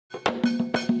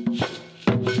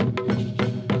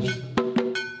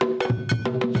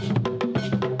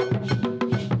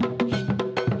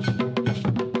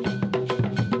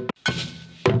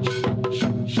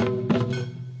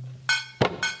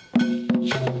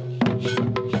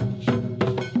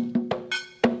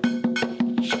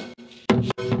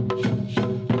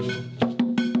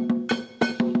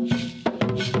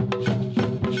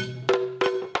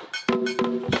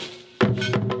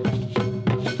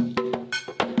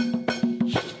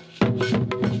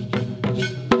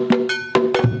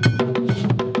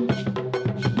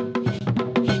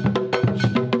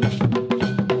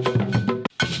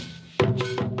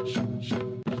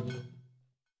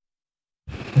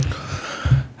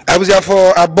Abusia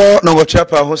for abo no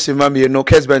chapa ho simami no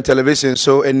Kessben television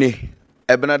so eni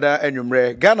ebenada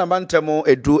enwumre Ghana mantemo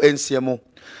edu ensiemo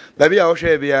baby a wo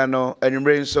hwe bia no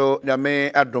enwumre nso nyame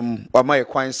adom wama ye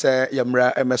kwan se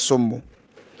yamra emesom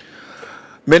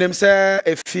menim se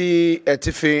efi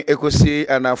etifi ekosi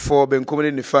anafo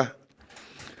benkomni nifa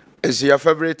is your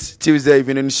favorite Tuesday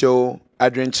evening show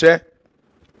Adwenkyere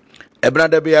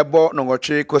ebenada bia bo no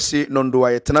ngotwe kosi nondo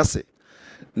ayetenase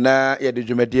na yede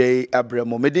dwumadie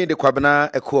abramo medin de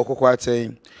kwabena Akuoko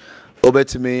Kwarteng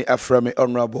obetimi aframe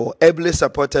honorable ably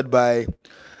supported by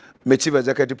my chief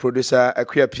executive producer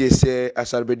Akuya PSA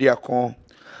Asarbedi Akon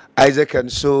Isaac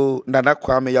and so Nana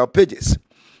Kwame your pages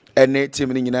ene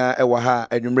team ni nyina e wa ha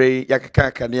anwumre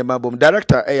yakeka kanema bom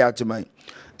director e yajiman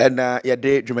na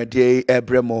yede dwumadie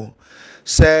abramo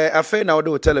say afa na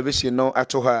wo television no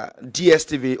ato ha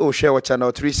DSTV o share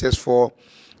channel 364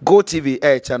 Go TV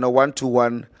channel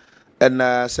 121 and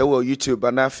say YouTube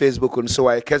and Facebook and so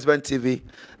I Kessben TV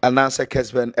and answer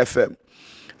Kessben FM.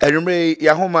 And remember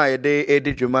Yahoma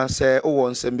edi juma say o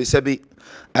won sembi sebi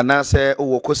and say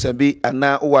o kosembi and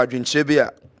na o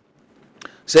Adwenkyere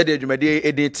say the jumadi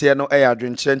edi tia no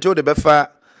Adwenkyere until the befa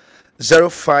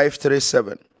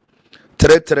 0537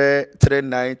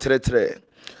 333933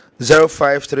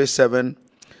 0537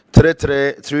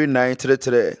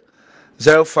 333933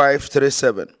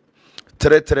 0537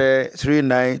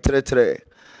 333933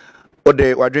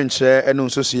 ode Adwenkyere enu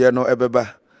nsosie no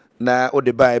ebeba na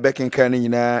ode ba ebekenkan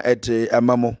nyina ede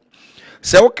amamo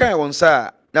se wokan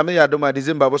wonsa na me yadoma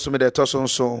December boso me de toso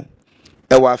nso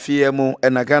e wa afie mu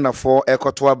na Ghana for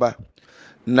ekoto aba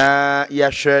na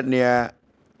yahwe nea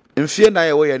mfie na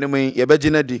ye wo ye nemu ye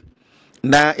begina di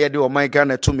na ye de oman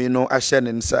Ghana tumi no ahye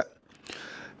ne nsa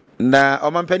na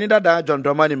omampani dada John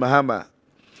Dramani Mahama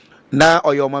na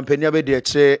oyo mampani abedi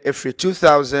eche every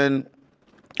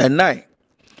 2009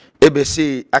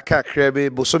 ebesi aka krebe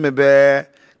bosome be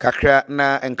kakra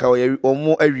na enka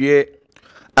omu awie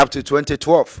up to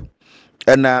 2012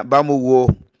 na bamu wo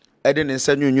ede ne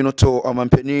nsanyu to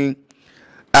omampani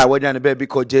a wanya ne be bi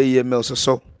ko JEML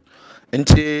so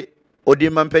nti odi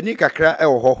mampani kakra e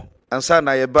wo ho ansa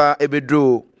na yeba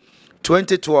ebedro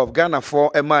 2012 Ghana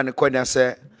for e man kwanya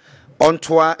se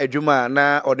ontoa adwuma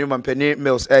na odi mampani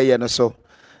mills eye no so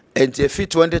enti efi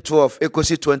 2012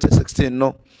 ekosi 2016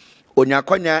 no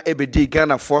onyakonya ebedi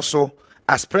Ghana for so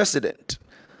as president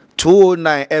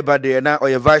 2009 ebade na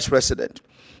oye vice president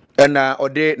na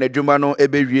odi na adwuma no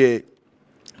ebewie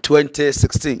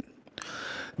 2016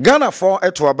 Ghana for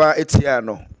etoaba etia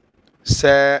no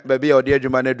se baby odi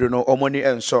adwuma na dru no omoni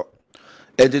enso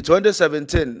enti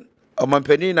 2017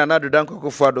 omampani na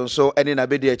Adwenkyere fado so eni na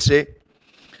bedi akire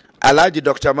Alaji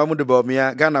Dr. Mahmoud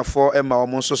Baumia Ghana for Emma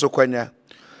Omonsoso Kwanya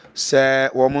say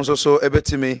Womonsoso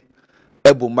ebetimi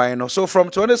ebuman no. So from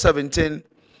 2017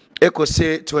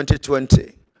 ekose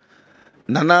 2020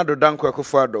 Nana Adwenkyere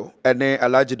Akufo-Addo ene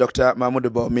Alaji Dr. Mahmoud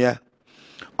Baumia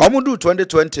omudu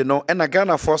 2020 no ena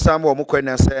Ghana for sam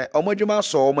omokwanya say omodwuma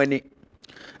so omani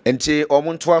enti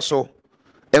omontoa so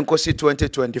enkosi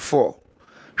 2024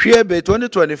 hwebe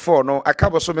 2024 no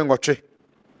akaboso mengotwe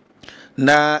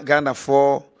na Ghana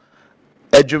for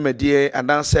adwumadie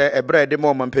adanse ebre de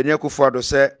mo mampani Akufo-Addo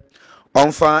se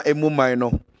onfa emuman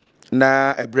no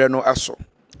na ebre no aso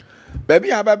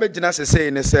baby aba begina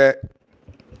sesei ne se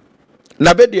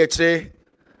na bedi akire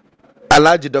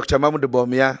Alaji Dr. Mahmoud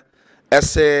Baumia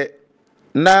ese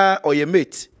na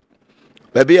oyemate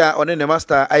baby a one ne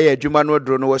master aye adwuma no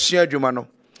dro no wasua adwuma no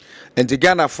enti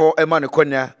Ghana for ema ne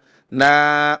konya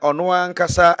na ono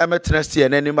ankasa emetenesti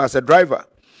enanim as a driver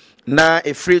na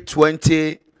a free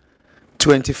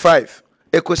 2025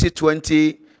 ekosi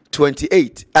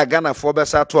 2028 a Ghana for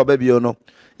besa to ababio no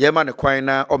yema ne kwan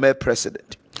na o me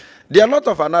president there are a lot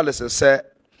of analysis say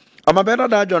amabena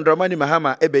da John Dramani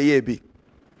Mahama ebeye bi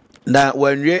na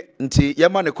wanwe nti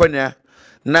yema ne kwanya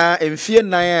na emfie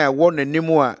nan a wo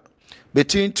nanimu a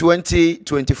between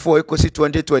 2024 ekosi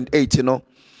 2028 no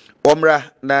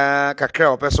omra na kakra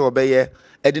opeso obeye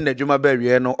edi na dwuma ba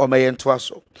wie no omeye nto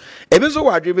aso ebizo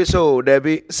wadwe bi so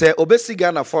dabi se obesi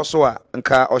Ghana for so a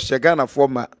nka ohye Ghana for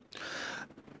ma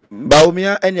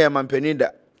Baumia enye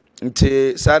mampanida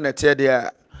nti sa na tie de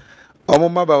a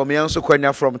omoma Baumia nso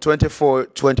kwanya from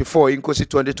 24 inkosi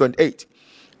 2028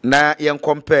 na yen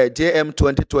compare JM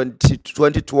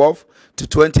 2012 to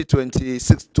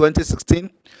 2016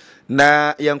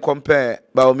 na yen compare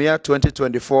Baumia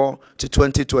 2024 to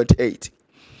 2028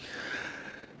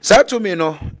 sa to me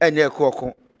no enye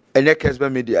Akuoko enye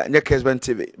Kessben media enye Kessben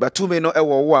TV but to me no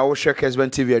ewo wo a wo hwe Kessben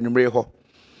TV anwumre ho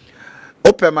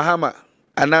ope Mahama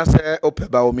anase ope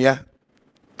Baumia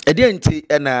edi enti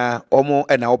na omo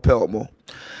na ope omo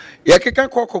Yakeka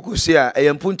kokokusi a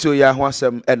eyampunto ya ho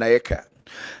asem na yeka.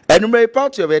 Enumerate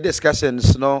part of the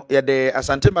discussions no ye de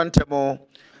Asante Mantemo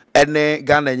ene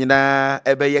Ghana nyina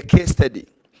ebe ye case study.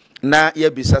 Na ye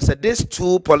bisa say these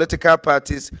two political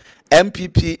parties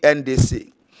MPP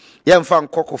NDC. Ye mfa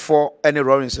nkokofo ene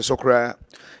Lawrence Sokora.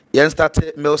 Ye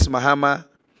start Mills Mahama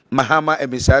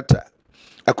Emisata.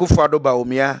 Akufo-Addo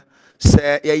Bawumia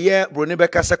say ye broni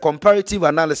beka say comparative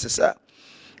analysis.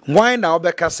 Why now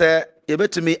beka say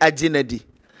yebetumi aginedi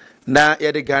na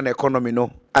yede Ghana economy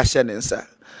no ahye ne nsa.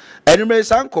 Enumere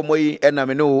san komo yi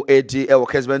ename no edi e wo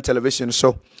Kessben television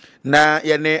so na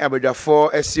ye ne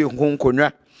abadwafo esi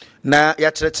nkonkonwa na ya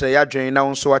kyerɛkyerɛ ya dwen na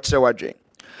nso akyerɛ wadwen.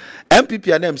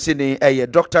 MPP and MC ni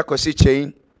Dr. Kosi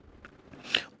Chain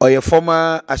or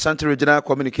former Ashanti Regional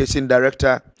Communication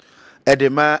Director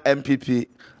Edema MPP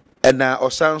and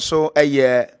Osanso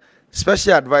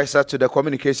Special Advisor to the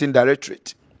Communication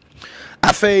Directorate.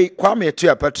 Afei Kwame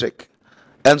Tuya Patrick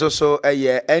and also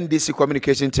NDC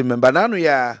Communication Team member nanu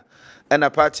ya and a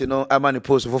party no amani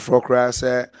post for class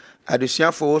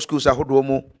addition for schools ahodoɔ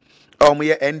mu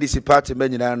ye NDC party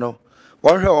menyina no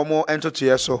wɔhwɛ omo entoto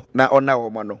yeso na ona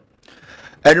omo no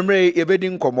enumre yebedi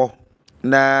nkomo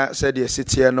na said the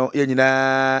city no ye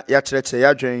nyina ya kyerɛkyerɛ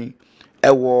ya dwen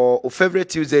ɛwɔ o favorite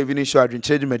Tuesday evening show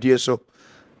Adwenkyere medie so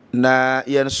na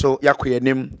yen so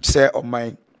yakoyenim sɛ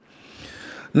ɔman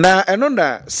na eno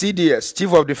na CDS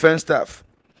Chief of Defence Staff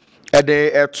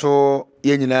ede eto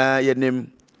ye nyina yenim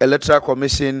Electoral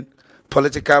Commission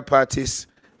political parties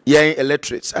yen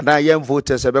electorates and yen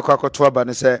voters ebekwa akoto aba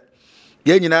ne sɛ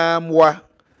ye nyina mwa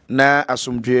na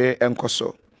asomdwe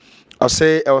enkoso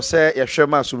ɔse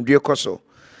yɛhwɛ asomdwe koso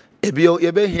ebio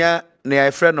yebehia ne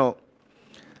ayefrɛ no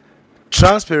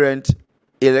transparent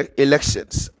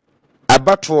elections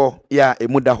abato ya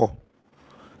emuda ho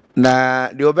na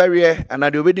de obawie ana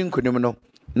de obedi nkonim no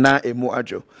na emu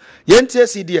adwo yentie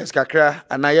CDS kakra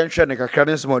ana yenhwɛ ne kakra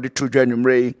ne nsɛm ɔde to dwa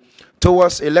nwumre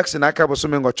towards election aka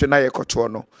bosome ngotwe na yekoto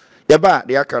no yeba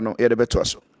de aka no yede beto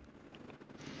aso.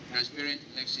 Transparent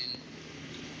election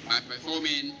by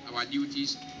performing our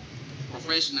duties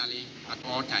professionally at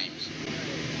all times.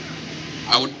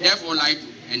 I would therefore like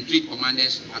to entreat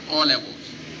commanders at all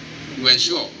levels to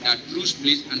ensure that troops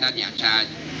placed under their charge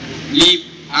live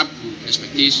up to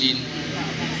expectation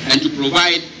and to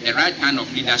provide the right kind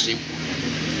of leadership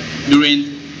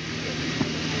during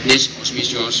this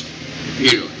auspicious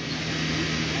period.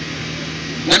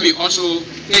 Let me also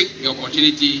take the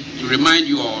opportunity to remind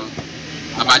you all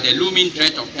about the looming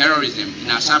threat of terrorism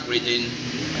in our sub-region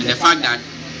and the fact that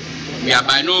we are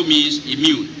by no means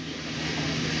immune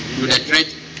to the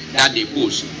threat that they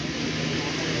pose.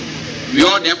 We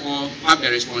all therefore have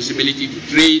the responsibility to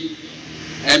train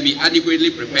and be adequately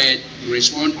prepared to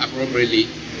respond appropriately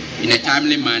in a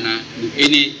timely manner to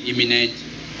any imminent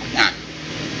attack.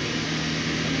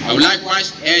 I would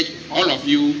likewise urge all of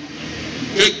you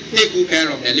to take good care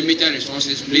of the limited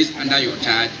resources placed under your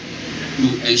charge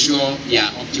to ensure their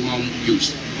optimum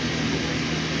use.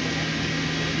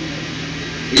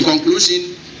 In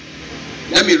conclusion,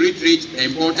 let me reiterate the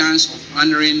importance of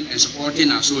honoring and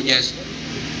supporting our soldiers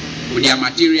with their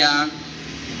material,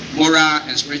 moral,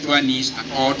 and spiritual needs at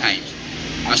all times,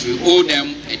 as we owe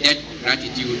them a debt of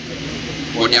gratitude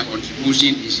for their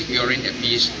contribution in securing the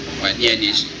peace of our dear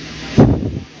nation.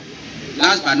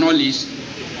 Last but not least,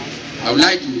 I would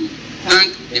like to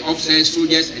thank the officers,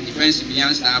 soldiers, and defense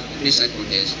civilian staff of this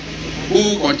headquarters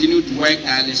who continue to work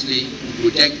tirelessly to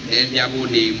protect the enviable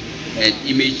name and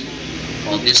image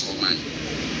of this command.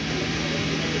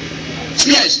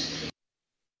 Yes.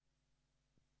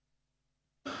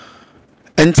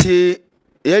 Enti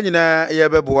yenyina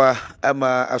yebeboa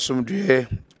ama asomdwe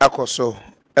akoso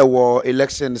ewo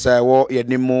elections ewo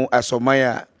yenimu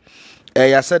asomaya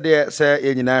yasade se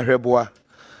yenyina hweboa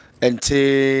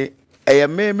enti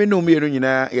eyeme no mienu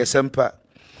nyina yesempa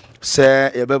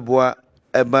se yebeboa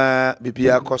ema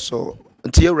bibia akoso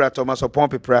enti yewura Thomas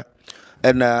Opompepra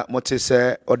ena mote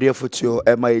se odiefutio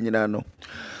ema yenyina no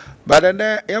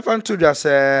badene yemfantu dwa se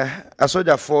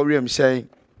asoja for wiem shen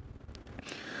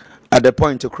at the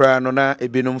point to cry no na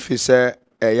ebinum fi se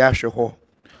yahwe ho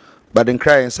but in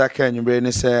cry and saka nyumre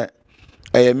ni se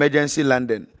emergency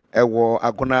landing ewo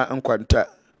agona nkwanta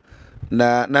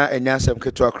na enyasem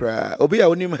keto akra obi a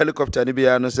onim helicopter ni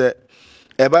bia no se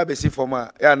eba besi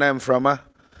forma ya na mframa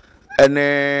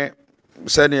ene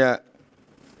senia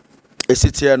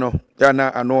esitie no ya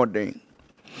na anoden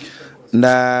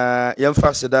na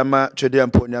yemfa sedama twede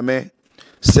amponyame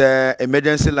se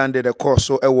emergency landed the course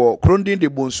so ewo krondin de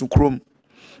bonsu krom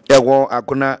ewo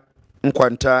agona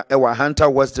nkwanta ewo Hunter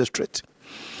West District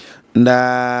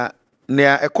na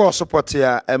nea ekọ support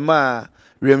ya ema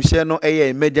wiemhyɛ no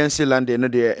emergency landing no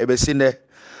de ebesi ne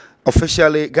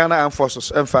officially Ghana Armed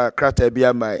Forces emfa krata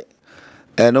bia mai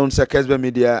no nsa Kessben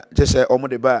media just say omo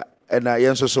de ba na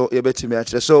yenso so yebetimi a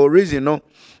kire so reason no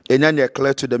enyanya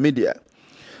clear to the media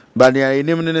but ya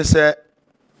enim ne say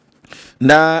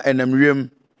na enamwiem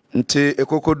nti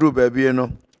ekokodu baabie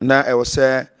no na e wo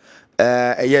say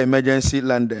emergency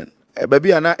landing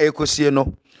baabi ana ekosie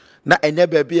no na enye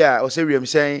baabi a o say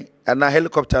wiemhyɛn ana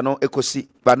helicopter no ekosi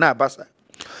ba na abasa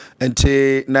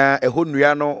nti na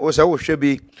ehonua no o say wo hwɛ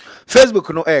bi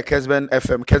Facebook no Kessben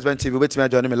FM Kessben TV betimi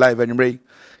join me live anymore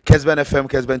Kessben FM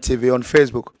Kessben TV on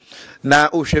Facebook na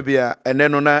o hwɛ bi a ene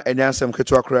no na enyansem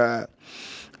keto akra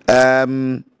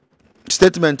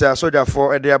statement a soldier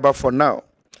for aba for now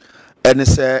ene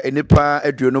say enipa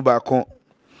aduonu ba ko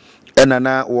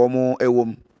enana wo mu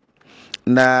ewom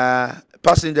na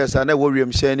passengers are na wo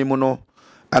wiemhyɛn ni mu no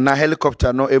ana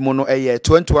helicopter no emu no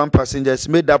 21 passengers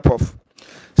made up of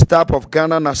staff of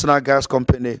Ghana National Gas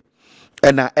Company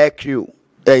and a air crew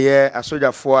a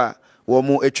soldier for wo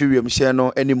mu etwi wiemhyɛn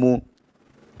no animu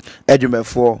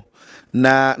adwumefo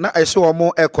na I saw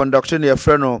mo air conducting your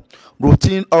friend no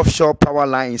routine offshore power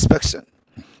line inspection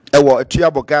ewo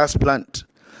atuabo gas plant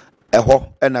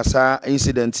eho na sa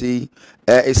incident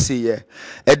esi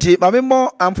edi mamemo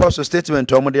amforce statement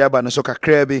omo de aba no so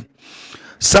kakra bi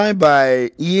signed by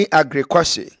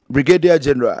Akuoko Brigadier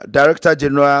General Director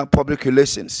General Public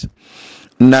Relations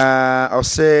na I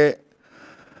say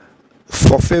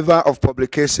for favor of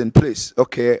publication please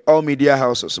okay all media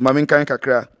houses mamin kan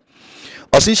kakra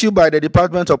was issued by the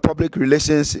Department of Public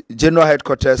Relations General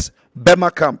Headquarters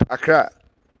Bema Camp Accra.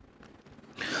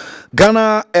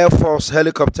 Ghana Air Force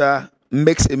helicopter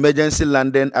makes emergency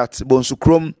landing at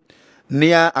Bonsukrom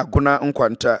near Aguna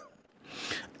Nkwanta.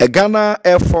 A Ghana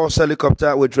Air Force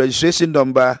helicopter with registration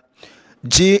number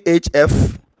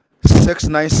GHF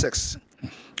 696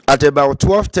 at about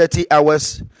 12:30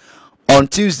 hours on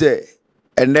Tuesday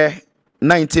and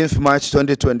 19th March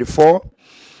 2024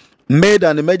 made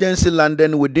an emergency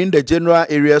landing within the general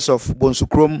areas of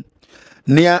Bonsukrom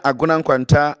near Aguna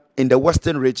Nkwanta in the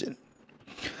western region.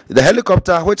 The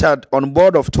helicopter, which had on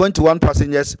board of 21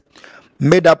 passengers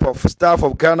made up of staff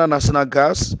of Ghana National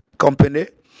Gas Company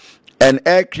and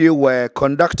air crew, were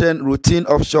conducting routine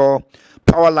offshore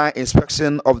power line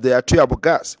inspection of the Atuabo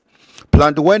gas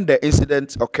plant when the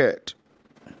incident occurred.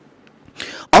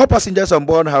 All passengers on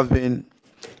board have been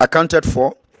accounted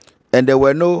for and there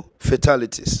were no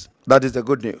fatalities. That is the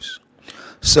good news.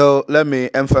 So let me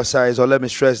emphasize or let me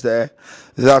stress there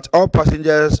that all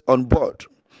passengers on board,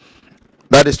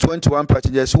 that is 21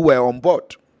 passengers who were on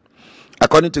board,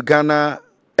 according to Ghana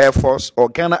Air Force or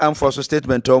Ghana Armed Forces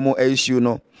statement, all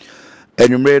 21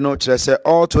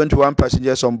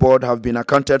 passengers on board have been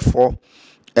accounted for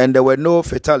and there were no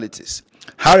fatalities.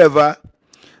 However,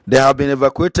 they have been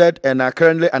evacuated and are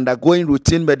currently undergoing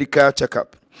routine medical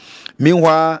checkup.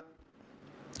 Meanwhile,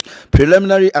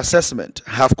 preliminary assessment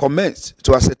have commenced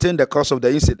to ascertain the cause of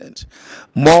the incident.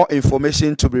 More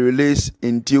information to be released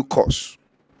in due course.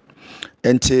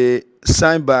 And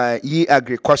signed by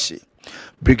Akuoko,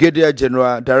 Brigadier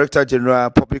General, Director General,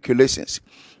 Public Relations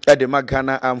at the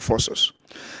Ghana Armed Forces.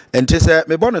 And this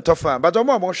me born a tough fan, but I'm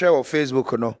more share on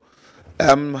Facebook,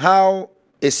 how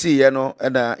a see, and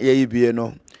ye be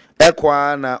no.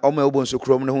 Ekwa na ome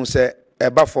Bonsukrom no say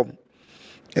eba fom.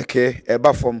 Okay,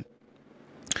 eba fom.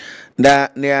 Na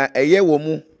nea eye wo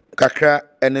mu kakra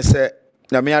ene se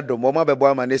na me adom o ma bebo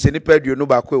ama ne se nipa aduonu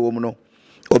ba ko wo mu no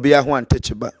obi aho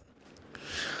antechiba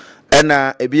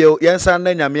ena ebio yensa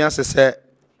na nyame asese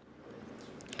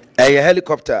eye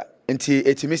helicopter nti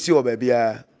etimisi wo ba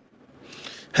bia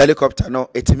helicopter no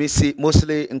etimisi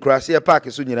mostly nkrase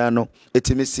park so nyina no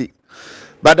etimisi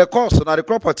but the cost na the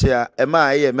property a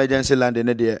ema emergency landing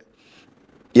ne de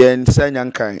yen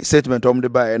sanyankan statement om de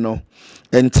ba no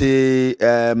enti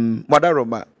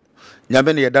madaroma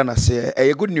nyame ne yeda na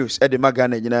se good news e de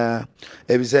magana nyina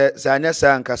e bi se sanya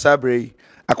san kasabre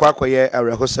akwakoye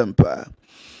arehosempa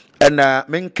ena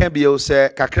menka bio se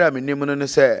kakra menim no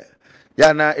se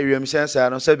ya na ewemhyɛn sa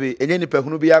no se bi enye nipa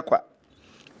hunu bi akwa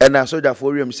ena soldier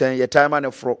for ewemhyɛn ye time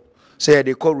and fro say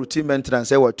they call routine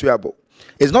maintenance e watuabo.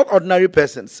 It's not ordinary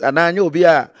persons and anya obi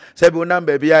a se bi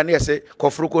number bia na se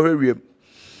kofro ko hwewiem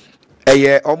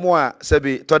eye omo a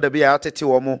sebi to da bia atete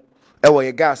omo e wo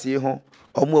ye gas yi ho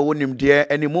omo a wonim de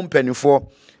animu mpanifo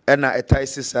e na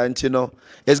etaisi santi no.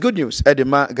 It's good news e de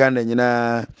ma Ghana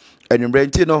nyina anwumre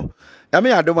nti no na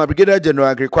me adoma Brigadier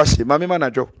General Akuoko mame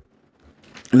manajo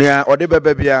nea ode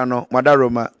bebe bia no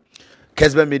madaroma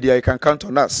Kessben media, you can count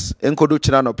on us enkodu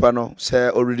china no pa no se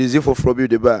o release for bi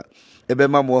de ba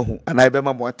ebema mo hu ana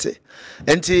ebema mo ate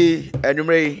enti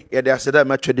enwumre ye de aseda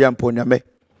ma twede ampo nyame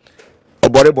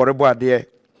obore bo ade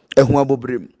ehu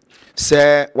abobrem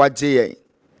se wagye yen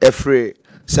efre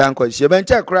sankohye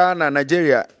bencha kra na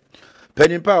Nigeria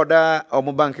penimpa oda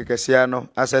omo bank kesia no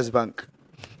Access Bank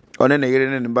one na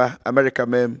yire ne ba America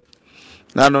mem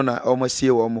na no na omo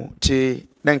sie wo mo ti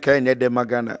na nka enye de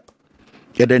magana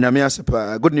ye de nyame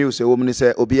asepa good news e wo mu ni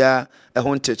se obia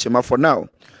eho ntechema for now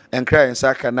and cry and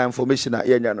sack and information at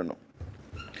Yanyano.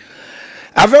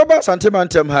 Available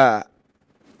Santimantem ha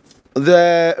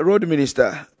the road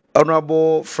minister,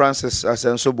 Honorable Francis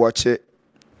Asenso Boache,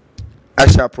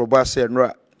 Asha Probase and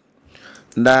Ra.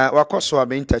 Na wakoso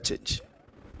ame interchange.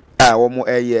 Womo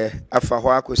eye afa ho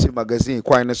akosi magazine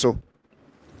kwan ne so.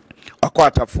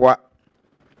 Akwatafo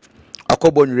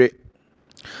akobonre.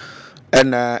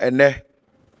 Ene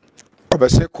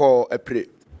obese ko epre.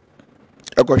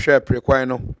 Ekwohwe epre kwan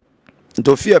no.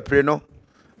 Ntofia pre no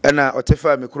na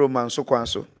otefa mikro manso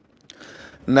kwanso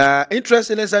na interest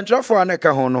in central for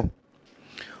aneka ho no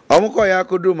omko ya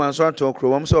kodu manso ato kro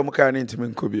wom so omka ne ntimi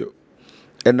nkobio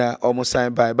na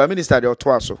omusan by minister de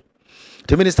oto aso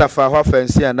the minister fa ho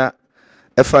afansi ana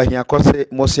efa hia kose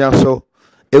mosia so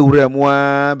ewura mu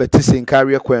a betisi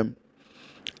nkare kwam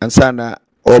ansa na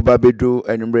oba bedu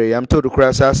anwumre yam to do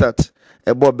cross asat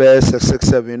ebo be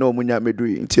 667 no munya medu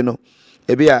ntino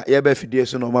ebia ye ba fidie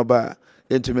so no maba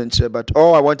intimate, but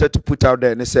all I wanted to put out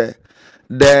there and say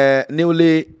the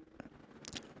newly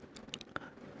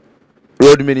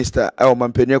road minister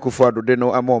Mampenye Kufuado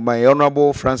Deno Amo my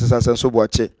honorable Francis Asenso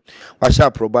Boache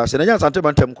washa probas and just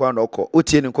antimantem kwa oko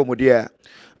utie ni komodia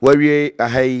where a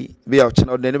high be out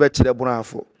no de never chile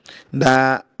bonafo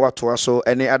na watu aso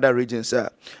any other regions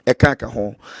e kanka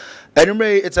ho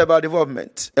anyway it's about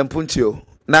development and puntio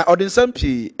na odinsam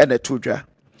pi and a tudra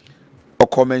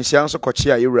Okomensian so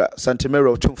kochia yura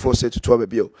santimero 246 to 12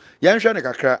 bio yanhwa ne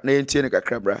kakra na yentie ne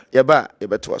kakra bra yeba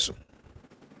yebeto aso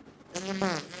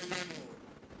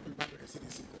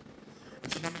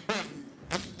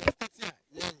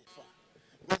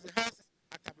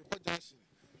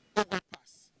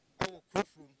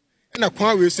na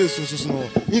kwa we say so no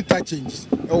interchange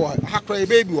hakra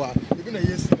baby wa ebi na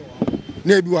yes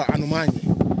na ebi wa anomanye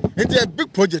enti a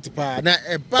big project pa na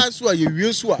e ba so a ye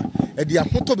wie so a e dia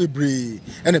hoto bebre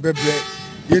e na bebre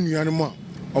ye nuane mo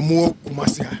omo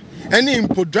kumase ha any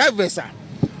impo drivers a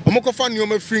omo ko fa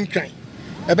nioma free kran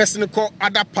e be sene ko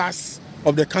other parts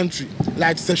of the country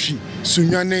like Seshi,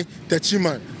 Sunyane,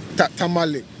 Techiman,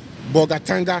 Tamale,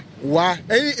 Bogatanga, wa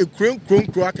any kron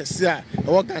akese a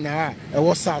e wo Ghana ha e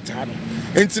wo South ha no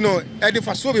enti no e de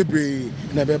fa so bebre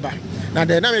na beba na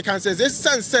the na we can say this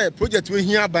sense project we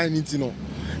here by enti no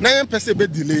na yen pese be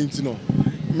delay enti no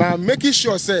ma making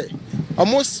sure say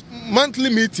almost monthly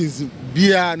meetings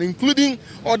bia including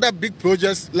other big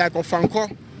projects like Ofanko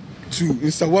to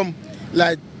Insawam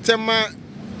like Tema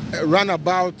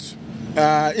roundabout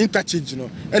interchange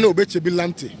no and obeche be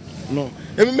lamte no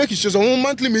and make sure so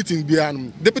monthly meeting bia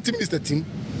deputy minister team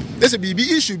there's a BB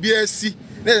issue BSC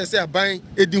let's say aban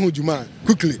edi hojuma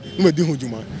quickly no edi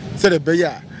hojuma say the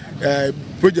beya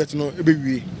project no e be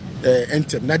wi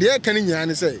entem na dey kan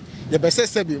nyane say ye be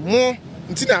say be mo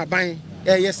ntina aban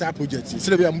yes our project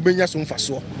say be am benya so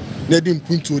mfaso na edi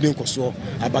mpuntu odi nkoso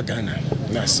abagana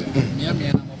nas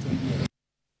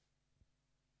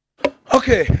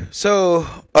Okay, so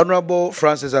Honorable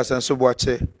Francis Asenso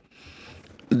Boache,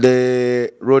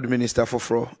 the road minister for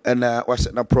Fro, and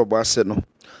was na probo aseno.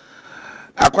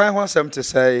 Akwan ho asem to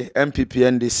say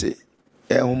MPP NDC.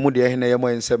 Homu de hina yemo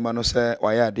ensema no say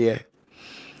waya de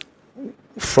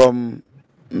from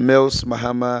Mills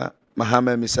Mahama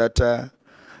Misata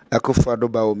Akufo Addo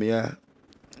Bawumia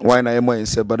why na yemo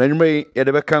ensema but anyway ye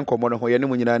de beka nkomo no ho ye ne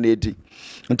munyina na edi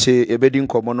nti ebedi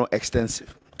nkomo no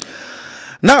extensive.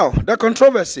 Now, the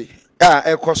controversy,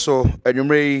 ekoso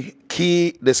enumere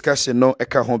key discussion no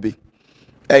eka ho bi.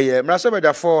 Mrasa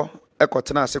bedafo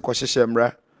ekotena ase kwahyehyɛ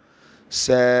mra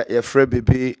se ye frɛ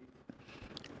bibi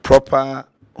proper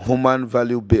human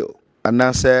value bill.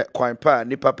 Anase kwan pa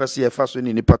nipa pese ye fa so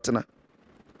ni nipa tena.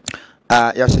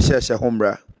 Ya hyehyɛ ho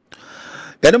mra.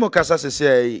 Yɛne mo kasa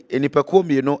sese nipa ko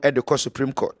mienu e de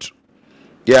Supreme Court.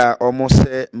 Ya almost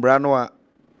mra no a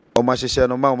Oma hyehyɛ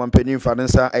no ma oma mpanin fa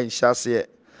nsa enhyase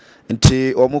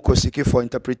nti omo kosiki for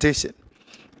interpretation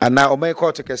ana oma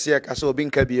court kese ka so obi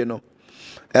nka bie no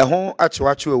ɛho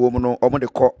achewache ewo mu no omo de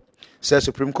kɔ say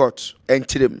Supreme Court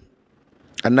entirem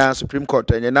ana Supreme Court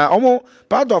enye na omo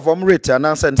part of omo rate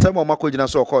ana say nsɛm omo akɔgyina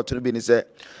so court no bi ni say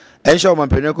enhyɛ oma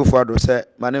mpanin Akufo Addo say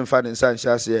mane mfa nsa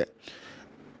enhyase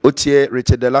otie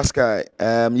Richard Delaska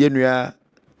yenua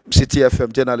City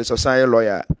FM journalist osan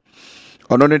lawyer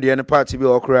ono ne de ne party bi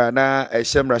okra na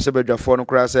ehyem rasebadwafo no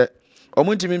kra se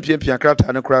omuntimi mpiempia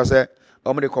krata no kra se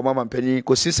omo de koma mampani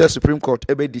ko si Supreme Court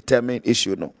ebe determine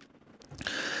issue no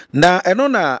na eno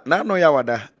na no ya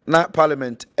wada na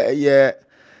parliament ye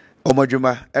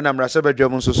omodwuma ena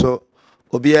rasebadwam nso so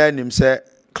obi anim se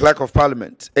clerk of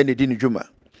parliament eni di ne dwuma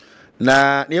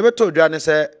na ne beto dwa ne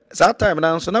se that time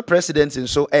na nso na president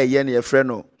nso ye ne yefre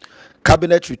no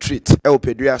cabinet retreat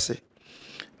opeduase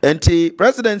enti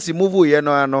presidency move ye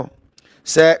no ano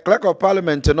se clerk of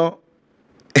parliament no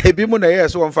ebi mu na ye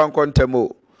so won fan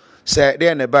kontamo se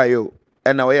de ne ba yo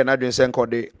ena we na dwen se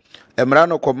nkode emra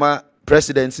no koma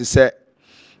presidency se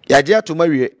yaje atoma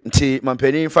wie nti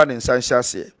mampani fa ne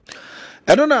nsanhyase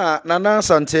eno na Nana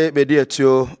Sante bedi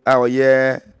etuo a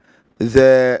oye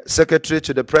the secretary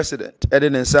to the president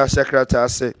edin nsa secretary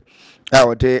ase a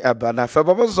ode abana for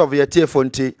purposes of your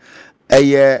TF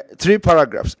a 3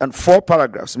 paragraphs and 4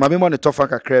 paragraphs mami mo ne tofa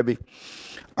kakra bi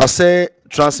I say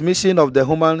transmission of the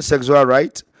human sexual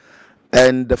right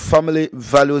and the family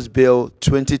values bill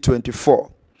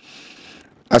 2024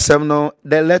 asem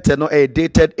the letter no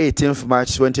dated 18th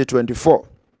March 2024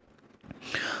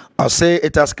 I say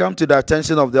it has come to the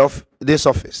attention of this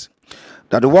office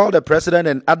that while the president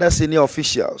and other senior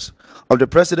officials of the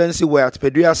presidency were at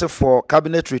Peduase for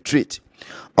cabinet retreat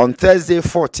on Thursday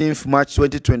 14th March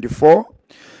 2024,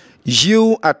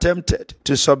 you attempted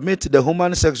to submit the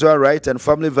Human Sexual Rights and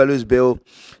Family Values Bill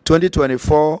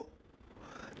 2024,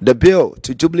 the bill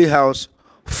to Jubilee House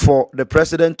for the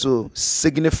president to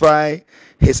signify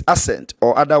his assent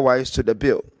or otherwise to the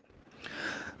bill.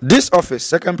 This office,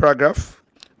 second paragraph,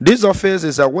 this office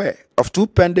is aware of 2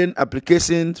 pending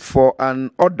applications for an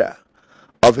order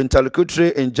of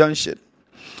interlocutory injunction,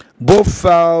 both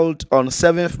filed on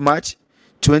 7th March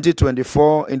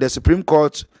 2024 in the Supreme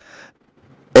Court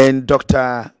and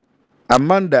Dr.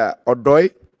 Amanda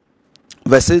Odoi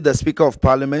versus the Speaker of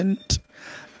Parliament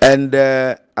and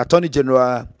Attorney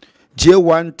General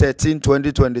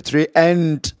J113-2023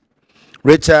 and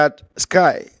Richard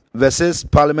Sky versus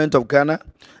Parliament of Ghana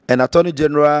and Attorney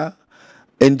General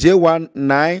in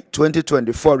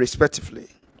J19-2024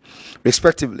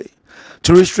 respectively,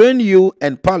 to restrain you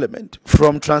and Parliament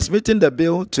from transmitting the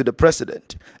bill to the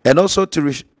President, and also to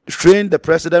restrain the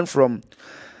President from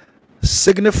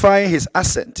signifying his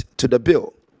assent to the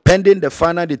bill, pending the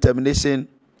final determination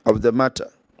of the matter.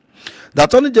 The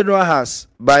Attorney General has,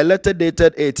 by letter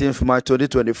dated 18th March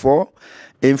 2024,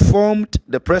 informed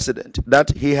the President that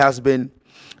he has been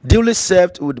duly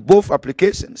served with both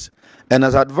applications and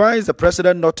has advised the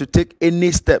President not to take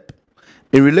any step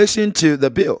in relation to the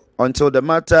bill until the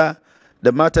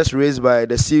matters raised by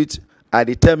the suit are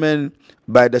determined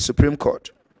by the Supreme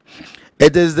Court.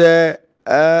 It is the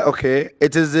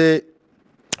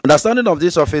understanding of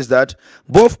this office that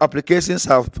both applications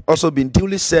have also been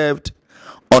duly served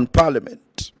on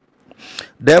Parliament.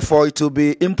 Therefore, it will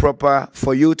be improper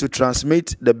for you to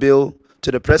transmit the bill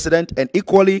to the President, and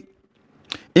equally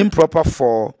improper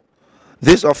for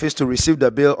this office to receive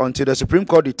the bill until the Supreme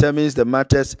Court determines the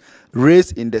matters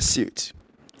raised in the suit.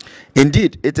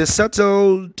 Indeed, it is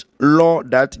settled law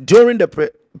that during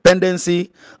the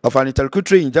pendency of an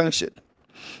interlocutory injunction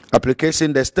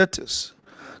application, the status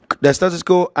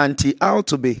quo ante ought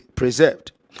to be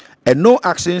preserved, and no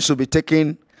action should be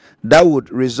taken that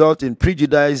would result in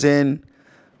prejudicing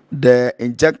the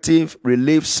injunctive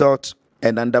relief sought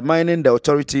and undermining the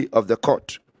authority of the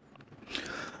court.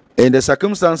 In the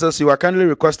circumstances, you are kindly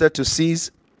requested to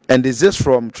cease and desist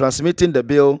from transmitting the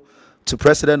bill to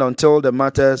President until the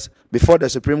matters before the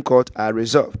Supreme Court are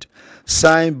resolved.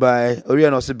 Signed by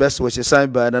Orion Osibes, which is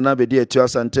signed by Nana Bedi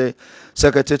Asante,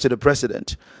 Secretary to the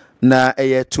President. Na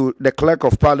to the Clerk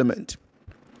of Parliament,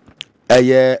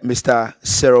 Mr.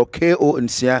 Cyril K.O.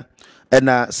 Nsia,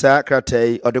 and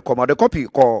Secretary or the copy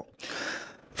call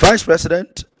Vice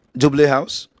President, Jubilee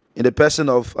House, in the person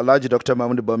of Alhaji Dr.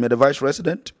 Mahmoud Bawumia, the Vice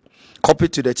President, copy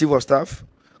to the Chief of Staff,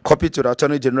 copy to the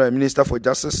Attorney General and Minister for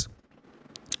Justice,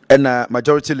 and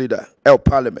Majority Leader,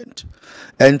 Parliament,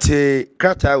 and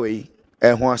Kratawe,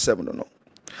 and Juan Sebuno.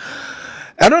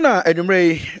 Anona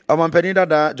edumre omampani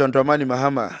dada John Dramani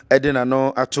Mahama edina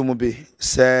no atumubi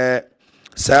se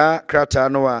sa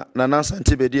krata no a Nana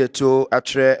Sante bedi eto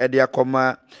atre ede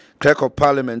akoma Clerk of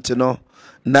Parliament no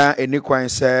na enikwan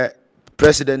se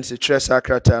presidency tresa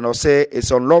krata no say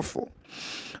it's unlawful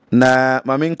na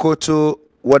maminko to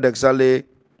what exactly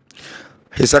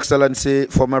His Excellency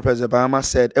former President Bahama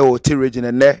said ti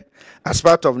region ne as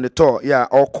part of the tour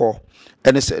oko.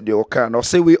 And he said, or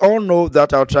say, we all know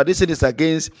that our tradition is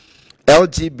against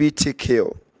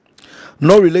LGBTQ.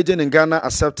 No religion in Ghana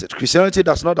accepts it. Christianity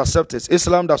does not accept it.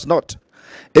 Islam does not.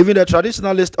 Even the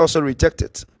traditionalists also reject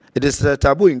it. It is a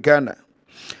taboo in Ghana.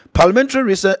 Parliament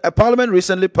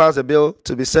recently passed a bill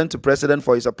to be sent to President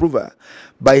for his approval,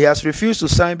 but he has refused to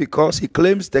sign because he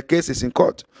claims the case is in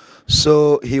court.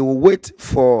 So he will wait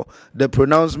for the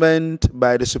pronouncement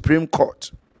by the Supreme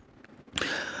Court.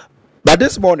 But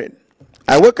this morning,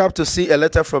 I woke up to see a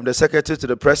letter from the Secretary to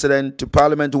the President to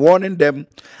Parliament warning them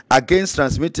against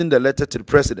transmitting the letter to the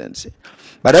Presidency.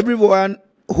 But everyone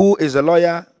who is a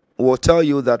lawyer will tell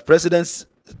you that President's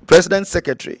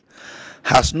Secretary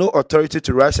has no authority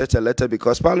to write such a letter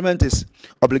because Parliament is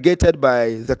obligated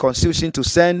by the Constitution to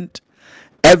send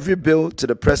every bill to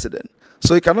the President.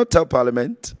 So he cannot tell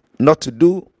Parliament not to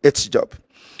do its job.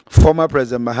 Former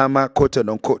President Mahama, quote and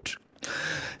unquote.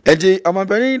 Eji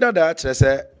amampani dada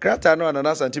say krata no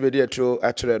anana santibedi atro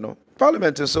atwere no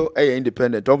Parliament so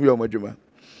independent omo yomadwuma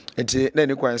enti na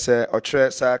ni kwan say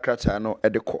otwere sa krata no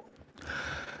edekọ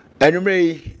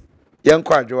anwumre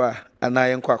yenkọ adwo ana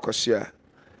yenkọ akosua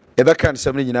ebeka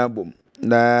nsem ni nyina bom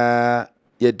na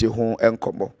yedi ho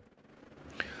enkomo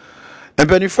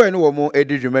empanifo ene wo mo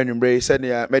edi dwuma anwumre se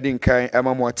ne medinkan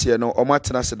amamo atie no omo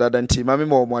atena sedada nti mame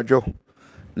mo omo adwo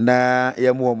na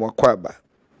yemo omo akwaba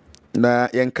na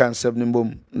yenka nsem ni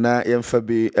bom na yemfa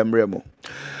bi emremo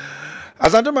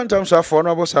Asante mantam so afọ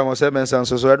no abosa mo se mensan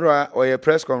so edra oye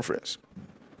press conference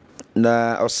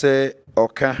na ose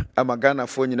oka amagana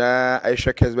fo nyina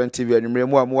aisha Kessben TV anwumre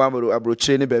mu amu amuru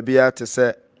abrochire ni bebia te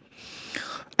se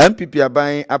MPP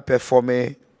aban a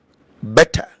performing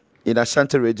better in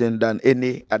Ashanti region than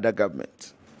any other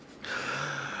government.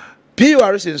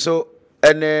 PURC so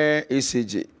any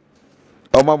ECG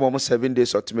Oma 7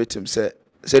 days ultimatum say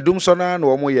dum so na no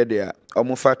omo ye dia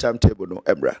omo fa timetable no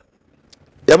ebra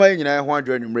yama nyina ho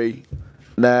adwo anwumre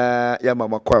na yama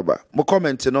makwaba mo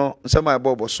comment no nsema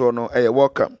bobo so no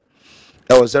welcome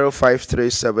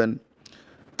 0537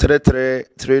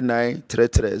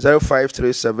 333933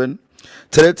 0537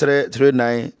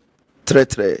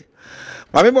 333933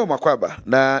 mame mo makwaba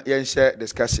na yenhye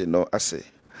discussion no ase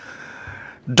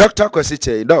Dr.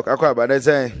 Kwesiche doc akwaba na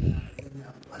say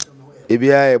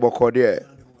ebia e bokode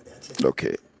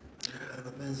okay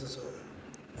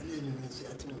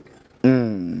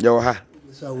yo ha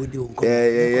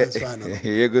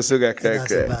yeah go so ga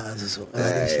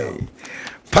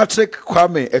Patrick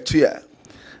Kwame Etuya,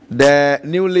 the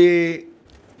newly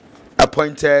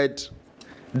appointed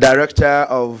director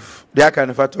of the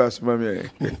Akanifatu Asumami.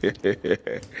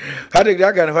 How did the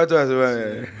Akanifatu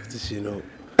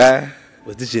Asumami?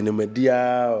 Was this in the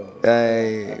media?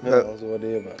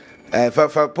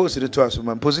 For posted it to us,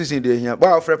 man. Position there here.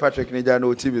 Wow, Fred Patrick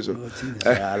Nijano TV. So,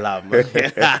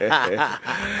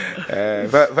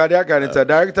 for the Akanifatu,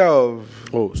 director of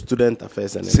Student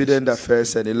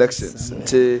Affairs and Elections.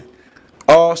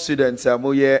 All students are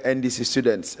more NDC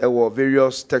students.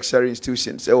 Various tertiary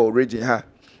institutions. Region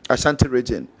Ashanti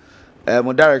region.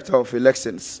 Director of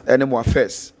Elections. Animal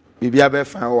Affairs. Bibi abe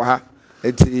fan o ha.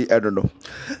 Eti I don't know.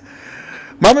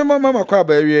 Mama kwa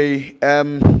be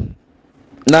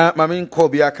na mama nko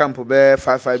bia camp be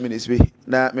 5 minutes bi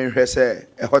na me hwe say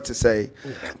e hot say.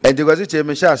 And because it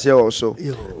me sha say also.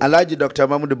 Alhaji Dr.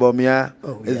 Mahmoud Bawumia,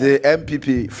 the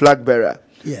MPP flag bearer.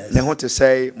 Yes. Ne want to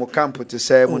say mo camp to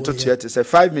say mo to say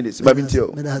 5 minutes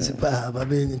babintio. Me that's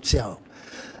babintio.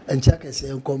 And check say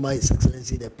Nkoma His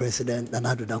Excellency the President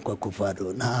Akuoko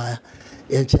Kwarteng na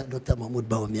yencha Dr. Mahmoud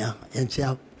Bawumia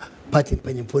yencha party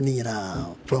peniponi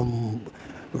na from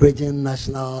region,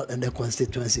 national and the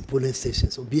constituency polling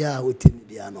stations. So bia within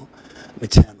biano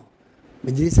mechano.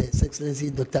 Me His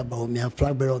Excellency Dr. Bawumia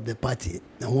flag bearer of the party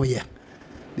na ho ye.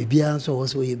 Bibia so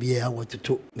also ye bia what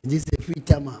to. Me this free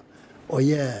time or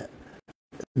yeah,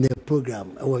 the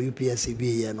program or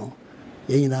UPSCB, you know,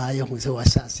 I was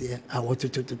here. I want to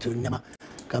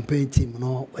campaign team,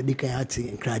 no, what they can act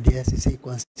in Cradias, say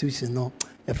constitution, no,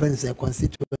 a friend say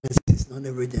constituencies, no,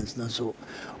 the regions, no, so,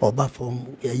 or back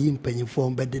from a yin penny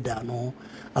form, better than no,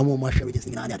 I'm more much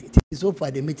everything. So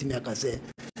far, they meet me, I can say,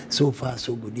 so far,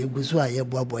 so good. You go so I hear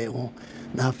boy,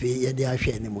 now, they are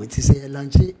sharing anymore. It is a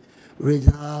lunch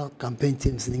regional campaign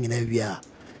teams in every year.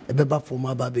 Beba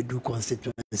former Babedu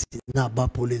constituency, na ba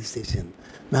polling station,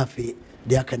 na fe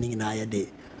they are canning in higher day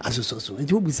as so. And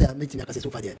you will say, meeting a so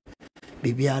far there.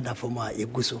 Baby, other former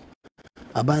Eguso.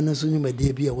 Abana soon you may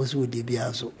debut was with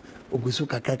debia so, Ogusu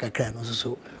Kakaka cran also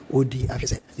so, Odi, I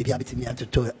said, if you have me at the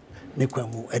toilet,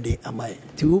 Nequamu, a day am I.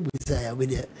 To say, with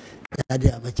the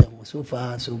Nadia Machamo, so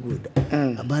far so good.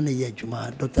 Abana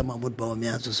Yajuma, Dr. Mahmoud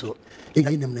Bawumia so.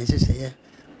 In them, they say,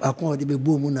 I call the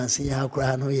boom and see how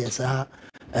crown, yes,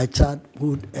 a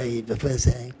childhood, the first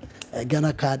saying, a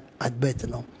Ghana card at better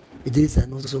no. megye sɛ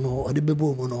no so no ɔde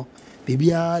bɛbɔ mu no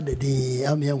biribiara da din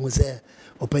ama yɛhu sɛ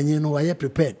ɔpanyin no wayɛ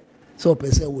prepared sɛ ɔpɛ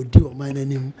sɛ wɔdi ɔman no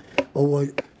anim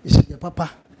ɔwɔ nhyɛ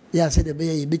papa yɛ sɛ deɛ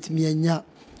ɛbɛyɛ yɛbɛtumi anya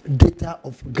data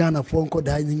of Ghanafoɔ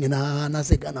nkɔdaa nyinaa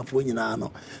anaasɛ Ghanafoɔ nyinaa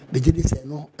no megye di sɛ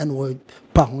no ɛna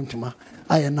wɔpa ho ntoma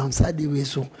a yɛnam saa de wei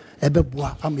so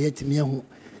ɛbɛboa ama yɛatumi ahu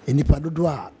nnipa dodoɔ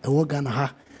a ɛwɔ Ghana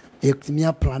ha yɛtumi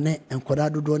aplane nkɔdaa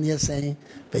dodoɔ no yɛsɛn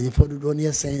mpanyinfoɔ dodoɔ no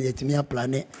yɛsɛn yɛtumi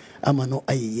aplane ama no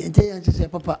ayɛyie nti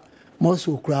yɛnhyehyɛ papa ma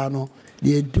ɔsɛ koraa no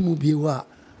deɛ ɛdi mu bio a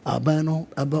aban no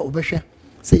aba wobɛhwɛ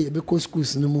sɛ yɛbɛkɔ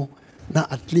schools no mu na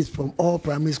at least from all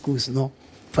primary schools no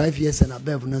 5 years and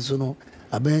above no so no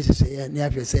aban hyehyɛ ne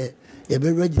ahwɛ sɛ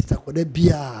yɛbɛ register kɔda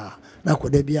biaa na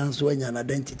kɔda biaa nso anya an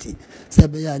identity sɛ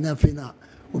ɛbɛyɛ a ne afei na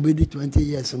wobɛdi 20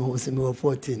 years no wɔsɛ mewɔ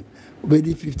 14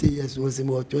 wobɛdi 50 years no wɔsɛ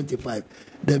mewɔ 25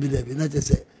 dabi na kyɛ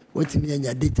sɛ wɔtumi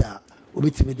anya data a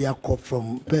wobɛtumi de akɔ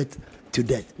from birth to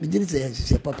death megyene sɛ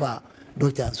yɛhyehyɛ papa a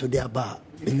doctor nso de aba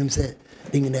a menim sɛ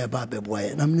ne nyina ɛba bɛboa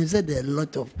yɛ na menim sɛ there are a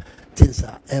lot of things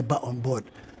a ɛba on board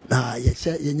na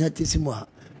yɛnya te si mu a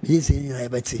meyɛ sɛ nyina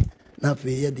yɛbɛte na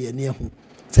afei yɛde ani ahu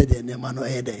sɛdeɛ nneɛma no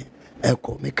ɛyɛ dɛn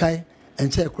ɛkɔ mekae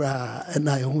ɛnkyɛ koraa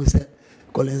ɛna yɛhu sɛ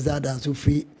Collins Dada nso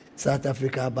firi South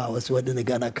Africa aba a wɔsɛ wɔde ne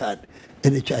Ghana card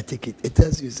ɛne twa ticket it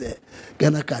tells you sɛ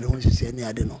Ghana card ho nhyehyɛ ne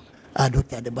ade no a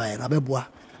doctor de baeɛ no abɛboa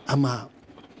ama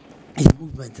yɛ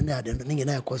movement ne ade no ne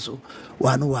nyinaa ɛkɔ so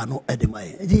wano ɛde ma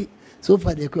yɛ nti so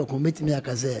far deɛ kɔ mɛtumi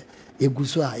aka sɛ yɛgu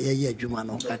so a yɛyɛ adwuma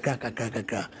no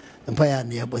kakra mpaeɛ a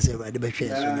ne yɛbɔ sɛ Awurade bɛhwɛ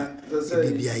yɛ so na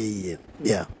ɛbibia yɛyie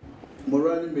yeah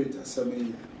Morani made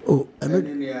Sammy. Oh, and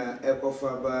then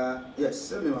Ekofaba,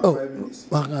 yes, 5 minutes.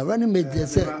 Running made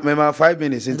Mema 5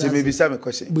 minutes into maybe some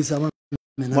question.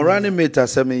 Morani made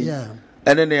Sammy, yeah,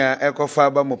 and then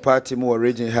Ekofaba mo party more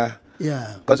raging her.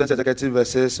 Yeah, because executive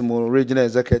versus more regional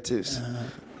executives.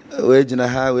 Wage in a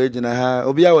ha,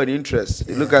 Obi our interest.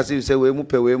 Look as you say, we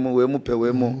mupe.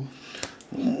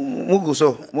 Mugu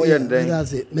so, more than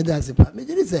Medasi,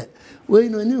 me say, we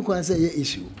no new can say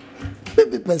issue.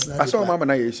 Maybe personal. I saw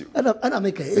Mama issue. And I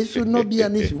make it should not be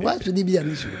an issue. Why should it be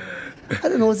an issue? I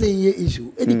don't know saying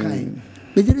issue any kind.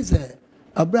 But it is a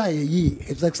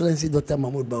His Excellency Dr.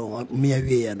 Mahmoud Bawo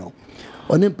Miawe no.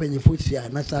 On him penny foot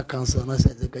National Council,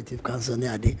 National Executive Council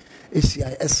near the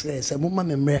ACIS, a mumma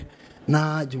memre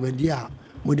na Jumedia,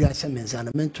 Mudia Semens, and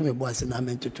I meant to me boys and I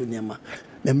meant to Nema.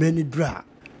 The many dra,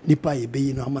 Nipa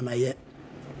ye no man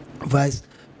vice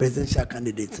presidential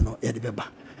candidates no Yadibeba.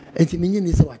 And to me,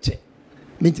 is a watch.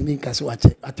 Mean to me, Cass watch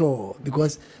at all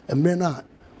because a man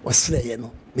was slay,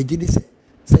 no. Me did say,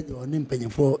 said your name penny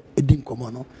for a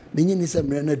dinkomono, meaning is a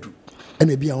man do, and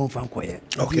a be a home fan choir.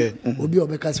 Okay, will be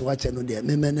because watching on there,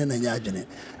 men and Yajane.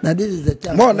 Now, this is the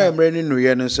time. More than raining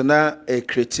Nuyan, so now a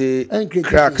critique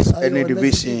cracks any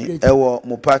division,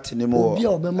 more party anymore,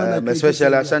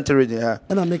 especially at Santa Regina.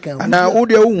 And I make a now, would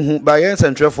you buy and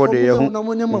central for the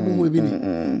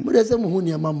Yahu? But there's a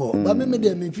Muhunia Mammo, but maybe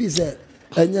they feel said,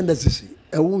 and then necessary.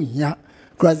 A wound, yeah,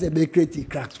 cross a create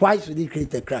cracks. Why should he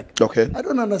create a crack? Okay, I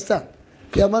don't understand.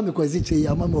 Your mamma because it's a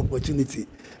Yamama opportunity.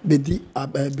 Bedi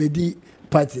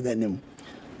party the name.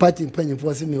 Party penny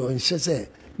forcing me on Shase,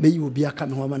 may you be a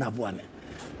coming woman of one.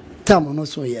 Tam no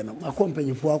so yeno, a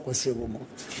company for our woman.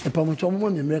 A Pamuchom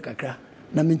woman in America,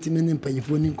 Namintimin penny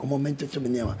for ning comment to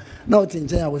Minema. Now,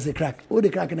 I was a crack, or the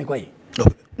crack in a way.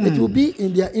 It will be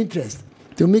in their interest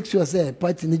to make sure, say,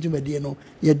 party Nijumediano,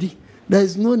 Yadi. There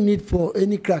is no need for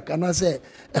any crack, and I say,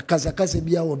 a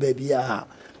Casacasebia or baby.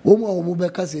 Woman or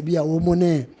Mubecasebia,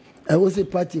 woman, I was a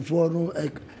party for no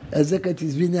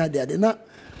executives being there. Now,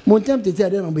 Montem to tell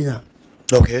them,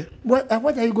 okay. What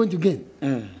are you going to gain?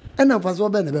 And of us,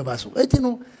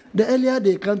 the earlier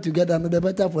they come together, the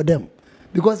better for them.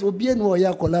 Because Obiano or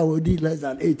Yakola will be less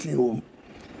than 18.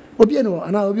 Obiano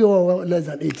and I will be less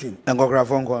than 18. And go grab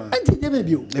phone call. And they may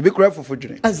be a big crap for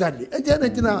drink. Exactly. And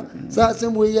then,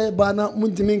 some way, Bana,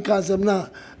 Muntimin Casam now,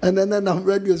 and then I'm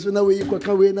ready. So now we could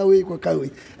away, now we could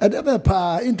away. And never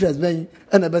power interest, and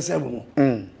a best.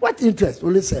 What interest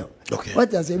will it sell? Okay.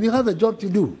 What I say, we have a job to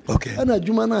do. Okay. And a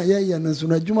Jumana, and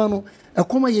Suna Jumano, a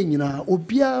Coma Yenina,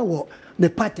 Obia, or the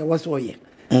party was all ye.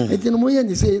 And in Moyan,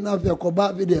 you say, now if you're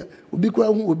Coba video, will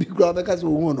be crowd because we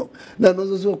won't. Then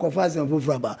also confess and for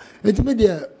Fraba. And to me,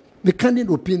 the candid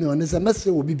opinion is a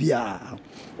message will be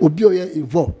Obio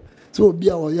involved. So be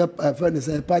our friend is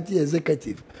a party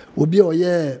executive, will be our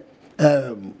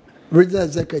regional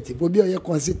executive, will be our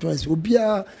constituency, will be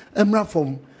a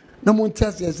from. No one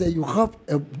tells you say you have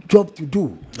a job to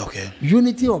do. Okay.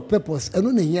 Unity of purpose. And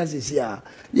only here is here.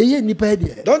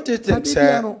 Don't you think,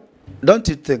 sir? Don't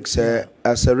you think, sir,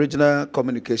 as a regional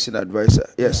communication advisor?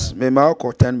 Yes, maybe I'll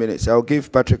call 10 minutes. I'll give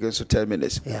Patrick also 10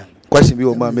 minutes. Yeah. question be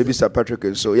Oma, maybe Sir Patrick.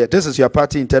 And so, yeah, this is your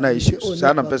party internal issues.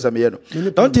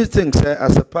 Don't you think, sir,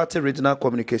 as a party regional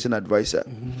communication advisor,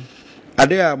 are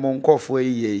there among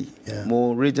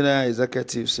more regional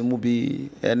executives, Mubi,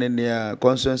 and any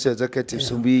constituency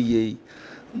executives, Mubi,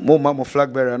 more mamma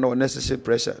flag bearer, no necessary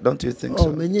pressure? Don't you think so?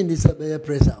 Oh, many is a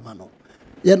pressure, man.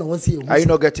 Yeah, no, what's he? Are you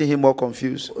not getting him more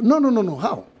confused? No.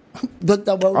 How?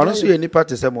 Dr. Honestly, any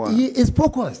party somewhere. He is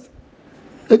focused.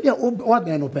 If you what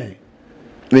man open.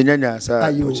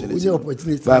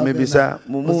 Opportunity. But maybe, sir,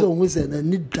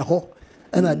 need the whole.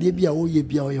 And I did be a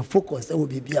your focus. That will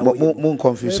be more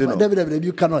confusion.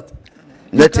 You cannot.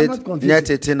 Let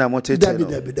it in a motive.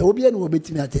 There will be an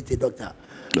obit me at it, doctor.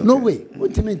 No way.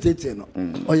 What do you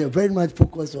mean, or you're very much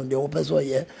focused on the opus or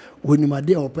here, when you my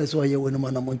dear opus or here, when you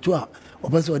man a montua,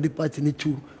 opus or the party need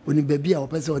to, when you baby or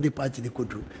opus or the party they could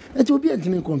do. It will be a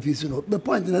confusion. The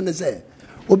point in the say,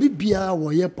 Obi Bia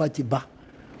or your party ba,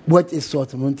 what is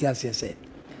sort of Montias say.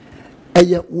 A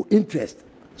your interest,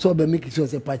 so by making sure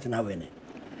the party now winning.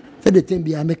 Said the thing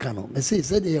be a mechano. I say,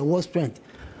 said they are war strength.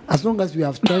 As long as we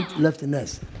have strength left in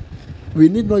us, we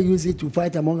need not use it to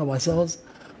fight among ourselves,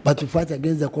 but to fight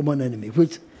against the common enemy,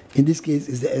 which in this case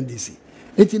is the NDC.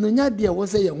 Eti no nya dia wo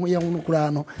say ye ho ye ho kura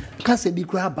no kase bi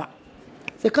kura ba.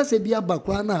 Se kase bi aba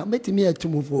kura na metimi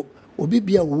atumufo obi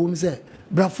bia wo hom say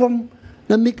bra from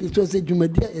na make it say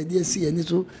dwumadi ya dia si ani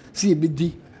so si be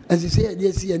di. As you say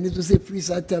dia si ani so say free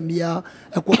satam ya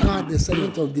ekoka the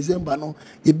 7th of December no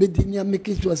e be di nya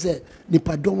make sure say ni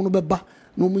padom no beba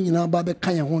no mu nyina ba be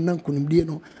kan ye ho na nkunimdie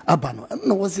no aba no.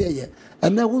 No wo say ye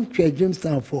and na won twa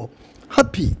Jamestown for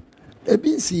happy. A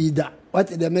BC that what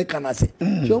the American say.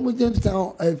 So we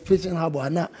Jamestown fishing harbor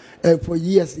now for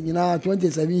years,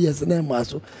 27 years and then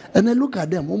maso. And then look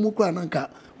at them, Omukrananka,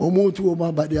 Omo to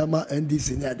Oma Badiama and this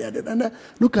in there. And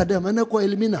look at them and I call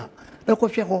Elimina. Na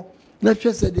Kosheho, not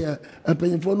just said there and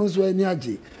paying for no so any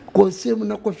aji. Cause same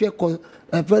na Koshe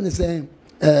a friend saying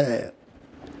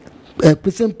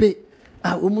percent pay.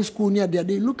 Almost school near there.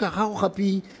 They look at how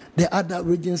happy the other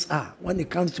regions are when it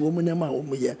comes to women.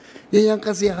 The young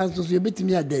can say, has to be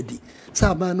me a daddy.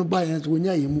 Saba no buy and when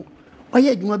you are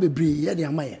yet you might be brave, yet they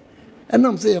are my. And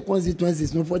I'm saying a constituency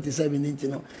is no 47 inch.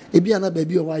 It be another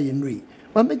baby of I in re.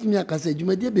 But make me a say, you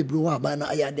may be blue up by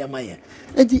I had their maya.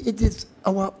 And it is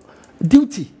our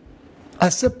duty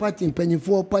as a party in penny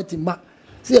for party mark.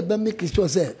 See a band make sure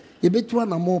say, you bet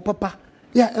one or more papa.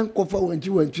 Yeah, and cover when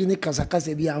you and Trini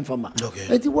Casacasa be anfama.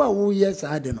 Okay. And you are, yes,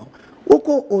 I don't know.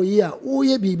 Oko oya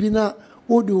oye bibina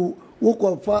odu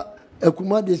woko fa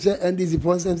ekuma de se NDC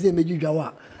sponsor say meju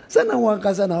jawa sana wan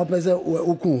kasa na opese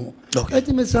okun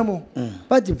eti me samo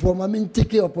party for ma me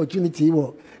take opportunity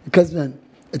wo Kessben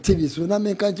TV so na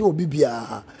me kan ti obi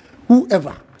bia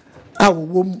whoever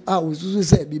awo susu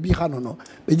say bibi ha no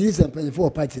be di se pen for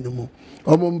party no mo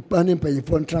omo planning pen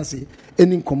for trance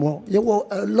any komo ye wo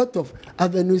a lot of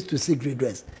avenues to seek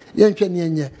redress ye ntwe ne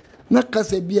enye na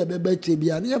kase bia bebe che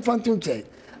bia na fantum che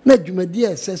na dwumadi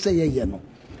esese ye no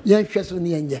ye hweso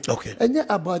ne enye enye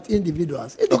about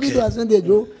individuals and they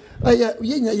go aya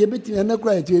ye betimi na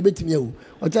kura ye betimi awu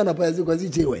o cha na pa ye ko zi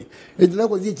che we edina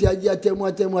ko zi che agi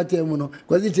atemu no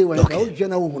ko zi che we ka o hwe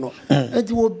na wo no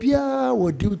enti wo bia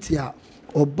wo duty a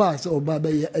oba so oba be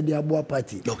ye ade abo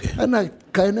party ana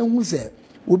kan na hu se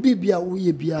obi bia wo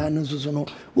ye bia no so no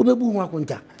wo bebu hu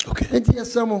akonta enti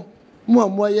yesamo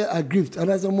mo ye aggrieved and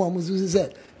as mo musu say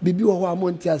bibi wo ho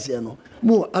amonti ase no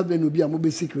mo avenue bi am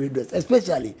be secret dress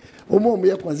especially mo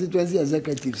ye constituency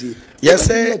executives yes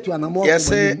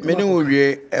many wo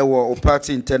wie e wo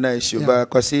party internal issue ba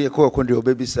kwase Akuoko de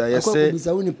obebisa yes say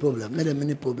any problem not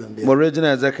many problem there mo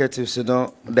regional executives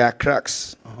no there are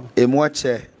cracks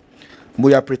emoache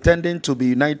we are pretending to be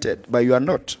united but you are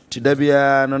not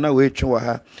tidabia no na we twa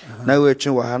ha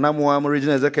na mo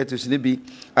regional executives ni bi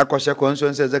akwashe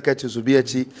constituency executives bi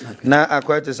achi na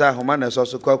akwate sa homa na so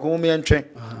kwa ko mu yentwe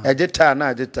agita na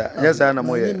agita yes na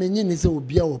mo ye menyi ni se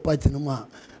obi a wo party no ma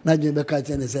na dwe be ka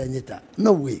chene se nyita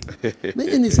no way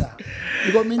menyi ni sa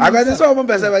because menyi akwate so mo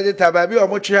pese agita ba bi o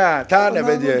mo twa ta na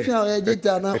be je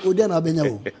agita na odi na benya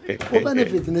wo o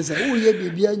benefit ni se wo ye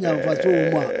bibia nya mfa so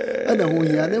wo mu a na ho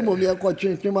hia na mo me ko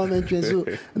twen ma mentwe so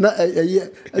na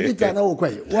agita na wo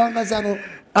kwai wa ngasa no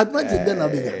advantage be na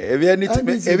benya ebi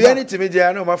ani timi je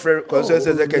na o ma frɛ consensus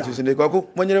executives ni Kwaku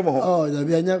monyere mo ho oh da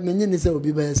bi anya menyi ni se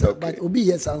obi be sa but obi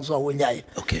yes anso a wonyai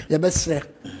ye be sre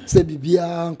se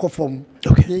bibia nkofom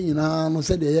ne nyina no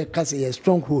se de ye kase ye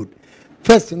stronghold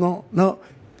first no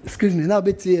excuse me now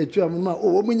beti e tu am ma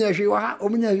o munya hwe wa o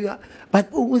munya hwe but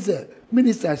o say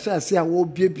minister shasi a wo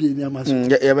biebie ni amaso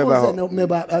ye be ba ho no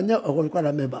meba anya o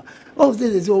kwara meba o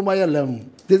say o ma ye lem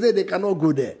they say they cannot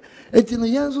go there eti no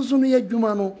yanso so no ye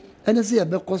dwuma no ɛne sɛ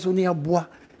yɛbɛkɔ so ne yɛboa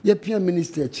yɛpia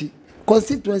minister akyi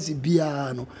constituency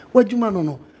biara no wadwuma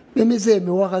no me say me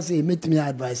waka say metimi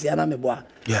advice ya na me boa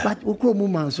but okro mu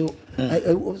man so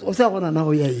o say wona na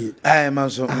ho ye man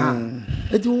so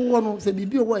eti wo no say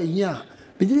bibi o wa hia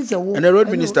be diri say wo and the road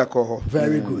minister call her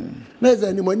very good na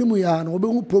say ni manimu ya no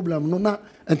obehu problem no na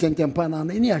ententempa na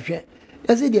ni ahwe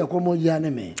ya say de akomo ya ne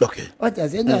me okay what I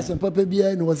say na some papa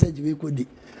bia no say jiwe kodi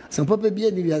some papa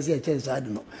bia ni bia say che sad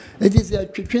no eti say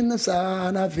twetwe na sa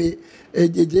na fe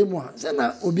ejeje mu a say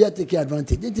na obi take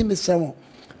advantage eti me say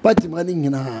party money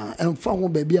nyina emfa ho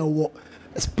ba bia wo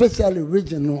especially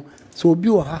regional so obi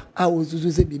wo ha a wo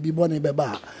susu se bibi bone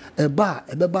beba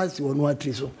ebeba si wono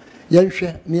atri so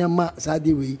yenhwe niam sa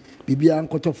de we bibi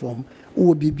ankoto form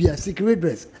wo bibi a secret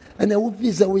dress and wo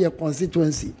fi se wo ye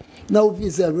constituency na wo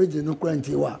fi se regional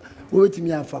kwanti wa wo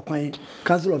betimi afa kwan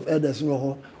council of elders no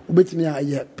ho wo betimi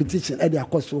aye petition e de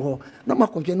akoso ho na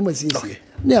makotwe no masisi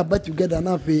na aba together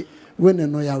na fe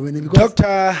when no ya when because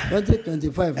Doctor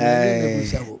 2025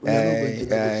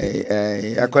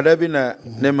 akoda bi na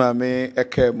ne maame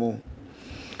ekemu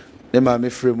ne maame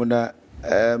fremu na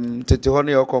tete ho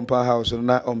ne compound house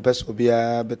na ompes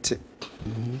obia bete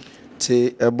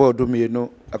te ebodo mienu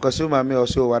akoso maame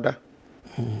oso wada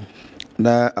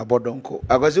na abodonko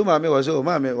akoso maame oso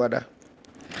maame wada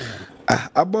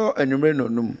abo enumre no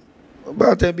num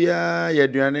ba ta bia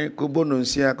yeduane ko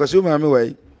bononsia akoso maame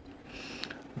wai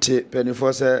ti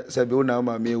penifo se bi una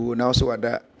ma mewu na so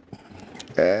wada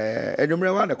enumre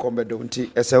wa na kombedo nti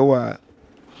ese wa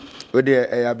we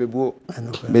de abebuo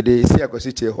me de si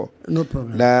akosi tie ho no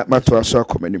problem na mato aso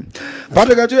akomanim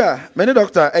Patrick ya many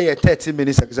doctor 30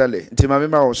 minutes exactly nti ma me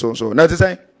ma wo so na ti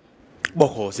say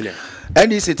boko sile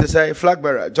NDC ti say flag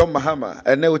bearer John Mahama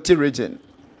and Neuti region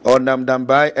on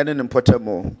Dambai and an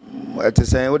importantmo at the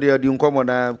same way the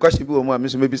uncommon question be one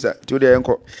miss maybe sir to the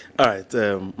uncle. All right,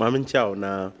 Mamin Chow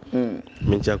na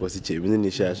Mincha Kosiche, within the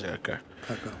Shaka.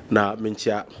 Now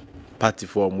Mincha party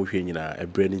for moving a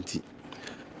branding tea.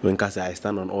 When I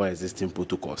stand on all existing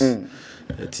protocols.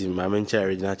 Team Mamin Chow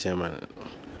original chairman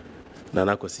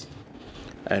Nana Kosi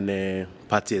and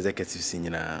party executive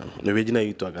senior the original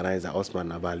youth organizer Osman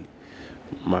Nabali.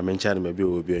 Mamin Chow maybe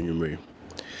will be a numero.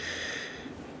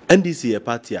 NDC a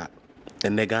party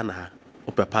and the Ghana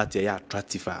upper party ya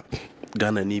attractive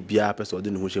Ghana ni bia person dey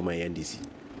no hwe my NDC.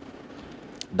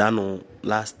 Dano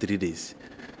last 3 days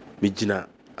me gina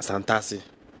Santase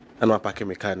and apake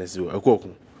me car na si Akuoko.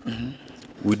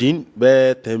 Within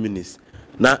be 10 minutes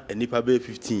na enipa be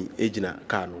 15 ejina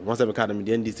car no. Once be car na me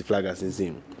the NDC flag as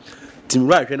insane. Team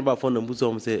right hwe na phone na mbuso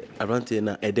om say Adwenkyere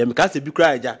na edem ka se bi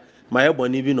kra aja my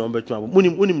ebony bi no mbetwa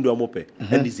munim do omope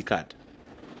NDC card.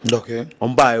 Okay.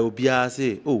 Omba obia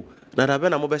say oh na da be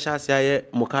na mo be sha ase aye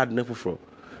mo card na foforo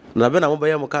na be na mo be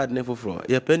ye mo card na foforo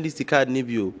ye pendisi card ni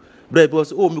bio bra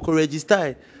because oh me ko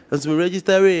register and me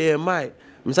register we my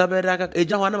msa be da ka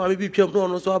eja ho na ma bi twam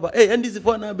no so aba eh ndisi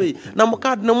for na be na mo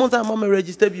card na mo sa ma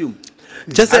register bio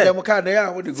just say mo card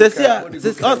ya wo de go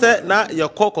say na your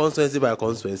call constituency by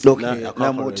constituency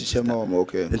na mo ti shema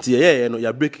okay nti ye no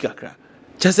ya break kakra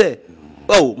just say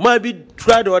oh, maybe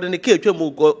try the ordinary cake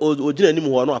o gina ni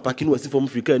mu ho no apaki no wasi from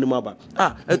Africa ni mu aba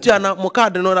etu ana mo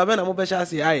card no na be na mo be sha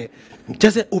se aye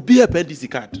just obi a NDC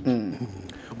card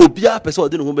obi a person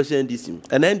odi no ho be sha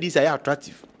NDC and NDC are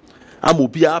attractive am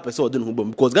obi a person odi no ho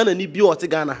because Ghana ni bi o te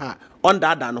Ghana ha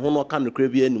under dan ho no kan no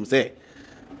kra bi anim say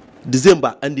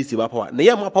December NDC ba power na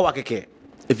ye ma power keke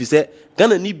if you say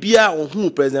Ghana ni bia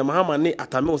ohun President Mahama ne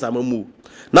atame osamamu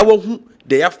na wo hu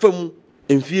de ya fam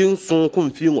mfie nson ko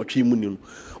mfie nwotwe mu ni no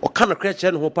o ka no kra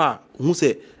kire no ho pa hu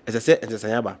se esese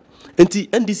yaba enti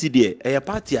NDC de e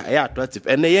party a e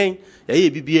attractive ene yen ye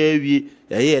bibia awie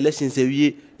ye elections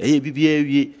awie ye bibia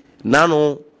awie na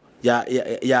no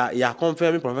ya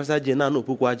confirm Professor Jena no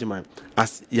Opoku Ajiman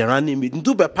as yarani me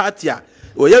ndu be party a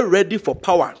o ye ready for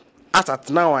power as at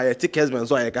now I take Kessben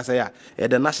so I kasa ya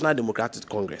the National Democratic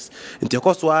Congress enti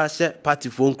ekoso a she party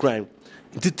phone crime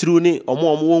enti true ni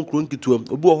omo won kro nkituam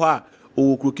obi ho a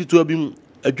o kro kitua bi mu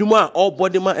adwuma all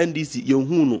body ma NDC ye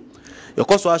hu no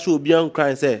ekoso a she obi an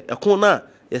crime say ekon na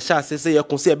ye sha se ye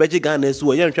kon se beje Ghana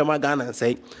su ye nhwema Ghana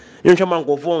nsai nhwema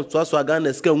nkofo so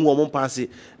Ghana ska hu omo paase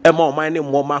e ma oman ne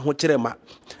mo ma ho kire ma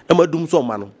e ma dum so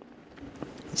ma no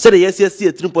se de yes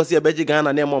etrimpo se beje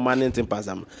Ghana ne mo oman ne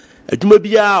ntimpasam adwuma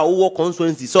bia wo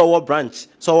constituency so wo branch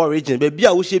so wo region be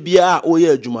bia wo hye bia wo ye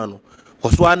adwuma no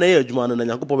koso ana ye adwuma no na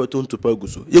Nyankopɔ beto ntopa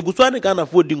guso ye guso ana Ghana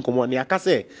fo di nkomo ne aka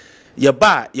se ye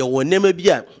ba ye wo nema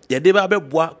bia ye de ba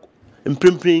beboa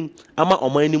mprempren ama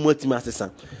oman ni mu atima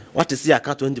asesa what is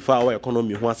aka 24-hour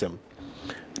economy ho asem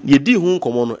ye di hu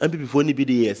nkomo no MPP fo ni bi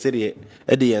de ye sere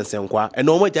e de ye nsenkwa e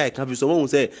no mo jai ka bi so mo hu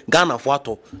say Ghana fo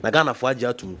ato na Ghana fo agi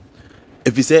atum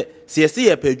efi se se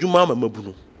ye pa adwuma ma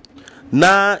mabunu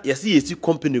na yesi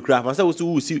company craft and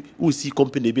say we see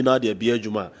company bi na de bi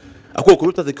adwuma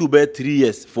Akuoko Kwarteng take be 3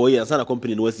 years 4 years na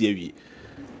company no wasi awie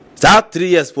sa 3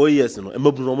 years 4 years no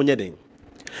mabunu no mo nye den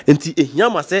enti ehia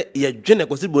ma se ye dwene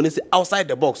kwesi boni se outside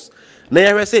the box na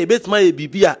ye say betima ye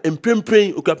bibia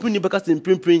emprempren okapuni beka se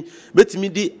emprempren betimi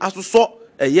di asoso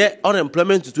eye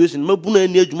unemployment situation mabunu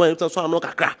ani adwuma ye so ano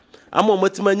kakra ama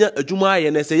matimanya adwuma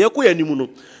ye na se ye ko yanimu no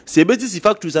se betisi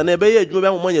factories na ebe ye adwuma be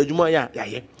amanya adwuma ya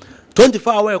ye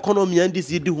 24-hour economy and this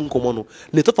yedi hu nkomo no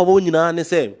ne tofa bo nyina ne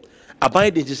se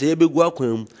aban de nhye ye begu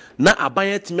akwan na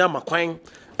aban atimi amakwan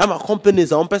ama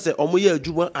companies a on pese omo ye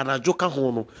adwuma anajo ka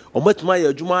ho no omatima ye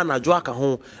adwuma anajo aka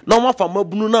ho na omo fa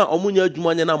mabunu na omo nya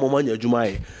adwuma nya na omo nya adwuma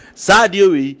ye saa de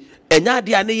we enya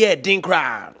de ane ye din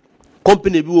kra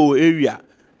company bi wo area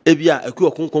ebia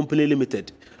Akuoko company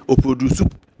limited o produce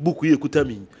book ye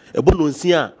kutami ebo no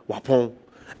nsia wapon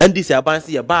and this aban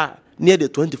se ye ba near the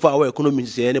 24-hour economy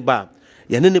se ne ba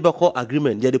ye ne be call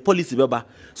agreement ye the policy be ba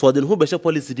so the who be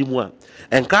policy di mu a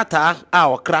enkrata a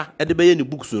okra e de be ye ne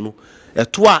books no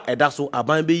eto a eda so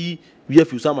aban be yi wi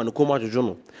afi so ama ne koma jojo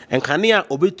no enkane a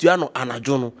obetua no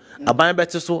anajo no aban be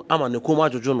te so ama ne koma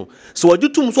jojo no so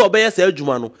wajutum so obeye sa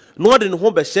adwuma no no de ne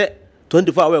ho be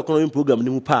 24-hour economy program ni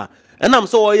mu pa enam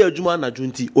so wo ye adwuma anajo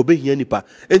nti obehia nipa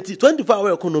enti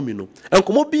 24-hour economy no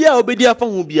enkomo bia obedi afa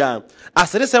ho bia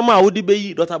asere sem a wodi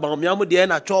beyi dr bammiam de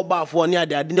na choba afo ne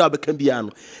ade ade ne obeka bia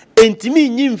no enti mi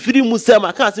nyi mfiri mu sem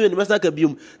aka se ne mesa ka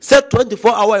biom se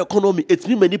 24-hour economy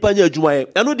etimi manipa nya adwuma ye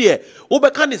eno de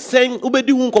obeka ne sen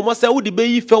obedi hu nkomo se wodi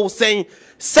beyi fe wo sen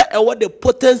se e wo the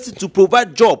potency to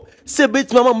provide job se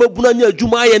betima ma mabuna nya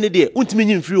adwuma ye ne de untimi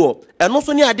nyi mfiri ho eno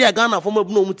so ne ade aga na afo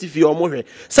mabuna omutifi o mo hwe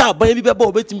se aban bi beba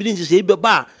obetimi di nhye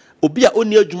beba obi a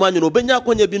oni adwuma nyo no obenya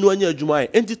akonya bi no anya adwuma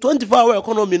enti 24-hour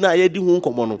economy na ye di hu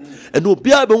nkomo no ene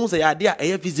obi a be hu se ya de a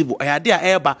eye visible ya de a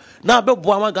eba na be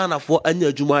boa ma Ghana fo anya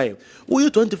adwuma wo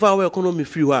 24-hour economy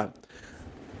free ho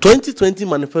 2020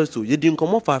 manifesto ye di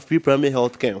nkomo for free primary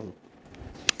health care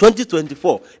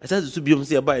 2024 esa su biom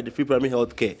se ya buy the free primary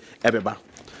health care ebeba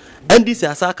and this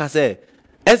asaka say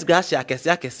esgracia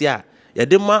akese a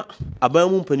yadema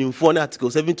abamu mpanimfo na article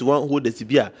 71 hold the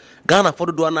tibia Ghana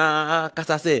for do na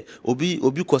kasa say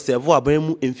obi ko serve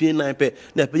abamu emfie nan pe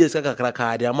na page sika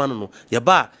kakra de amano no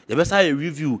yeba sa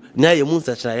review na ye mu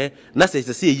nsachraye na say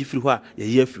ye firi ho a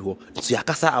ye afiri ho so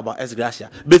yakasa aba esgracia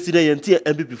besi na yenti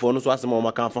MPP for no so asema o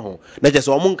maka fa ho na je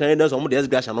so omo nkan na so omo de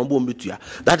esgracia no bo mbetua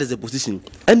that is the position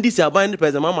and this aban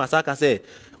president mama saka say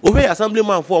owe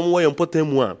assemblyman for omo important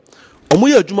mu a omo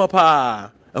ye adwuma pa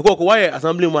Akuoko why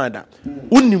assemblyman da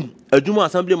unim adwuma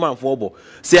assemblyman for bo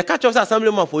se ya catch us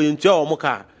assemblyman for yentua omo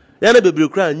ka ya na bebre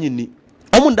kra nyini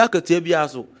omo ndakata bia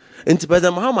so enti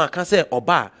president Mahama ka say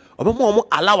oba obema omo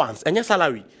allowance enye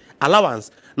salary allowance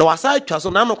na wasa twa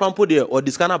so na no kwampo de o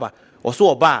discanaba oso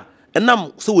oba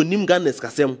enam so wonim Ghana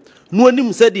skasem no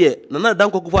onim se de na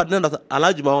Dankwa Kufu Adna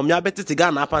alajuma o mia betete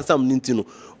Ghana apansam ninti no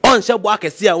on hye bo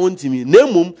akese a wontimi na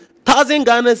emum 1,000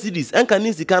 Ghana cedis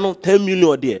enkani sika no 10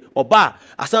 million there oba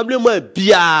assemblyman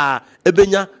bia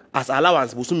ebenya as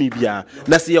allowance bosumi bia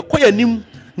na se yekoya nim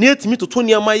na etimi toto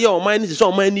niama ye oman ni se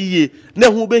oman ni ye na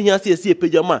hu behia se ese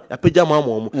epejama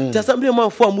amomo ti assemblyman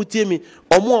fo amutie mi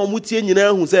omutie nyina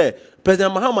hu se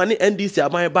president Mahama ni NDC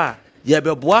aban ba ye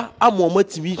beboa amomo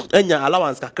timi enya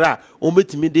allowance kakra o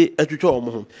metimi de atwetwe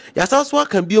omo ho ya saso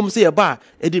aka biom se ye ba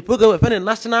e di program for the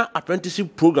National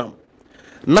Apprenticeship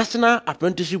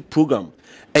Program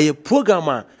a program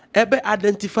a ebe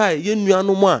identify ye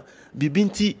nuanom a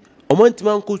bibinti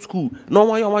omantima nko school na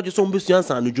omo ayo amaje so mbesu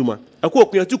ansa no dwuma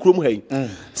Akuoko yatu krom hai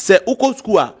se uko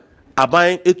school a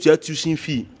aban etua tuition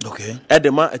fee okay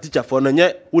edema a teacher for no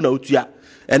nye una otua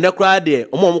ene kra de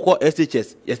omo ko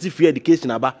SHS yesi free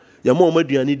education aba ya mo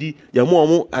aduane di ya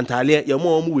mo antale ya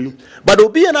mo we but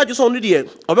obi na ajo so no de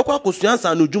obekwa akosua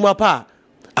ansa no dwuma pa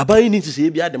aban ni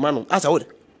tise bia de ma no asa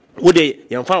wode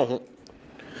yemfa ho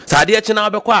sade echi na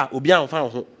obekwa a obi anfa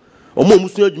ho omo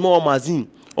musu adwuma o magazine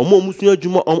omo musu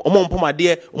adwuma omo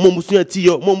mpomade omo musu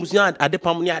atiyo omo musu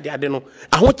adepam ne ade no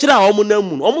aho kire a omo na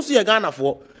mu omo so ye Ghana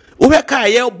fo we ka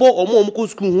ye bo omo ko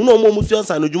school hu no omo musu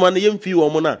ansa no adwuma na yemfi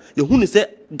omo na ye hu ni say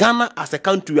Ghana as a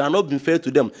country are not being fair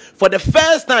to them for the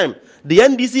first time. The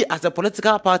NDC as a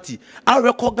political party are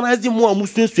recognizing more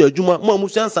musu adwuma more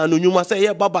musu ansa no nyuma say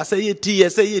ye baba say ye tie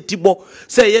say ye tibo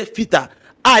say ye fita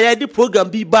ya di program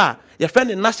bi ba ya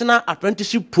friend the National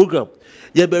Apprenticeship Program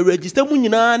ya be register mu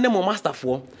nyina ne mo master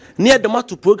for near the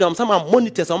matter program some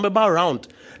monitors on be around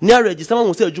near register man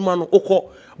will say Jumano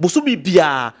Oko, Busubi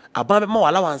Bia, Ababa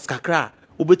allowance Kakra,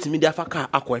 Ubetimidia Faka,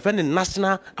 Aqua, the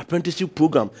National Apprenticeship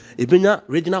Program, Ebenya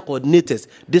regional coordinators,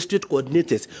 district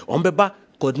coordinators, Ombeba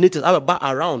coordinators about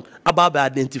around about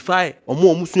identify or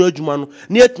more musu adwuma no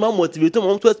na etima motivate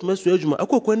mo to etima su adwuma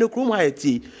akokwa ne krom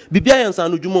haiti bibia yansa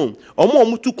no dwuma o mo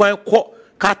mutu kwan ko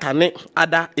katane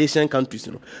other Asian countries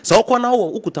no so okona wo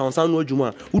ukuta onsa no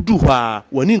adwuma udu hwa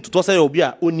wani ntoto say obi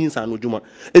a oni nsa no adwuma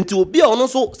enti obi a ono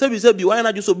so se bi wan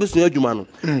na dwo so besu adwuma no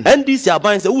NDC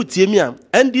aban se wutie mi a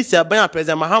NDC aban a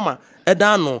President Mahama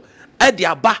eda no edi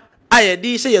aba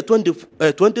ayedi say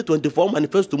 2024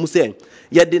 manifesto mu say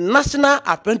ye the National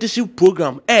Apprenticeship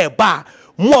Program ba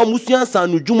mo amusuan san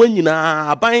no dwuma nyina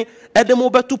aban edemo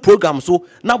beto program so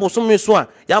na bosom so a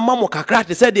ya mamo kakra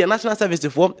te say the National Service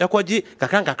for ekogi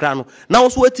kakra no na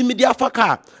so atimi dia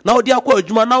faka na odi akọ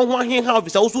adwuma na ho ahenha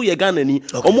officer so ye Ghana ni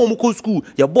omo ko school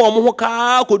ye bo omo ho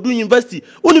ka ko do university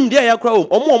unim dia ya kra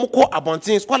omo ko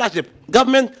abontin scholarship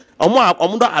government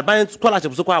omo do advance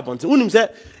scholarship so ko abontin unim say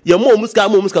ye mo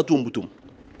muska to mbutum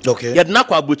okay ye na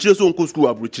kwa abrochire so nko school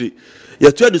abrochire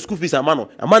ye to the school fees amano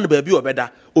ba bi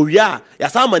obeda owia ya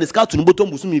sa maniska to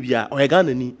nbotom busumi bia o ye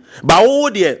Ghana ni ba wo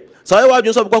de so ye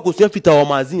wadun so kwa kosua fita o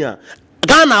mazin a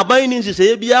Ghana aban ni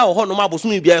nhye bia o ho no ma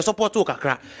busumi bia ye support o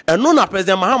kakra eno na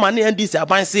President Mahama ne NDC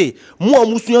aban say mo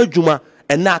amusua adwuma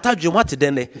ena atadwuma te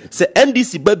dene se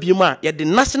NDC ba bi ma ye the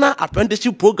National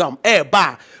Apprenticeship Program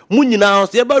ba mu nyina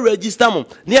so ye ba register mo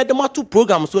ne ye de mato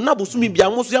program so na busumi bia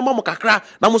mo so ye ma mo kakra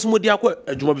na mo so mo di akọ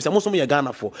adwuma bi se mo so mo ye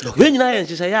Ghana fo we nyina ye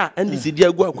nhye ya NDC di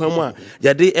agu akwan mu a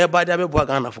ye de e ba de abebo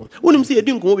Ghana fo wonim se ye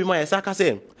di nkomo bi ma ye saka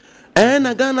se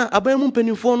na Ghana aban mu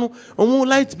mpanimfo no omo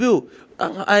light bill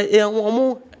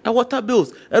omo water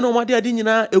bills ena omo de adi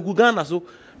nyina egu Ghana so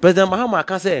President Mahama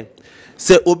aka se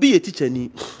obi ye teacher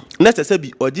ni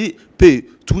necessary oji pay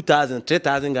 2,000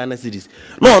 3,000 Ghana cedis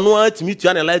no atimi tu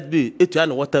an light bill etu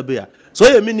an water bill so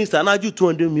your minister na ju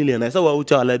 200 million I say wa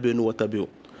ucha light bill no water bill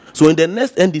so in the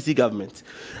next NDC government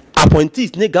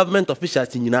appointees ne government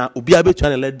officials nyina obi abetu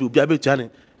an light bill obi abetu an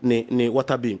ne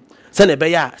water bill se na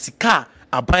be ya sika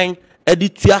aban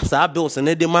editua sa bills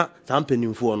ne de ma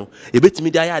sampanimfo no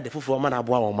ebetimi dia ya de foforo ma na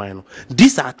aboa wo man no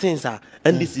these are things are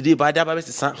NDC dey ba dia ba be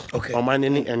sesa o man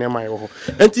ni enema yo ho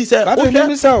enti say o hwe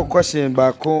mi say question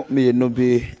ba ko me no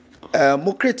be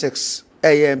mo critics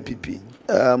AMPP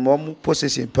mo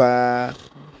position pa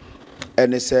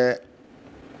and say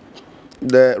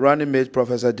the running mate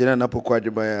Professor General Akuoko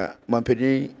Kwarteng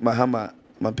Mampeni Mahama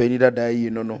Mampeni dada yi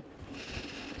no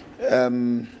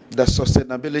the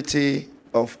sustainability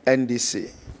of NDC,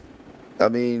 I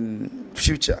mean,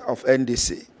 future of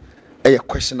NDC,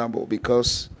 questionable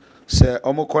because say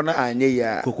omokona anye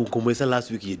ya. Kokumkomesa last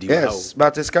week you did. Yes,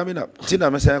 but it's coming up. Tina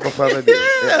me say ko fa baby.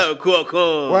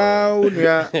 Akuoko. Wow,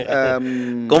 nuya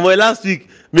Komo last week,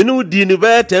 me no di ni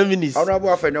be 10 minutes. Honorable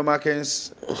Afenyo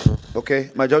Markins, okay,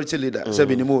 majority leader, say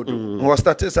be ni mood. We was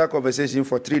starting that conversation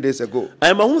for 3 days ago.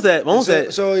 I mahun say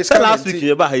so it's last week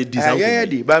you ba ha di something. Yeah,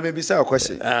 di, but maybe say a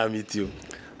question. Me too.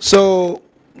 So,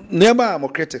 never more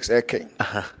critics, okay.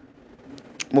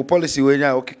 More policy when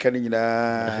you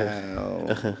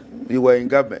you were in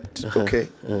government, okay.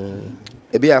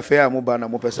 It be a fair mobile and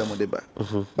more person deba.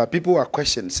 But people are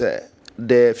questioning, say,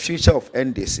 the future of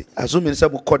NDC. Assuming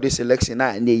some call this election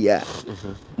now in the year.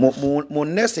 More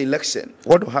next election,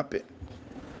 what will happen?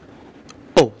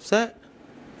 Oh, sir.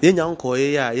 Yenya unko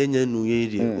ya yenya nu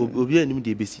ye obi anim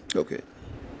de besi. Okay.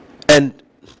 And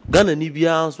Ghana ni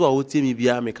bia so a wotie mi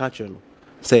bia me ka kire no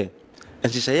say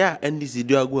enhyehyɛ ya NDC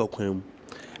do agu akwan mu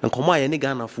nkomo aye ne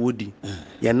Ghana fo di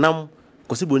ye nam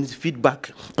kosibo ni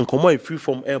feedback nkomo e free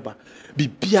from eba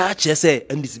bibia che say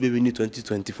NDC be win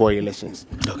 2024 elections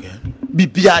okay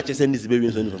bibia che say NDC be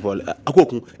win 2024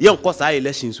 Akuoko ye nko sa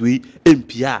elections we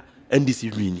MP a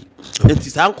NDC win enti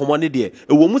sa nkomo ne de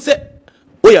ewo mu say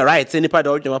we are right any part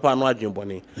of Jama no adwen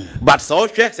bone but so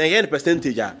hwe say yen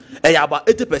percentage a about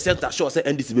 80% sure say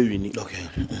NDC be win okay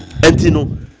enti no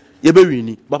ye be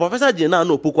win but Professor Jena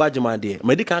no opoku agema de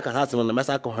medical kan hatem na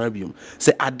mesa ko han biom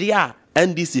say ade a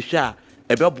NDC hwe a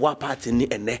e be boa party ni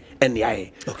ene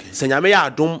aye okay say nyame ya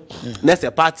adom next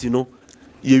party no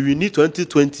ye win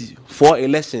 2024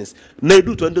 elections na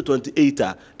do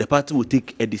 2028 the party will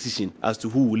take a decision as to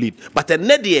who will lead but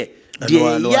ene de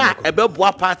ya e be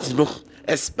boa party no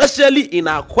especially in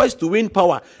our quest to win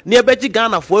power near beji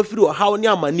Ghana for free or how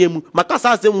near maniemu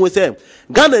makasa asem we say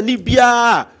Ghana ni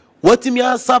bia watimi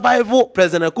survival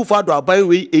President Akufo Addo aban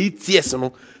we 8 years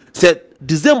no said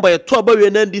December 12 we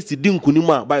NDC din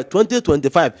kunima by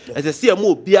 2025 as a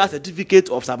CMO bia certificate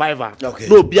of survivor okay.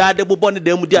 No bia de bobo ne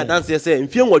dem dia dance say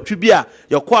mfie nwotwe bia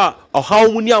yakwa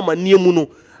ohaw mu ni amaniemu no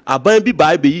aban bi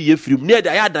ba be yi firim ne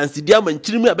da ya dance dia man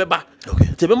chirimu abeba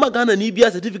te be magana ni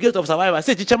bia certificate of survivor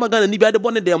say chicha magana ni bia de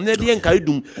bone dem ne de enkai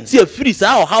dum see afiri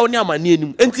saa o haw ne amane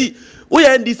anim enti wo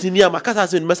ya ndc ni amakasa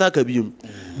so ni mesa ka bium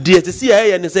de te see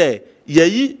ya ne say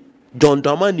yayi John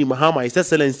Dramani Mahama His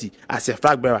Excellency as a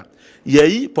flag bearer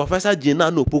yayi Professor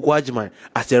Jena no Poko Ajiman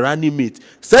as a running mate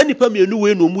say nipa mienu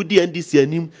we no mu di NDC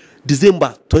anim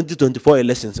December 2024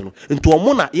 elections no into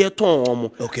omo na ye ton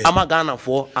omo amagana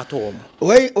for ato omo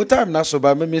wait o time na so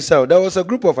ba me say there was a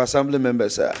group of assembly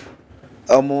members say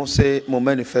mo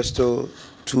manifesto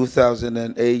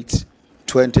 2008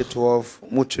 2012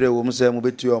 mutre wo mo say mo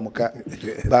beti omo ka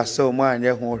ba so mo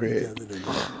anye ho hwe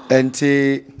and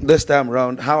this time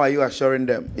around how are you assuring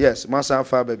them yes masa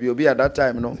fa baby obi at that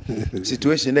time no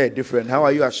situation there different how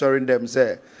are you assuring them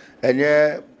say and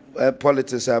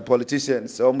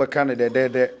politicians o mo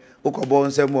candidate there ukobo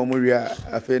nse mo mo wi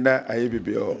afena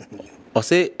ayebibi o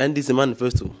say NDC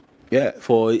manifesto yeah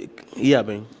for year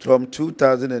ben from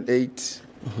 2008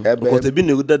 because they been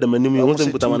good that the menu you want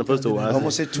to put a manifesto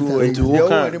almost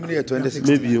 2016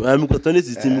 maybe I'm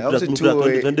 2016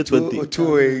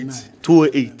 2020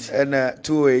 28 and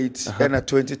 28 and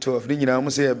 2012 ni nyina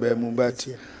almost say be mu but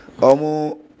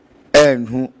omo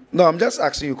who no I'm just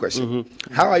asking you a question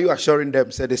how are you assuring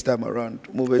them say this time around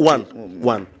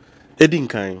one edin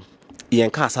kan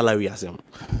yen ka salary asem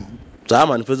so I'm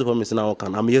manifesto for me now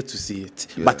can I'm here to see it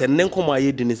but then come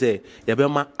aye din say you be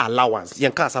ma allowance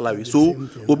yen ka salary so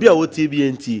obi a what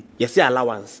TBNT you say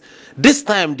allowance this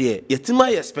time there yetima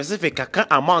ye specific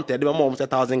amount they be ma almost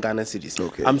 1,000 Ghana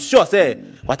cedis I'm sure say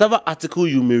whatever article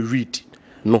you may read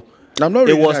no I'm not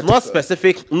reading it was not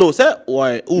specific. No, sir.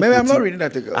 Why? Maybe I'm not reading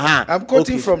that. I'm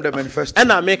quoting from the manifesto. And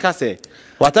I make her say,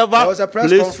 whatever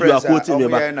place you are quoting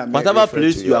about, whatever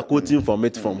place you are quoting from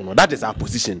it from, no, that is our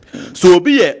position. So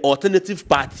be an alternative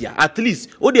party. At least,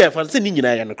 oh, they are fancy in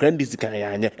and credit can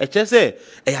ya. I just say,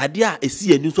 a idea is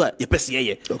see a new so a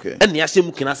person. Okay. And the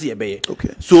Yashim can see a bay.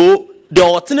 Okay. So the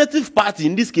alternative party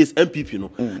in this case MPP no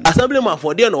assemblyman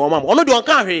for there no mama ono de on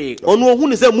kan hwe ono hu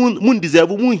ne say mun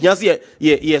deserve mun hia say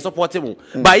ye support him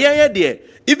but yeah there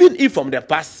even if from the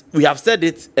past we have said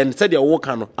it and said your work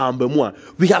no ambamu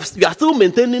we are still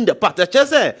maintaining the party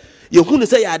just say you hu ne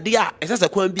say ya de a ese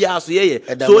kwan bia so ye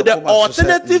so the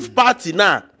alternative party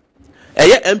na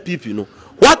MPP no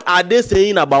what are they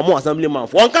saying about more assemblyman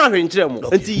for on kan hwe nkire mu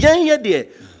enti yen there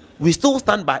we still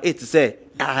stand by it to say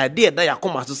idea that ya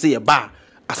come to say a bar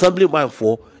assemblyman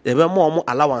for the more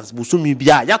allowance busumi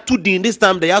bia ya two din this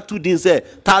time they ya two din say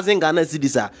 1,000 Ghana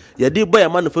cedis ya dey boy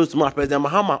manifesto to President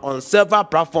Mahama on several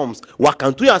platforms wa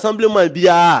kan to assemblyman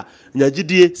bia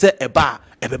nyagidie say a bar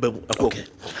okay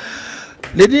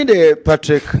Lady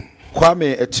Patrick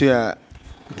Kwame Etua,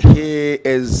 he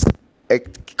is a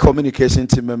communication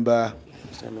team member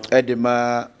at the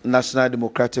National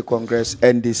Democratic Congress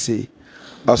NDC.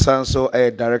 Also a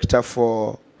director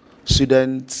for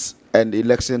students and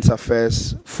elections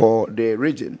affairs for the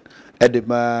region at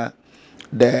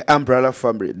the umbrella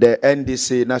family, the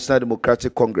NDC National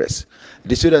Democratic Congress.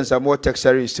 The students are more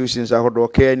tertiary institutions are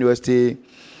K University,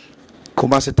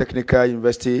 Kumasi Technical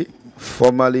University,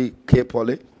 formerly K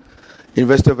Poly,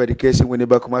 University of Education,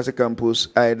 Winneba Kumasi Campus,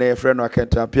 I know a friend who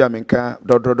can Pia Minka,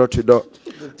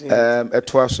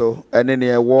 Etwaso, and then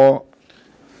a war.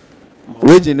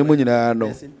 Region no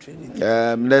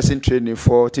nursing training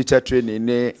for teacher training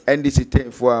NDC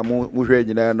 10 for mo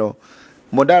nyina no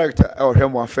mo director or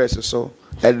him affairs so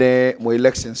and then mo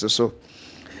elections so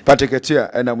Patrick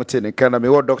Etua and I'm telling kana me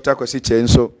what Dr. Kwasi Chen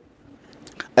so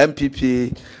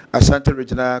MPP Asante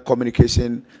Regional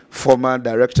Communication former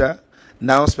director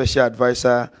now special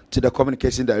advisor to the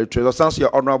communication director so sounds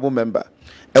your honorable member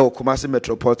Kumasi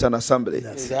Metropolitan Assembly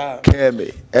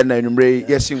KMA and Numre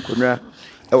yes in Kunra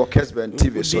Kessben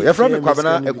TV. So you're from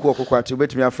Kwabena Akuoko Kwarteng,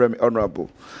 bet me from honorable.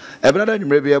 Ebana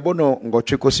Numre Bono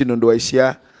Ngochiko Sinundo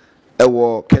Isia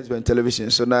Kessben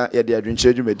television. So now you're the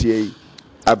Adwenkyere Media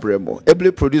Abremo.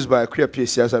 Ably produced by Kriya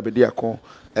PCS Abediakon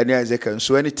and Isaac and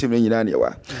so any team in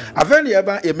Yaniwa. I've only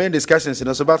about a main discussions in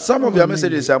us about some of your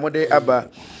messages. I'm one day Abba.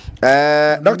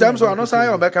 Dr. Amso, I know say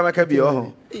o make am be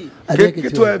o.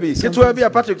 Ketu abi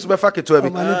Patrick so be fa ketu abi.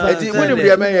 Enti when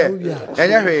we am here.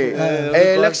 Enya hwe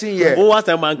election year. Who was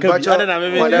man can be other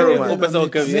than me person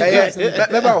can be.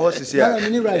 Member horses here.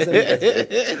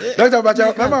 Dr.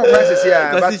 Bacha, member horses here.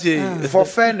 But for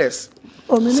fairness,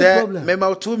 say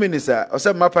member 2 minutes or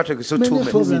say my Patrick so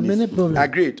 2 minutes.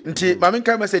 Agreed. Nti mama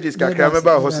kan messages kakra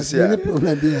member horses here.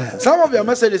 Some of your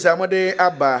messages are mode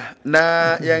aba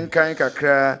na yen kan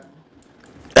kakra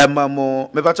Emamo,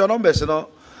 me bacha numbers no.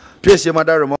 Place your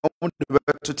mother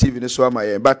to TV ni so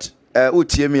amaye, but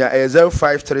UTM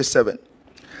 0537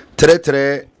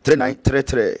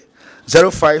 333933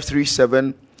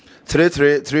 0537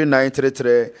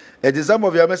 333933. It is some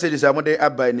of your messages I'm going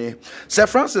to Sir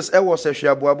Francis Ewo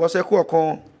Seshiabuabo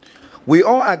Sekuoko. We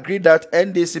all agree that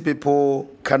NDC people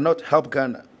cannot help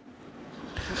Ghana.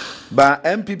 But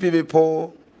MPP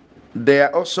people, they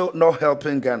are also not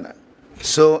helping Ghana.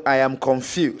 So I am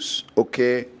confused,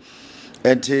 okay?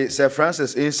 And Sir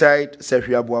Francis inside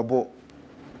Seshiabuabo.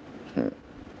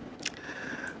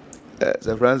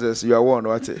 Sir Francis, you are one,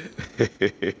 what? Party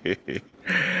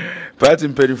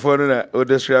in Perifona, or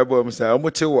describe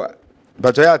Mutewa.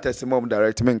 But I have testimony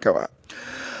direct Minkawa.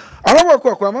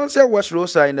 I say West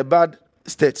Rosa in a bad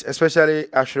state, especially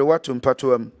Ashrewa to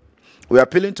Mpatuam. We are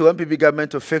appealing to MPP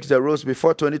government to fix the roads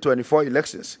before 2024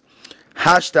 elections.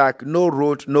 Hashtag no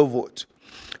road, no vote.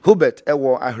 Hubert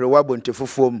Ewo Ashrewa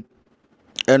Bontefufum.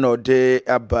 Eno de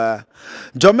Abba.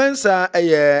 Jomensa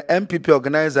a MPP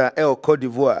organizer El Cote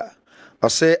d'Ivoire. I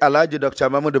say Alhaji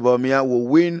Dr. Mahmoud Bawumia will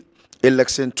win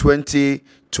election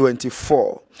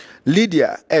 2024.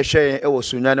 Lydia Eshe Ewo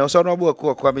Sunyane also no bo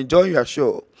ko kwame join your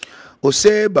show.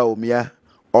 Ose Bawumia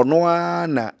Onoa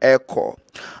na Eko.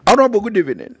 Honorable good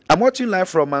evening. I'm watching live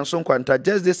from Manson Kwanta.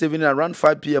 Just this evening around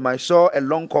 5 p.m. I saw a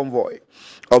long convoy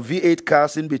of V8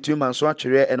 cars in between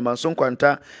Adwenkyere and Manson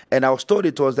Kwanta, and I was told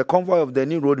it was the convoy of the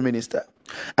new road minister.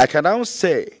 I can now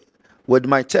say with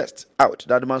my chest out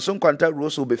that the Manson Kwanta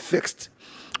roads will be fixed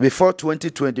before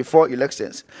 2024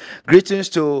 elections. Greetings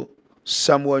to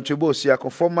Samuel Chibosia,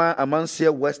 former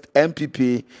Amansia West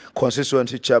MPP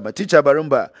constituency chairman. Teacher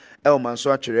Barumba El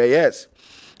Adwenkyere, yes.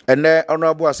 And then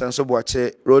Honorable Asanso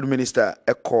Boache, road minister,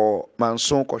 Eko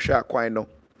Manson Kosha Kwaino.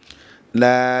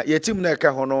 Na yetim na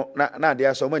ka hono na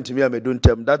dia so man timi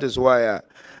ameduntem. That is why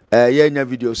yenya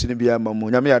videos ni bia mamu.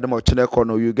 Nyame adom ochene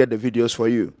kono, you get the videos for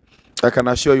you. I can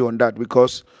assure you on that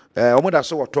because omo da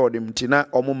so woto dem tina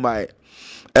omo mai.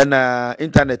 And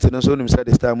internet no so nim say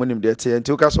this time nim dey tie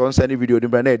until ka so on send video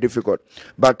nim na difficult.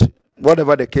 But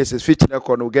whatever the case is, fit na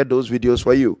kono, get those videos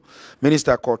for you.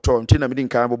 Minister Koto tina mi din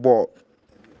kan bo.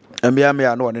 And me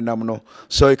no no.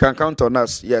 So you can count on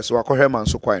us. Yes, we are Koheman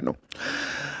so quite no.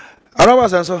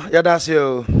 Arabas so that's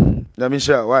you. Let me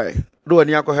show why. Do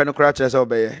any alcohol no crutches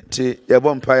obey. Ti your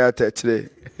bumpire today.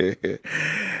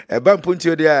 A bump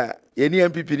punti there. Any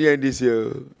MPP in this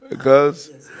year because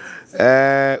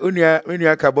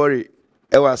unia kabori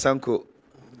ewa sanko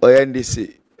o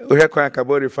NDC. We kwa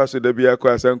kabori faso de bia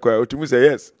kwa sanko. Otumu say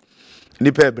yes.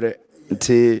 Ni pebre.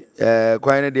 Ti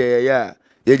kwa ne de ya.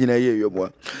 Yejina ye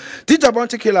yobwa. Teacher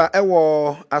Adwenkyere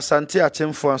Ewo Asante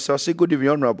Achimfo so say good evening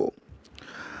honorable.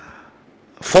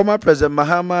 Former President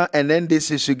Mahama and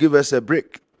NDC should give us a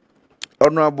break.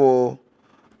 Honorable,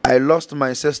 I lost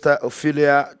my sister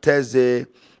Ophelia Thursday.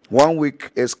 1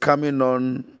 week is coming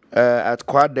on at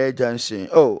Kwadai Junction.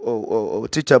 Oh,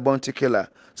 Teacher Adwenkyere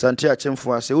Asante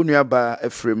Achimfo say unia ba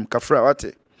Ephraim Kafra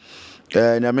wate.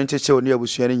 Nyamente che oni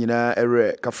abusuani nyina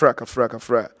ere Kafra.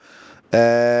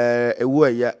 Kose.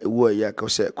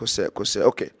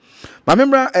 Okay. My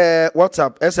member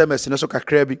WhatsApp, SMS, no so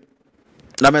kakrebi.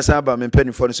 Na mesaba me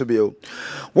penny for so be.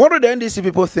 What do the NDC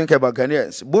people think about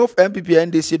Ghanaians? Both MPP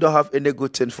and NDC don't have any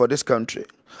good thing for this country.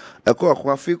 Akuoko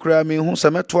Kwarteng me hu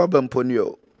sameto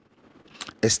abamponio.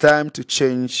 It's time to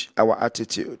change our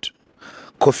attitude.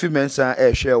 Kofi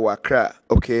Mensah share wakra,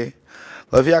 okay?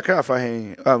 Of ya cra for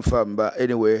him, I'm fam, but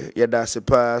anyway, yada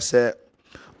sepa se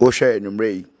o share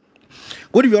enumre.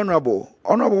 Good evening, honorable.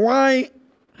 Honorable, why?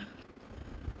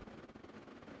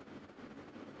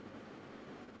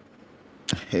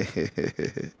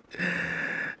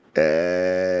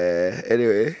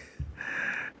 Anyway,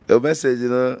 the message,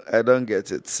 I don't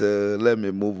get it. So let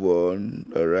me move on.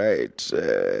 All right.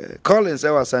 Collins,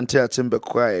 I was Asante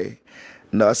Achimbekwai.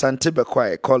 No, Asante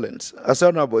Bekwai, Collins. As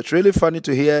honorable, it's really funny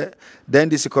to hear the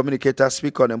NDC communicator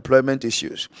speak on employment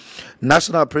issues.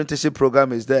 National apprenticeship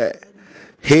program is there.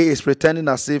 He is pretending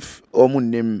as if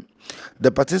Omunim.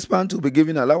 The participant will be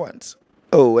given allowance.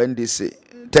 Oh, NDC.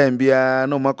 Tembia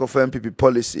no mark of MPP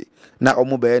policy. Na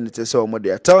Omube so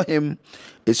Omodia. Tell him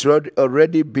it's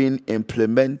already been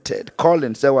implemented.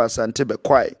 Collins, there was Asante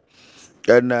Bekwai.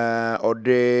 And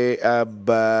Ode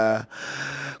Abba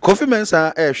Kofi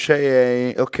Mensah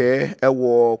share okay,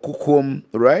 Ewo Kukum,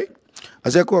 right?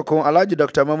 As Akuoko Alhaji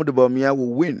Dr. Mahmoud Bawumia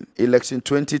will win election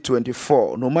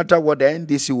 2024, no matter what the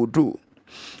NDC will do.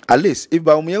 At least, if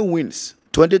Bawumia wins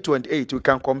 2028, we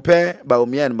can compare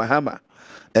Bawumia and Mahama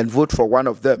and vote for one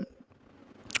of them.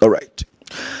 All right.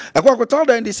 Akuoko told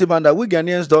the NDC man that we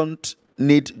Ghanaians don't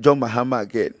need John Mahama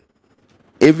again.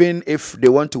 Even if they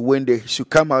want to win, they should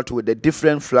come out with a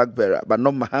different flag bearer, but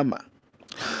not Mahama.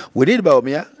 We need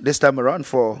Bawumia this time around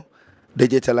for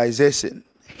digitalization.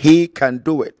 he can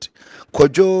do it.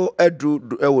 Kojo Edu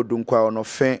Ewodunkwa ono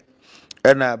fe.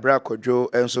 Ena bra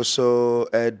Kojo enso so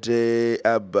ede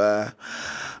aba.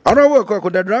 I don't work.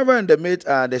 The driver and the mate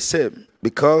are the same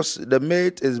because the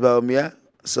mate is Baumia.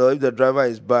 So if the driver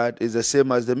is bad, it's the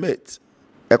same as the mate.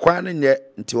 Ekwane nye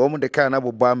nti omu de car na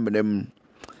bobam menem.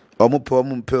 Omu po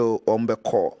omu mpel ombe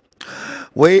call.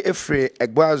 We efre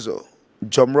Egbazo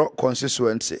Jomro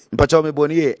constituency. Mpacho me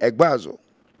boniye Egbazo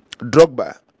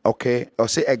Drogba. Okay, I'll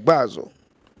say Egbazo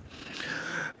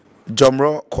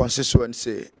Jomro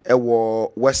constituency.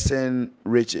 Ewo Western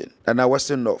region and now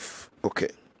Western North. Okay.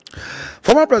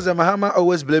 Former President Mahama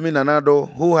always blaming Nanado,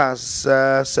 who has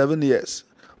 7 years.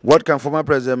 What can former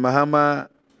President Mahama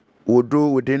would do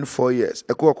within 4 years?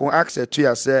 Akuoko asked to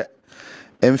you, say,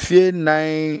 Mfie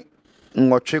 9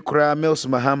 ngochekra Mills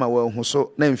Mahama well, who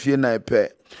so name Mfie 9 pe.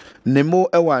 Nemo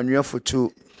ewa anyo for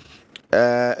 2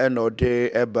 eno de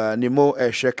eba Nemo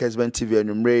Kessben TV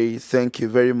and thank you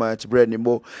very much, Brad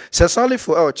Nemo. Sesali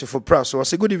for our chief for press. So I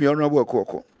say good evening, Honorable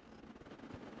Akuoko.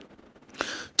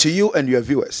 To you and your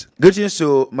viewers, greetings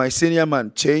to my senior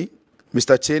man, Chain,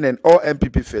 Mr. Chain, and all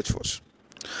MPP faithfuls.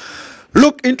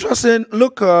 Looking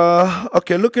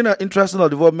at international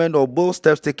development or bold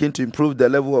steps taken to improve the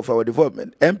level of our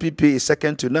development. MPP is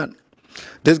second to none.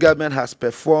 This government has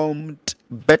performed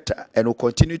better and will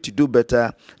continue to do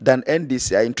better than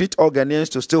NDC. I entreat all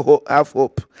Ghanaians to still have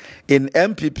hope in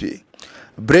MPP.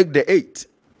 Break the 8.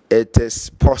 It is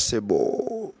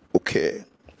possible. Okay.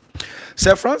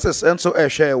 Sir Francis and so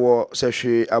share war Sir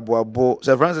Abu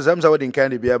Sir Francis I'm so in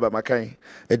kind of be about Makai.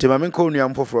 A Timamin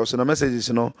Koniam for us and a message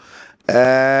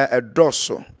a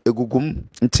dosso a gugum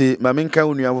nti Mamin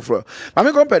Koniam for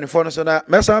Mamin company for us na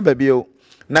Messa Babio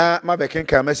na my baking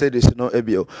can message no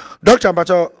ebio. Dr.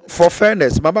 Bacho for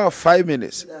fairness, about 5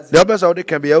 minutes. The others already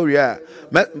can be area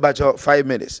but 5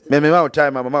 minutes. Mama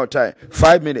time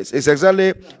 5 minutes. It's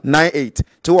exactly 9-8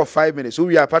 2 or 5 minutes.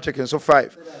 We are Patrick and so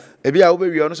 5. Ebi a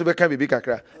we on so be can be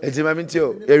kakra. Enti ma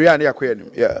mentio area na yakwa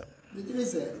anim. Yeah.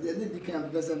 The need became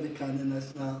person become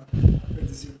national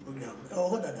apprenticeship program.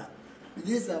 Oh dada.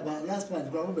 This about last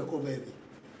month go be baby.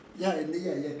 Yeah, in the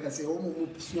year ka say omo mu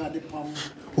pisua de pam.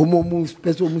 Omo mu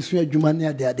special mu sua adwuma ne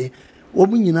ade ade.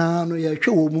 Omo nyina no ye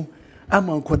hwe omo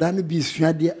ama nkoda no bi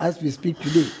sua de as we speak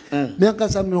today. Me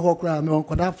akasa me hokra me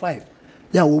nkoda 5.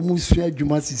 Yeah, omo sua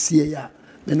adwuma sisie ya.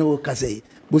 Me no ka say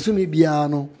bosumi bia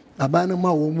no abana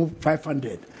ma wo mu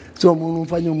 500 so mo no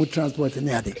fanyo mu transport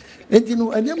ne ade enti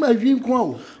no anya ma hwi nko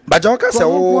awo ba jo ka se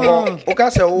wo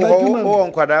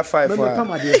nkwada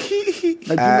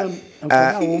 5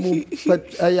 okay,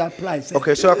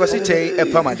 so I can see a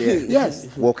permanent. Yes.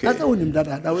 Okay. That's all him that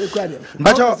we require.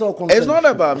 But it's not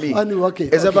about me.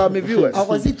 It's about my viewers. I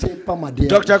was it permanent.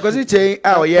 Dr. Kosite,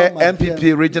 our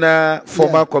MPP Regional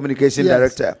Former Communication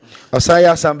Director,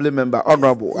 Osaya Assembly Member,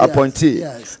 Honorable Appointee.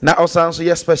 Now also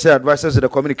special advisors to the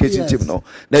communication team. No.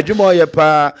 Najumo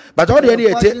yepa, but all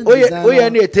the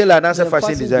any tailor and answer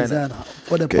fashion designer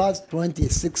for the past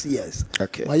 26 years.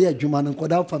 Okay. My year Juman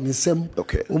Koda from him.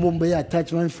 Okay.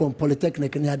 Attachment from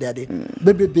Polytechnic in Yadade.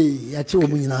 Baby, I told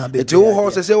me now. It's 2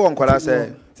 horses, say one color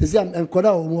say. I'm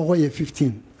Koda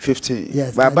 15. 15.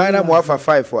 Yes. But by now, more for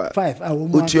 5 for 5. I will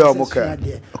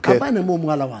Moka. Okay. I no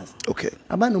more allowance. Okay.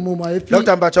 I no more.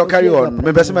 Dr. Bacho, carry on.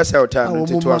 Maybe myself time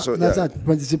to that's a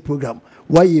 26 program.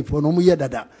 Why for no more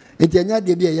dada? It's a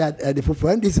yard at the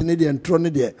friend is in Indian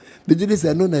throne there. But this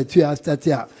is no night to start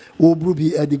here. Oh,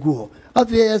 Bruby at the go.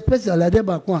 After especially at the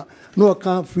back one, no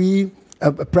account free.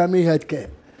 Primary health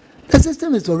care. The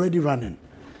system is already running.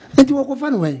 And you walk off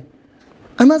anyway.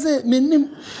 And I say,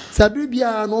 Minim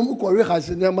Sabibia no more has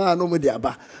never no media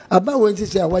about when she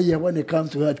say why when it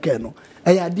comes to health care. No,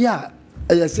 I idea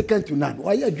a second to none.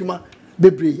 Why you Juma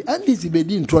Baby and this is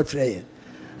being torture.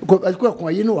 Because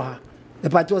you know, the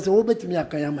party was over to me. I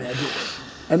can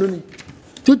and only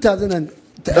 2000.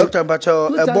 Dr. Bacho,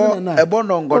 a bon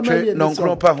non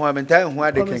cropa who I'm entire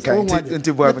who they can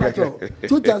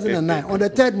 2009 on the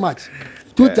 3rd March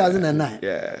 2009.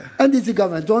 Yeah. And this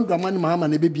government don't Dramani Mahama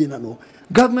ne baby no.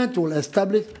 Government will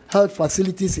establish health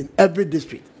facilities in every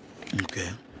district. Okay.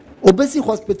 Obesi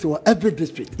hospital every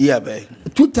district. Yeah, babe.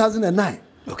 2009.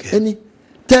 Okay. Any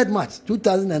 3rd March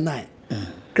 2009.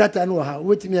 Krata no ha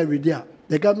wait me every day.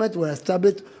 The government will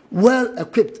establish well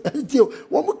equipped.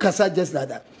 One more kasa just like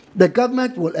that. The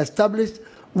government will establish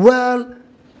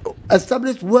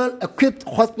well-equipped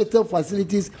hospital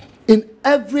facilities in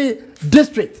every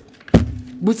district.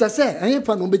 Busa say, I ain't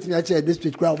found a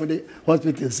district crowd with the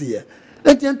hospitals here.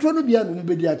 Let you try to be a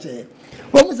nobody at a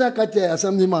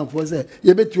Assembly man for say,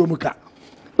 you bet you muka.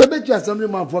 Bebe to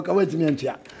assemblyman for ka wait me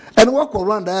antia. And walk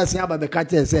around there say aba be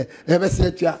catch say e be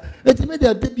say tua. Eti me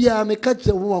dey bia me catch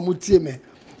wo amutie me.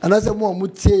 And I say mo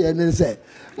amutie ye ne say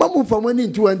mamu fa money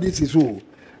into one this so.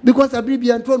 Because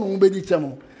abibia nto no be di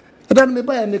chemo. Then me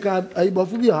buy me ka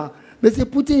ayibofu bi ha. They say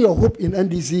putting your hope in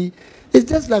NDC is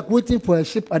just like waiting for a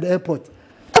ship at the airport.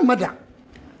 Mother.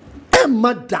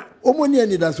 Omoni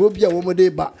ani da so bia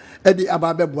omode ba e di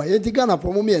ababeboa. Ye ti Ghana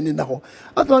for momi ani na ho.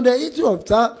 On the issue of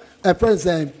a friend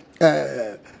saying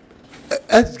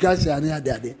ex-Garcia ani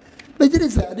ade. Me jiri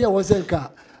say ade wo say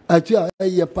nka atua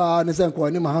ye pa ne say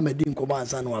nko ni Mohammedin ko ba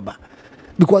ansa no aba.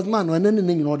 Because man no ne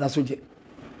ne order soje.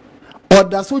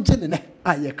 Order soje ne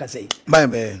aye ka say. Bye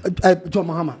to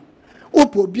Muhammad.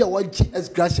 Opo bia wo ji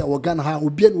ex-Garcia wo Ghana ha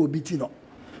obi na obi ti no.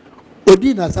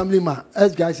 Odi na assemblyman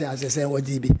ex-Garcia as say wo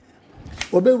ji bi.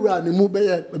 Obewura ni mu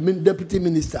be deputy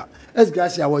minister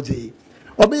ex-Garcia wo ji.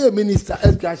 Obey minister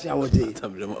ex-Garcia wo ji.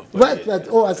 Vice president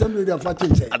assembly of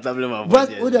Fatunche.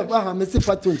 Vice Oda Baha Mr.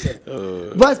 Fatunche.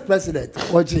 Vice president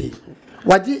wo ji.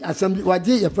 Waji assembly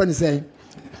waji your friend say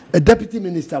a deputy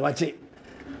minister waji.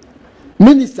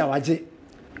 Minister waji.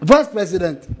 Vice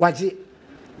president waji.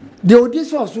 The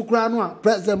audition sukra no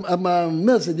president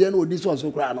Mercedes no audition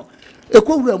sukra no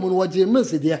ekowura mu no waje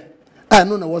Mercedes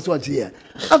no na was waje here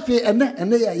afi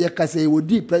ene ya kase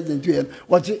wodi president you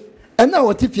waje ena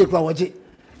woti fie kra waje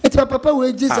eti papa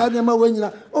we ji sa na ma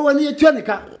wanyina o wani etua ne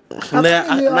ka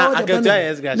na akatua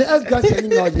esgas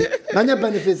ni waje na nya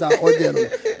benefits are all there no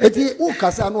eti u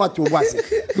kasa no atu obase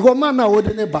because man na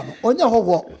wodi ne ba no onya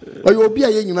hoho oyo obi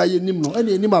aye nyina ye nim no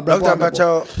ene nim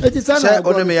abrabo eti sa na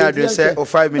ono me address say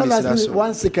 5 minutes na so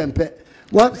 1 second pe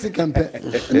 1 second pe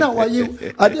na wayi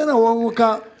ade na won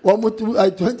ka wo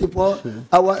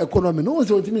 24-hour economy no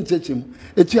so ntimi nchechim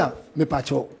eti a me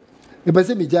pacho e be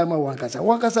se mi jama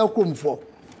wankasa kromfo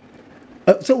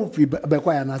so we free be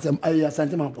kwa ya na say ayi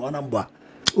sentiment for na mbo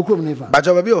ukrom never but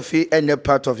you be ofi any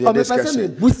part of your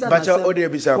discussion but you ode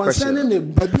bisa question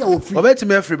concerning baby a wo free obeti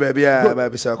me free baby a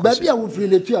bisa question baby a wo free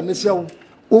le tu a me se wo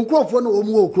onkrofo na wo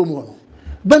mu okrom no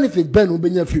benefit ben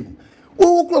obenya free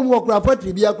wo okrom wo kra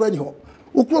party bia kra ni ho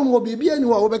ukrom wo bibia ni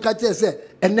wo be ka che se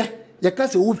ene ye ka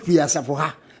se wo free asafo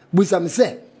ha busa me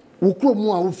se ukrom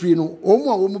a wo free no o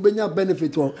mu a wo mu benya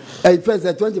benefit o first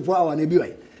 24 hour na bi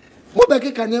wai mo be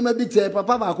ke kanema bi che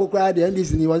papa ba akokra de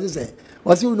ndis ni was say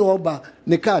was you know oba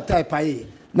ne car type aye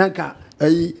nanka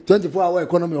 24 hour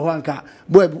economy ho anka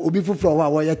boy obi fufuro ho a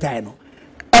wo ye tai no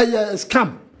aye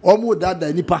scam omo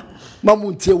dada nipa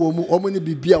mamu ntie wo mu omo ni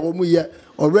bibia wo mu ye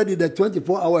already the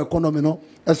 24 hour economy no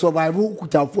e survive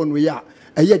kutafo no ya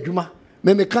eye adwuma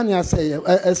me kan ya say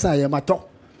esa ye mato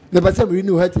me be say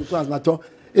renew health insurance mato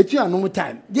etu anom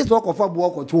time this work of abo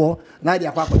work to na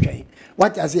dia kwa kwatwen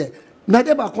what I say na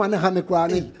de ba kwa na ha me kwa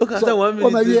ni o ka say 1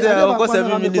 minute o ko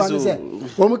 7 minutes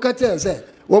o mu ka tell say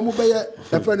o mu be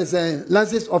ye friend say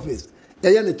license office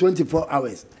ye 24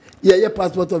 hours ye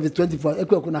passport office 24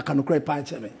 ekwe na kanokra pa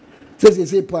cheme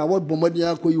say pa what bomodi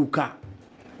akoyi uka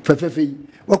fefefe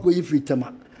wakoyi free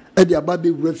tema e dia ba be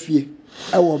wura fie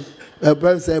e wo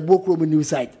brand say bokrom new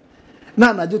site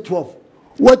na na 12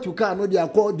 what you can no dia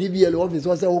call DVL office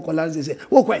or say wo collance say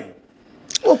wo kwen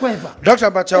fa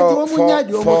Dr. Bacho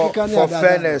for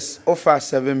fairness offer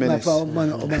 7 minutes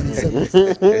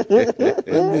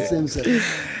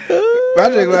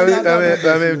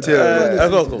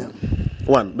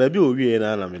one baby o wie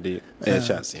na me de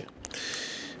chance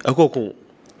Akuoko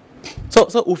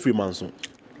so free manso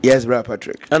yes bro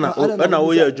Patrick ana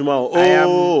wo ya adwuma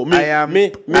o me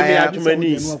adwuma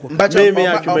ni me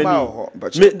adwuma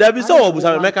ni da bi so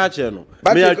obusa me ka che no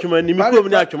me adwuma ni me kom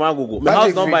ni adwuma agogo me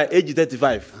house number age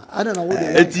 35 I don't know what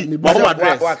eti mama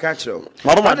address wa ka che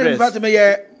mama address but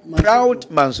me proud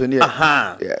Mansonian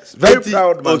yes very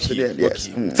proud Mansonian yes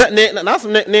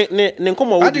ne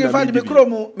nkomo wo di fa me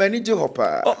kromu mani je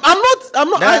hopa I'm not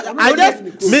I just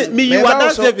me you are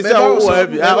that safe say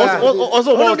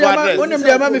also want to address onim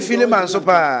dey ma me feel man so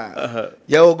pa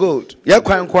ya o good ya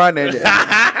kwan na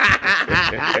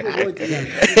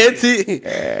eti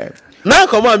na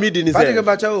come on me di ni say Patrick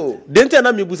Bacho dente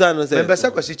na me busa no say me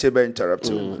besa kwasi chebe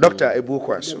interrupt Dr.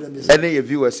 Akuoko so ene your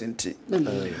viewers nti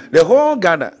the whole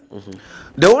Ghana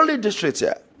the only district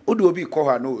here odi obi ko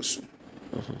ha no osu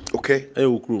okay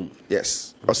ukrum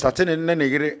yes o starting na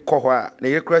yire ko ho a na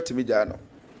yire kra timi ja no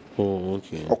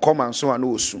okay o come so na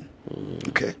osu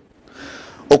okay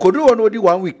okodu won odi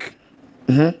 1 week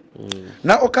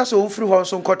na okaso onfiri ho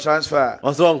so nko transfer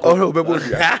oso nko obebo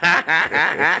dia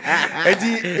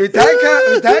edi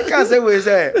itaika say we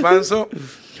say manso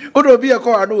Odo be a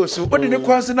car no so. What did the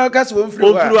consular gas won't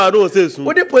flew?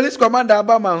 What the police commander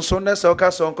Abama son that's our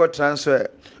castle transfer.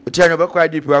 Uchano ba kwa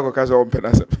deep wako kaza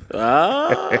ompena.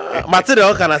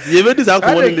 Material can as you this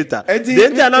alcohol later.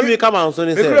 Then tell me come on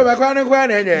so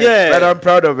say. Yeah, but I'm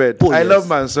proud of it. I love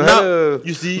man. So now,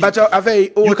 you see, but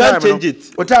you can't change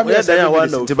it. What time is it?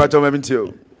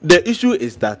 The issue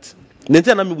is that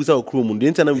Nintendo mi busa okromu,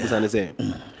 Nintendo mi busa ne say.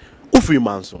 Ufri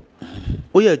manso.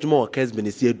 Oye adwuma o Kessben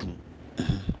esi adum.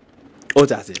 O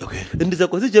ta say. Okay. Ndi se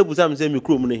kwesi je busa me say mi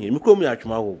kromu ne he. Mi kromu ya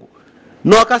adwuma gogo.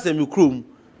 No aka say mi kromu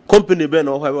company be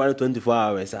no 24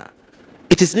 hours.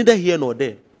 It is neither here nor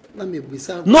there.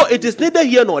 No, it is neither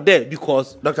here nor there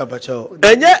because Dr. Pacho.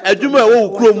 Enye adwuma wo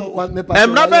krom.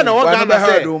 Emra be na wo Ghana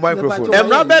say.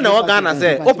 Emra be na wo Ghana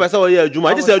say. O pese wo ye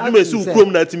adwuma. Ji say adwuma esi wo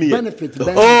krom na timi ye.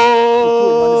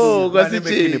 Oh,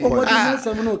 gosichi. On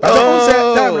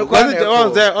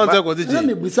say gosichi. Let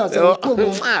me bisa say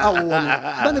krom awo.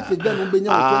 Benefit be no benya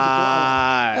 24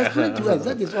 hours. Explain to us.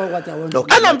 That is all what I want.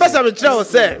 And I'm pese me kire wo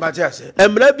say.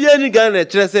 Emra bi ani Ghana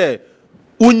kire say.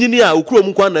 Unyini a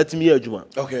ukrom kwa na timi adwuma.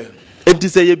 Okay. Enti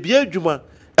say ye bia adwuma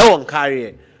e won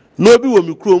kare. No bi wo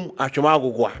mi krom atwema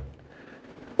agogo a.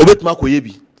 Obetuma koye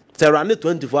bi. Say run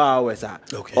 24 hours a.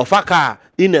 Ofaka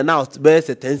in and out be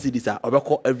say 10 cedis a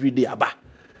obekọ every day aba.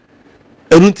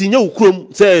 Enunti nya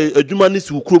ukrom say adwuma ni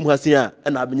si ukrom hasen a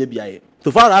na abenya biaye. So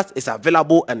far as it's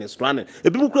available and it's running.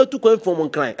 Ebi mu kura tu kwan from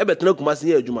clan. E betena kuma se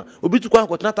ye adwuma. Obi tu kwan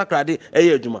kwotena takrade e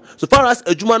ye adwuma. So far as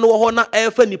adwuma no ho na e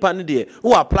fa nipa ne de,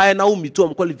 who apply na who meet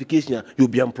qualification, you'll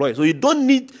be employed. So you don't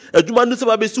need adwuma no se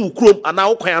ba be si ukrom ana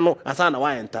wo kwan no asa na wa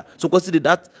enter. So consider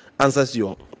that answers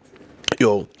your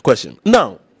question.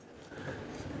 Now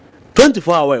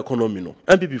 24-hour economy no.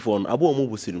 MPP for no abo omo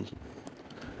bosiru.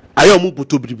 Ayo omo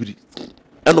boto bribiri.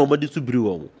 E no omadi su biri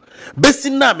wo mo.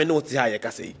 Besi na me no ti ha ye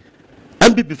ka sei.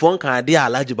 MPP for can dey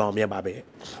alaji ba me babe.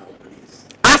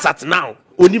 As at now,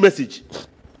 only message.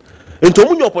 Into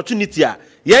mun opportunity a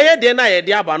ye dey na ye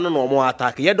dey aba no no mo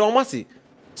attack. Ye dey omo se.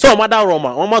 So omo da Roma,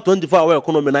 omo 24-hour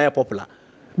economy na ye popular.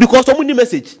 Because omo ni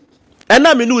message. And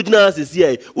na me no ujina se see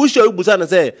e. Wo show busa na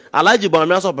say alaji ba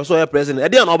me aso person ye president. E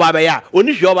dey na oba be ya.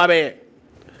 Oni hwe oba be ye.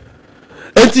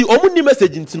 Enti omo ni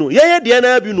message ntino. Ye dey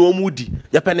na bi no omo di.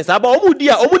 Ye penisa ba omo di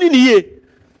a omo ni ye.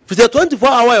 For the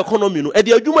 24-hour economy no e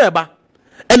dey adwuma e ba.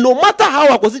 And no matter how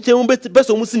I was saying,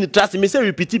 person who see trust me say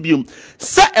repeat biom.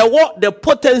 Say what the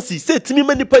potency say to me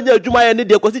many panya adwuma ya ne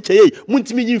de kwasi cheye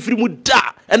muntimi yin free mu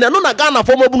da. And no na Ghana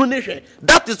for mabunu nehwe.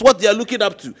 That is what they are looking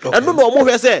up to. Okay. And no mo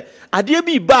hwe say ade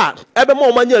bi ba ebe ma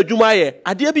omanya adwuma ye.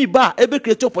 Ade bi ba ebe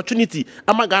create opportunity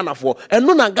ama Ghana for. And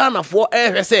no na Ghana for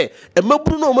hwe say e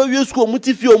mabunu no ma wie school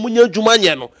mutifi omunya adwuma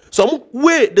nye no. So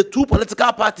way the two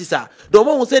political parties are. The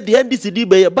one who said the NDC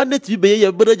be bandit be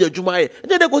ye bereja adwuma ye.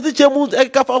 And de kwasi chemu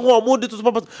kafa ho mo de to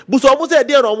papa. Buso mo say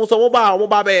de no mo so mo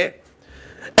ba be.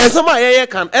 And some aye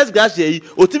can as gracia yi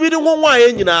otimi de nwanwa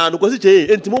aye nyina no kwasi cheye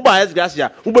enti ba as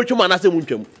gracia mo betwuma na se mu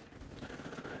ntwam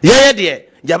ye de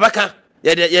yabaka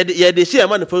ye de share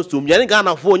manifesto ye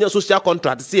Ghana for nya social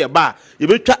contract se ba ye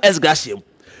betwa as gracia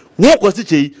wo kwasi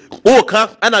cheye o ka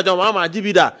ana jo mama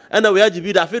gibida ana we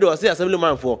gibida fe do say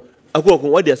assemblyman for Akuoko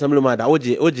what the assemblyman da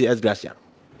oje as gracia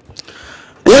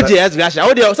oje as gracia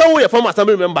o de so we former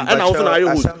assembly member ana wo so na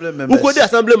ayo who ko the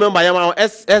assembly member yama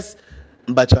SS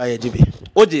but IGB.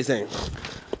 What you saying?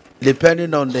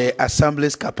 Depending on the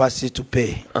assembly's capacity to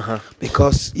pay,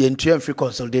 because you enter free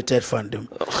consolidated funding,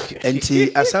 and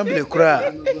the assembly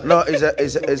kura no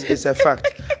is a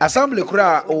fact. Assembly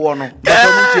kura owono,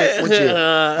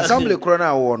 assembly kura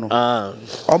na owono.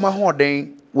 Oma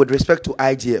holding with respect to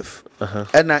IGF,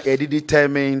 and na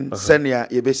determine senior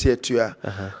yebesi etua,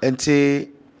 and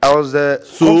I was the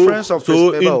conference of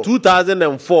in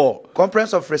 2004.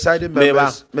 Conference of residing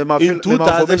members. In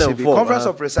 2004. Conference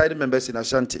of residing members in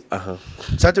Ashanti.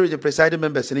 Ashanti region presiding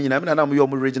members in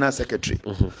I'm regional secretary.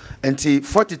 And the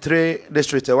 43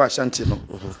 districts of Ashanti.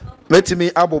 Let me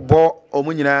abo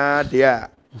omunyina there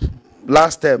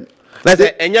last term. Let's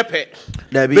say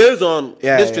based on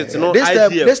districts, no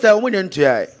idea. This time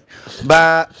omunyen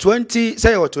but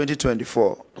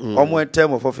 2024. Almost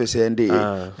term of office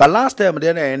NDA. But last time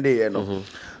then NDA no.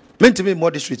 Meant to be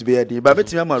more district be NDA, but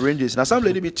bet me my ranges. Now some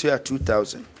lady be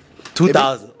 2,000.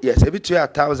 2,000. Yes, a bit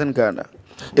 1,000 Ghana.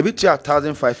 A bit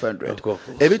 1,500.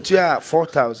 A bit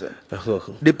 4,000.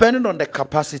 Depending on the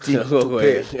capacity to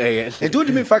pay. And do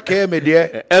me for care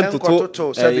media and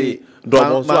to say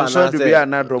Manson to be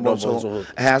another Romonso.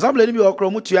 Has some lady be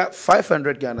okromutia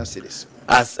 500 Ghana cedis.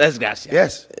 As Gracia.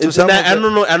 Yes. I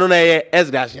don't know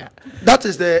as Gracia. That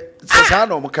is the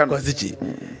Sano Mekano.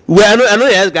 We are no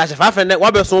as Gracia. 500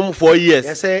 what be some 4 years.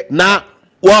 Yes, say now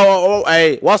wow,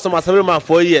 hey, what's some assembly man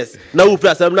 4 years? Now we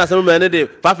play assembly man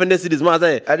 500 cities man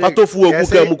say patofu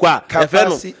obuka mukwa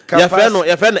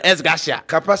yefeno S gasha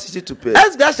capacity to pay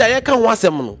S gasha ye kan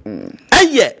wasem no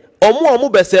eye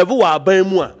omo be serve wa ban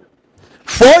mu a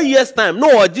 4 years time no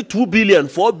oji 2 billion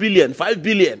 4 billion 5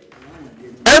 billion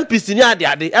MPC ni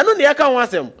ade eno ne ye kan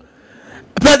wasem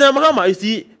President Mahama you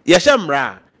see ye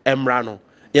hemra emra no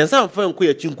yensa mfa nko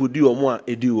ye chinkodi omo a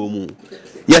edi omu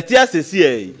yeti asesi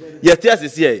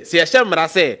se ye hemra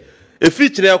se efi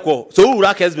kire ekọ so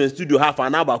wura Kessben studio half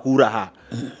an hour ba wura ha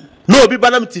no obi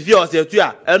banam TV o se tu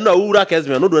a eno wura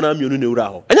Kessben no do na mienu ne wura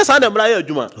ho enya sa na mra ya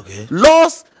adwuma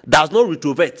laws does not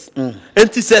retrovert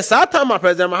enti se sa time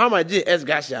President Mahama G S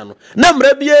Garcia no na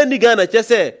mra bia ni Ghana che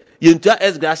se yentua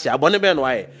S Garcia abone be no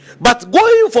aye but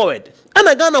going forward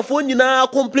ana Ghana fo nyina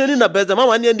complaining na President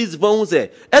Mahama ne this phone who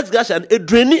say S Garcia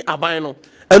edreni aban no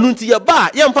anunti ya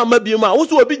ba ye mfa mabie ma wo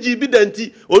so obi GB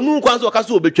danti onu kwan so ka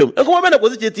so obetwam enko be na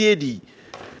kosi cheti edi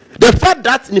the fact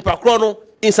that nipakro no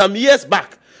in some years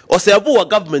back or serve our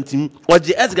government or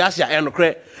the S Garcia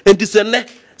enokre enti se ne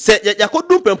se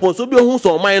yakodum pempon so bi ohun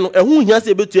so man no ehun hia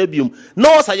se betu abiem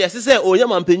no sa yes se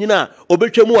oyama mpanyina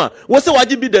obetwam a wo se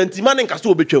waji bi danti man nka so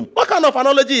obetwam what kind of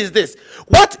analogy is this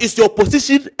what is your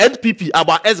position NPP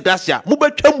about S Garcia mu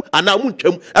betwam ana mu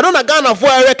ntwam I don't Ghana for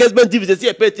area Kessben TV se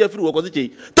e peti afiri wo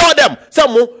kosi tell them say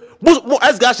mo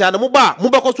S Garcia na mo ba mo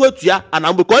be koso atua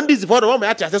ana mo ko ndisi for no ma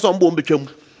ya tia se so mbo betwam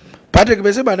Patrick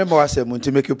be say ba ne ma wasem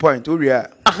to make a point o ria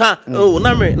oh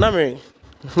na me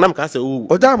Nam ka say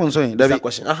o dam so yin that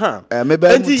question me be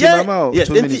mama o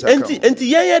 2 minutes enti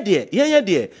yen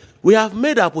there we have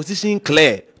made our position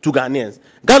clear to Ghanaians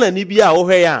Ghana ni bia o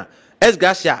hwe ya S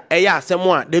Garcia eya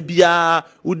asemo a da bia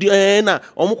udi na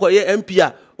omokoye MP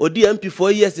a odi MP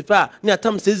 4 years pa ni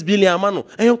atam 6 billion amano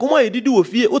enkomo ayedidi wo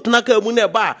fie utuna ka mu na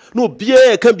ba na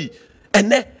obie ka bi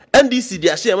ene NDC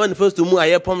dia share manifesto mu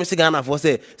aye promise Ghana for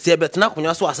say betena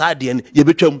konwa so asade ne ye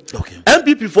betwam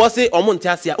MPP for say omo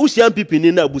ntiase a wo share MPP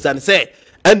ni na abusa ne say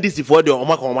NDC for the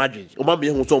omaka omadwe omaba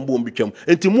ye hu so mbo betwam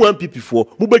enti mu MPP for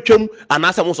mu betwam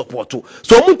anasa mu support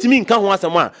so omo ntimi nka ho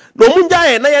asem a na omo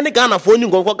njaye na ye ne Ghana for ni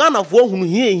ngonko Ghana for hunu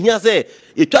hia say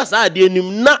etwa saade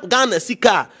anim na Ghana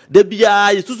sika da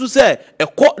bia yesusu say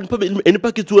ekọ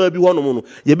enipa kitu abi hono no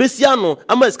ye besia no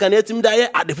ama sika na etim da ye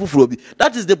ade fufuro bi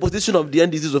that is the position of the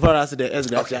NDC so far as the S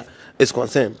Garcia is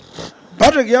concerned.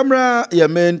 Patrick Yamra your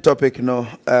main topic no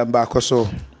back so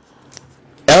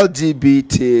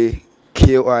LGBTQI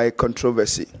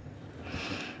controversy.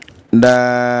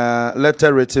 The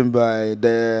letter written by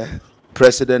the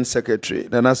President Secretary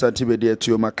Nana Santibedi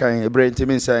to Makai Ibrahim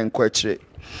Timinsa and Kwetche.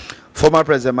 Former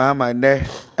President Mahama ne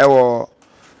ewo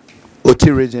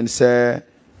Oti region say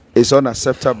is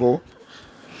unacceptable.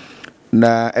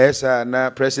 Na esa na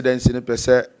presidency ni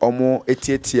pese omo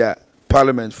etietia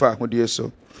parliament fa hodie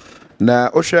so. Na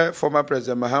Osha former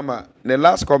President Mahama the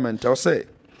last comment I'll say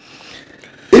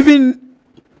even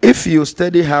if you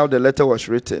study how the letter was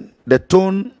written, the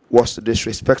tone was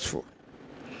disrespectful.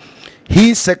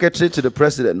 He, secretary to the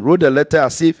president, wrote the letter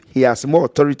as if he has more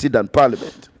authority than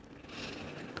parliament.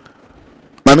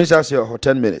 Mami say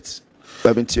 10 minutes.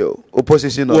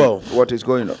 Opposition on what is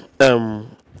going on.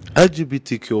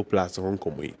 LGBTQ plus on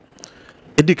komo.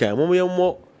 Edika mo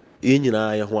yemo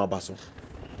yenyina ye ho abaso.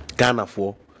 Ghana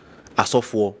for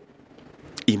asofo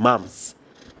imams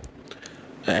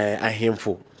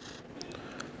ahemfo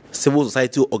civil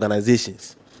society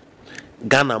organizations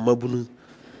Ghana mabunu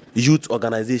youth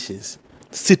organizations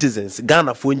citizens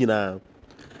Ghana for nyina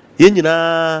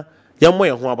yenyina yemo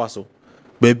ye ho abaso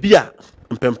ba bia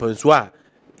mpempenso a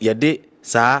yede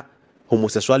saa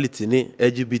homosexuality ni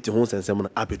LGBT ho sensem na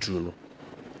abetru no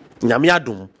nyame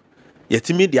adom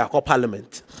yetimi dia ko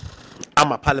parliament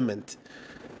ama parliament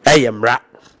emra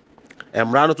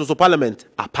no to so parliament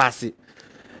apase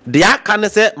de aka ne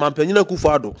se mampanyina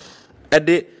Kufuado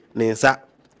ede ne nsa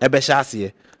ebe hya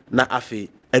ase na afi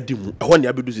adimu ehwo ne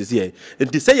abedu sisi e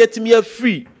enti se yetimi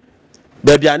afree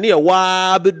ba bia ne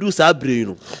wa bedu sa bre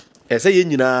no ese ye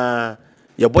nyina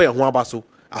ye boy ho abaso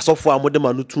asofo amode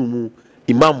manutumu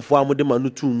imamfo amode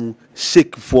manutumu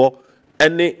sheikfo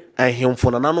ene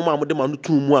ahemfo na nanom amode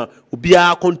manutumu a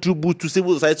obia contribute to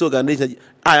civil society organization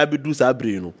aya bedu sa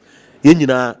bre no ye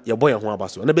nyina ye boy ho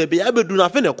abaso na bebe ya bedu na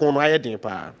afi ne kon no ayeden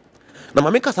pa na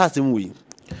mame kasa asem wi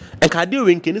enka de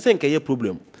we nkeni se nka ye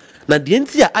problem na de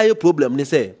enti a aye problem ni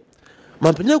se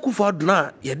mampanya Kufuado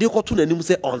na ye de koto nanim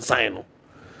se on sign no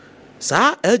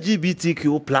sa LGBTQ+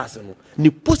 no ni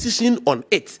position on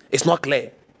it is not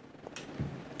clear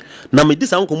na me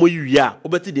disa nkomo yiwi a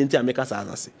obeti de enti a meka sa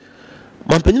asase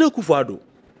mampanyina Kufuado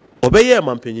obeye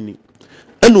mampanyini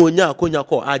ena onya akonya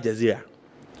ko Aljazeera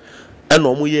and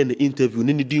no more an interview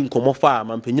ni di nkomo fa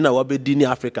mampanyina wa bedi ni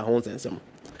Africa ho nsensem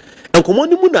nkomo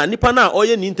ni mu na nipa na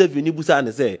oye ni interview ni busa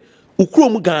ne say ukuro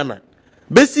mu Ghana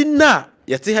besi na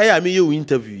yete ha ya me ye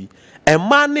interview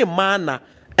ema ne mana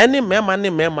ene mema ne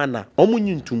mema na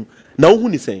omunyintum na ohu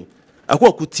ni sen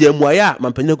Akuoko tiamuaya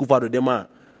mampanyina Akufo-Addo dem a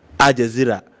Al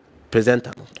Jazeera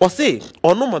presenter no o say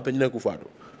ono mampanyina Akufo-Addo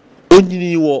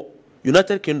onyini wo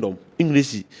United Kingdom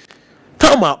English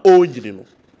tama onyini no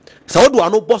sa wodo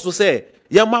ano boss say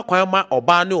yema kwan ma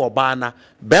oba ne oba na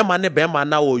bema ne bema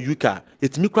na o UK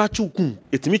etimi kra chiukun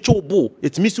etimi chobo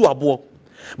etimi si wabo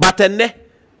but enne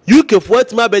UK fo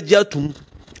etimi abeji atum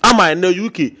ama enne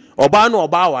UK oba ne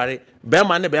oba ware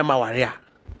bema ne bema ware a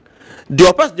the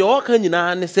opposite the all kan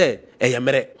nyina ne say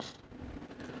eyemere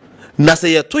na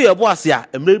say ye to ye bo ase a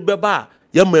emre beba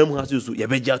ye mam ha so ye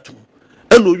beji atum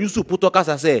eno yusu puto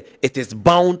kasa say it is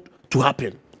bound to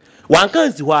happen one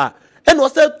kan si ho a eno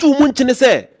say tu mu nchine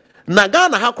say na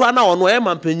Ghana ha kra na ono e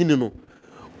mampanyini no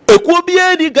ekuo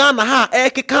bia di Ghana ha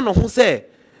ekeka no ho say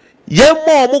ye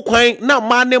mo kwan na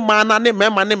ma ne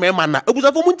mema na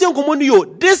ebusafo mu ntie nkomo ni yo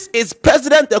this is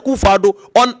President Akufo-Addo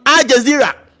on Al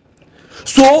Jazeera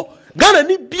so Ghana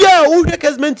ni bia wo hwe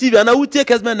Kessben TV na wo tie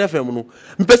Kessben FM no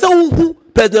mpese wo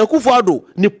President Akufo-Addo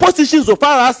ni position so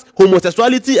far as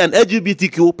homosexuality and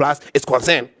LGBTQ+ is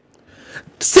concerned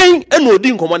saying eno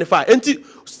di nkomo ne fa enti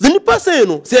zinipa say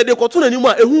no say de koto nanimu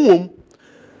a ehu wom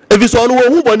eviso no wo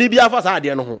hu boni bia fa sa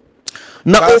ade no ho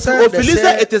na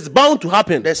officially it is bound to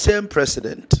happen. The same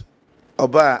president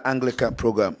Oba Anglican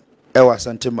program Ewa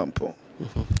Santimampo.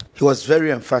 He was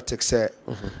very emphatic, say,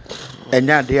 so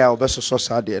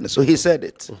he said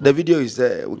it. The video is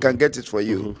there. We can get it for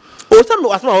you. Oh, some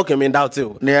was not okay, mean that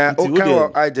too. Yeah, okay,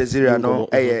 Al Jazeera, no,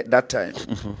 that time.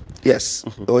 Yes,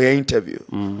 or your interview.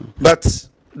 But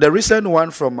the recent one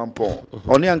from Mampo,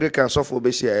 only Anglican software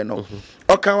base here, no.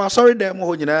 Okay, well, sorry, them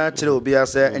who you know, till be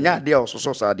as a and yeah, they also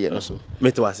so sad. So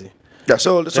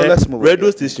let's move.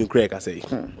 Radio station, Craig, I say,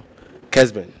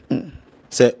 Kessben.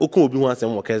 Say, Oku obi wan say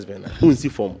mo Kessben.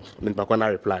 Unsi form, me bakwana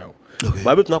reply.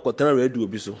 Ba betu na kwotena radio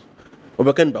obi so.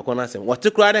 Obeka ni bakwana say, what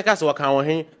kura de ka so waka wo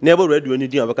hen, na ebe radio ni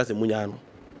din obeka say munya no.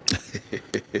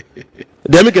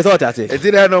 Dem ke say what I say. E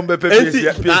dey no be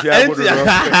pepesi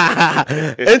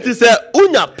enti say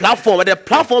unya platform, the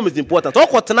platform is important. So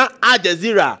kwotena Al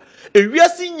Jazeera,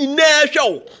 ewiase nyina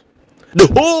hwe. The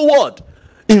whole world,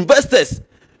 investors,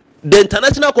 the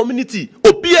international community,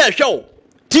 obi hwe.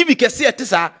 TV kese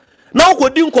etisa. Now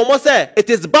kodi nkomo say it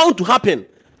is bound to happen.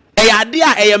 Ade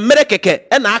a mere keke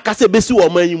e na aka se besi wo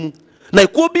man yimu. Na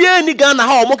ko bia ni Ghana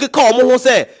ha omo keka omo ho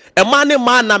say e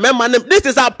man na me man. This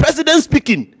is our president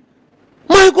speaking.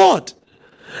 My God.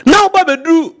 Now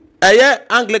babedru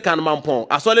Anglican mampon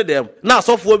asole dem. Na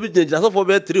asofo obi jinja asofo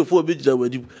be 3 4 obi jinja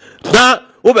wadi. Na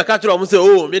wo be ka kire omo say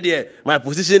oh me there my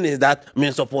position is that me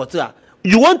supporter.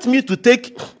 You want me to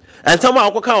take and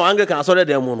someone akoka Anglican asole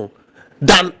dem no.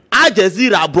 Dan Al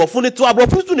Jazeera abrofo ne to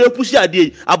abrofo su na epushi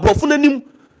ade abrofo nanim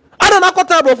ada na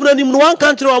kota abrofo nanim no one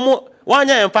country omo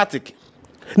wanya emphatic.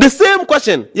 The same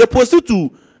question you posed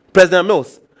to President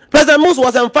Mills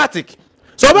was emphatic.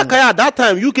 So at that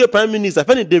time UK Prime Minister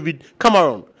Feni David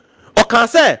Cameron o kan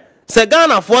say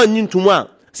Ghana for nyintumu a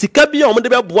sika bia omo de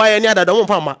be boa ya ni adada omo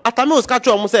fama ata Mills ka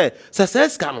tro omo say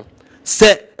sika no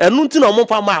say enu nti na omo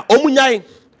fama omo nyai.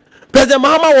 President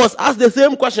Mahama was asked the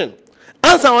same question.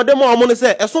 Answer on them all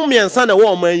say, a some and son a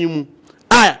woman you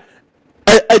a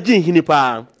jin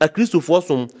hinipa, a Christo for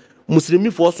some,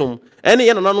 Muslimi for some, any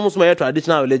anonymous my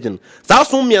traditional religion.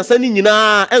 Some me and sending you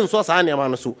and so Sanya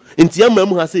Manasu, into young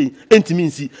Mamuhasi,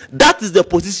 intimacy. That is the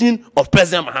position of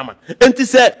President Mahama. And he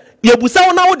said,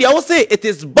 Yabusa now they all say it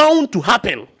is bound to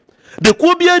happen. The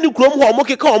Kobian Krom who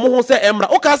moke come say Emra,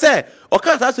 Oka say, or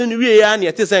can't ask any way and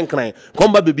yet is encline,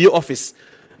 come by baby office.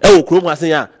 Oh, Krom was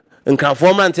saying. Nkan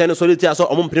formal antene soliti aso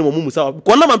omom pere mo musa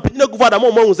ko na mampina Akufo-Addo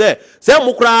mo mo se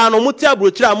mo kra no mo ti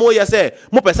abrochira mo ye se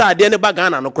mo pesa ade ne ba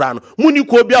Ghana no kra no muni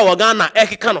ko bia wo Ghana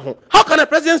ekeka no ho. How can a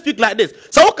president speak like this?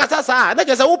 So wo kasa sa na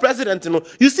just say wo president no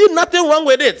you see nothing wrong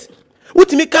with it.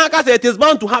 Utimi kan say it is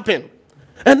bound to happen.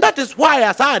 And that is why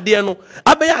as ade no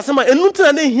abeya asema enu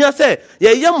tina na hia se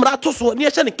ye mra to so ne ye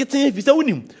hye ne keten fi se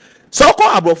wonim. So ko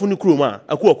abrofo ni kuroma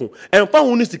Akuoko emfa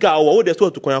hu ni sika awo wo de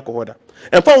so to kwan akohoda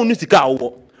emfa hu ni sika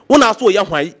awo una so ye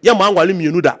hwan ye mangwale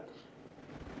mienu da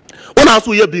una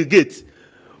so ye Bill Gates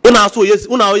una so ye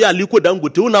una ye Aliko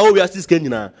Dangote una wo wiase sika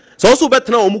nyina so so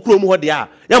betena omukuro mu ho de a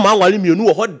ye mangwale mienu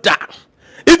wo ho da.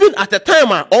 Even at the time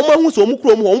omo hu so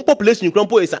omukuro mu ho population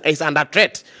krampo is under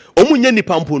threat omu nya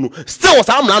nipa mpo no still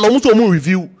sa amna no omu so omu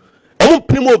review omo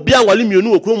pinimo bia wale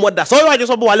mienu okuro mo da so you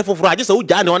just obo wale foforo age se wo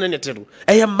ja ne one netero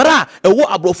mra ewo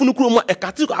abrofo no kuro mo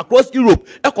ekati across Europe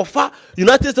ekofa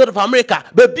United States of America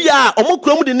be bia omo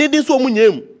kuro mo de nedin so omo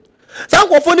nyam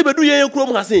sankofo ni bedu yen kuro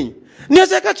mo hasen ni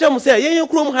se ka chem se yen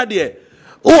kuro mo ha de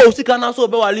o sika na so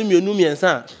be wale mienu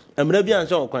miensa emra bia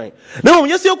nse okwan na mo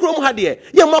yesi kuro mo ha de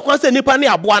ye mo akwan se nipa ne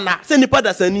aboa na se nipa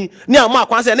da sani ni am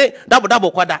akwan se ne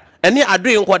dabo kwada eni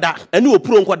adwe nkoda eni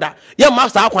opuro nkoda ye ma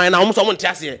sa akwan na mo so mo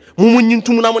ntiase mo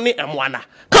nyintum na mo ne emwana.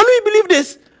 Can we believe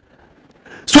this?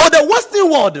 So the Western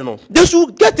world, they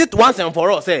should get it once and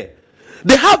for all. Say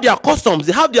they have their customs,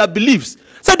 they have their beliefs.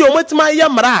 Say the ometima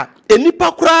yamra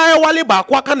enipa kura wale ba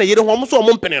kwa kana yere ho mo so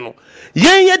mo mpene no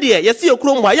yen ye de ye se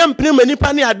ekuro mo ya mpene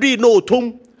manipa ne adwe no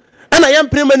otom and I am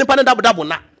praying dabo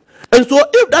na. And so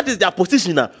if that is their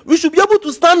position now, we should be able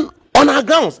to stand on our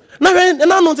grounds. Now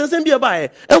nonsense be about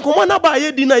and come on about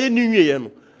ye dinner ye new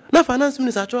no. Now finance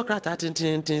minister actual crata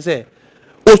tin say.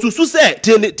 Osusu say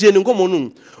tin come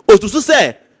on. Osusu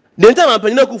say the time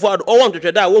Panyina Kufuor or want to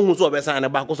trade that won so obesa na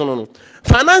back so no.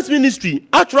 Finance ministry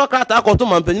actual crata ko to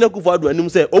Panyina Kufuor anim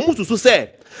say omususu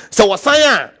say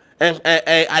wasan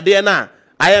ade na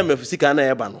IMF sika na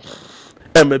eba no.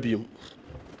 Emabiem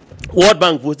World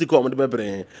Bank for still come the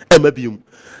bebre emabiem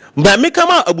but me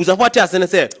come out abusafo ati ase ne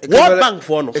say World Bank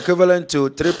for no equivalent to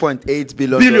 3.8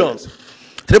 billion.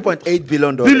 $3.8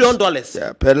 billion. Yeah,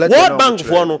 World Bank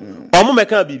for no omo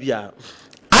meka bibia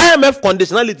IMF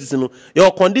conditionalities no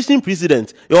your condition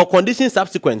precedent your condition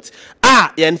subsequent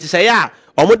yen ti say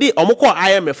omo ko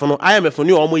IMF no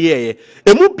ni omo ye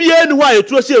emu bia ni ho a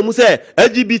eturo se emu say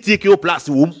LGBTQ+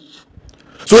 wom.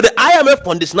 So the IMF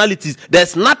conditionalities,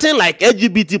 there's nothing like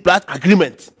LGBT plus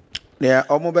agreement. Yeah,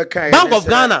 Bank of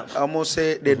Ghana almost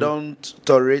say they don't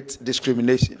tolerate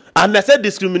discrimination. And they said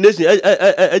discrimination,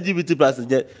 LGBT plus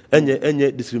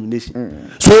and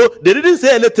discrimination. So they didn't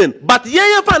say anything. But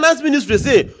finance ministry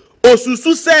say,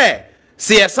 Osusu say,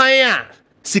 CSI,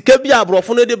 Sikebia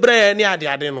Brofono de Bre ni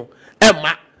ade no.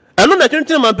 Emma. I know that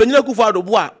Panyina Kufuor do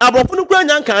boa. Abrofo kura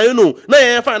nyankan you know.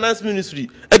 Na finance ministry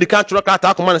the cultural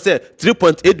cartel command say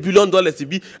 $3.8 billion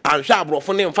bi and sha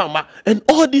abrofo ne mfama and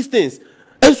all these things.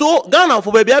 And so Ghana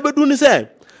for baby abedu ni say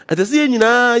atese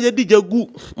nyina ye di jagu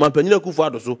Panyina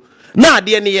Kufuor do so. Na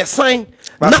ade ne ye sign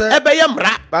na ebe ye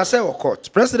mra. Ba say we court.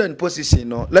 President position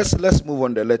no. Let's move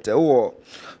on the letter.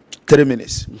 3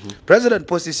 minutes. President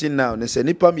position now ne say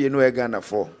nipa me no e Ghana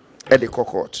for e the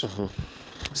court.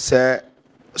 Say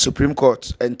Supreme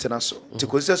Court international.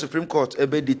 Because Supreme Court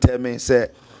ebe determine say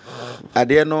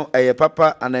ade no eye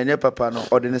papa ananye papa no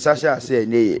ordination ase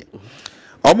enye.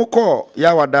 Omukọ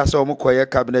ya wada so omukọ ye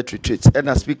cabinet retreat and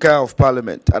a speaker of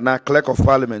parliament and a clerk of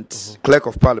parliament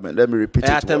let me repeat it.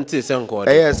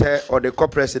 Yes, or the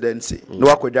co-presidency no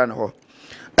akwadwa no ho.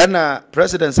 And a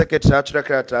president secretary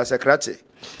secretary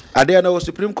ade no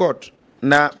Supreme Court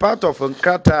na part of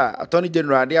Nkata Attorney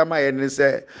General ade ama ye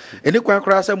say any kwan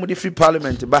kra say mudi free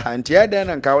parliament ba anti e den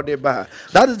nka wo de ba.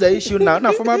 That is the issue now.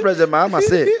 Na former president Mahama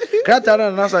say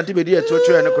Krata na santi be dey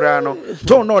tocho ene kra no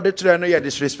to no de tire no ye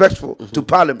disrespectful to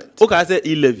parliament. Okay, I say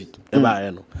e-levy e ba ye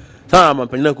no. Sama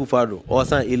Panyina Kufuor or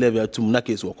san e-levy atum na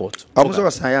case wo court. Almost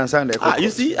was science and you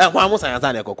see almost science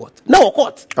and court. No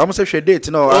court. Almost say date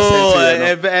no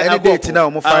assess any date now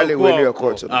mo file with your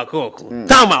court.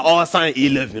 Sama or san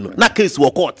e-levy no na case wo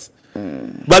court.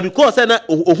 But because na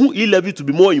who e-levy to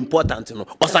be more important no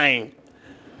or sign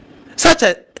such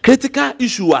a critical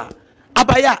issue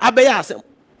abaya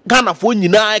Ghana for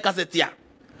nyina kasetia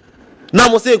na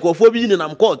mo say nkofo bi ni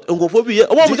nam court nkofo bi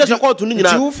omo mo je court ni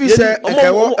nyina you fit say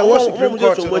Supreme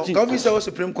Court come say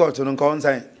Supreme Court no nko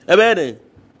sign ebe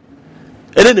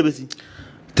ede ne besi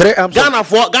Ghana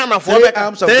for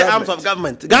three arms of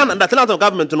government Ghana the arms of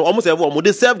government no almost everyone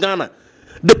they serve Ghana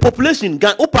the population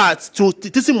parts to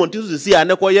tisi montisu to see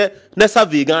anekoye na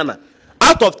serve Ghana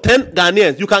out of 10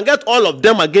 Ghanaians you can get all of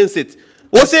them against it.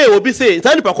 What say Obi say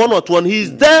Tani Pakono to one he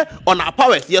is there on our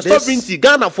powers. Yes, sovereignty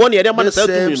Ghana for near the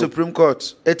same Supreme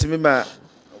Court. Etimima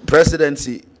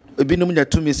presidency.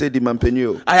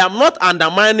 I am not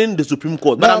undermining the Supreme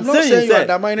Court, but I'm saying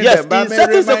yes, in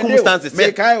certain circumstances.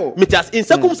 In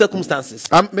certain circumstances,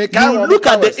 you look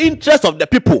at the interest of the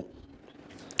people.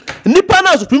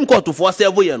 Nipana Supreme Court to force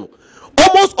several years.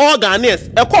 Almost all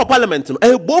Ghanaians, a core parliament,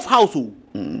 both households.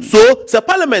 So, the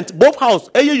parliament, both house,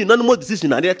 a unanimous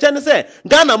decision, and the China say,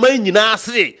 Ghana may not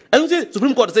say, and you say,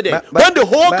 Supreme Court said that when the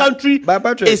whole country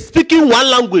is speaking one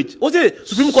language, what say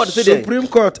Supreme Court said that? Supreme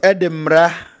Court,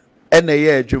 Edinburgh, and a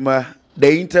year, Juma,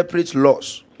 they interpret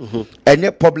laws and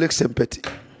yet public sympathy.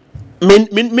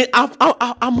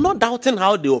 I'm not doubting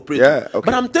how they operate,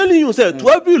 but I'm telling you, sir, to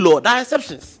every law, there are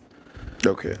exceptions.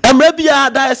 Okay. Maybe there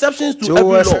are exceptions to every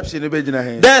law.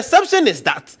 The exception is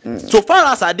that so far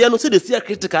as I dare not see the see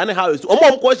critical and how is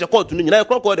question court to me, I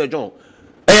call the John.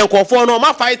 And conform no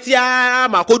my fight ya,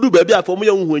 my could do baby for me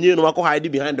when you know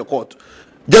hide behind the court.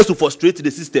 Just to frustrate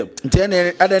the system. So at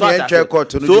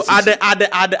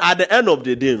the end of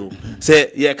the day, no,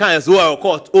 say yeah, can't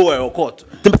court.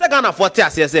 The second 40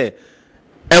 as say,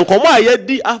 and come on,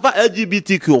 ye after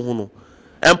LGBTQ no.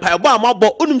 And Paiba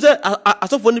Mabo, say I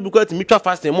saw funny because to mutual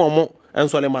fasting more and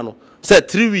Solemano said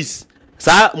 3 weeks.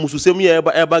 Sa mususemi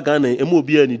eba Ghana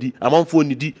emobi anidi amanfo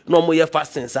nidi no mo ye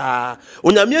fasting sa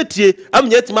onyame tie am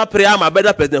yet ma prayer ma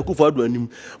better president Akuofo Addo anim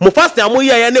mo fasting am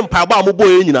ye ne mpaba am bo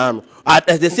ye nyina no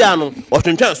as they say ano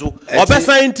otwentwen so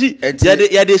obesan ti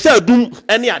ye de sha dum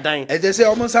ene adan as they say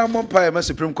omo san mo pa ma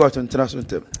Supreme Court international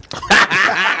tem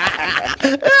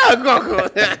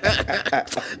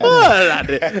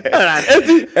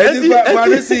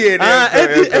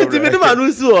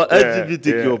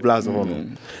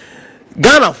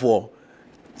Ghana for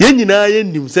yen nyina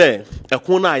yen nim say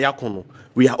ekon na ayakono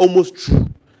we are almost true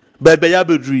bebe ya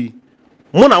bedri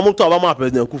mo na mo to obama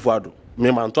president Akuofo Addo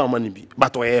me man to amani bi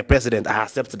but we president I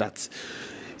accept that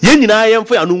yen nyina yen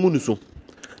fo ya no mu so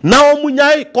na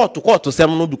omunyai court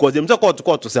sem no because them say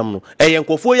court sem no yen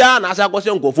nkofo ya na asa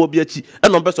kwose nkofo bi achi e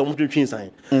no be so mo twetwen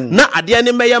san na ade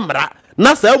ne meye mra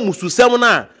na sa musu sem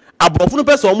na abrofo no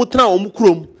pese o mo tena o mo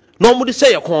krom na o mo de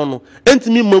hye yekon no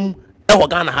entimi mam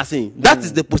that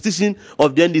is the position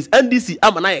of the NDC.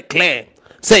 I'm not clear.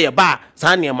 Say a bar,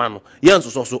 Sanya Mano, Yan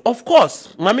so. Of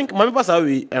course, Mammy pass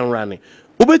away and running.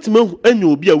 Obetimo and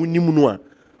you be a winning or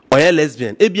a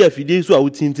lesbian. ABF days who are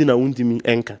tinting a wounding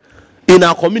anchor. In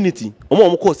our community,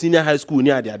 senior high school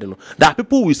near the Adeno, that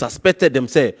people we suspected them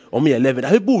say, or me 11,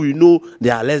 that people we know they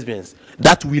are lesbians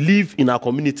that we live in our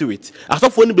community with. As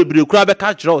of when baby crab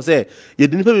catch or say, you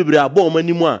didn't be a bomb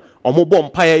anymore, or more bomb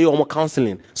pie or more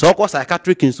counseling. So, of course,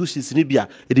 psychiatric institutions in Libya,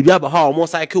 it be about how more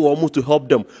psycho or more to help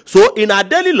them. So, in our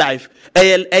daily life,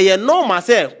 a normal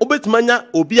say, Obetmania,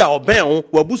 Obia, or Ben,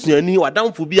 or Busni, or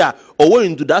down phobia, or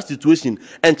into that situation,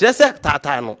 and just say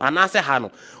Tatano, and answer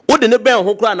Hano. So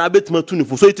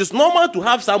it is normal to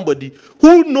have somebody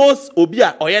who knows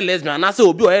Obia or a lesbian, and I say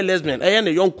Obi or a lesbian, and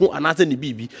a young and I say the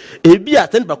baby. Ebi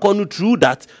attend Bakonu through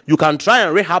that you can try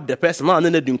and rehab the person and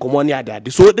then they didn't come on here.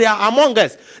 So they are among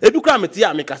us.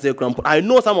 I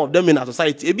know some of them in our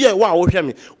society. Ebi wow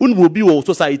me will be our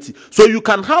society. So you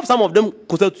can have some of them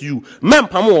closer to you. Men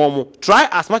try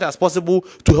as much as possible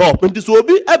to help. And this will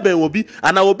be Eben will be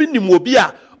and I will be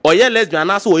Nimobia. Or yeah, lesbian,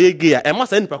 and also a gay. I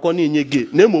must end Pakoni in gay.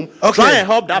 Try and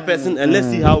help that person, and let's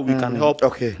see how we can help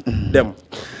them.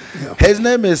 His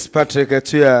name is Patrick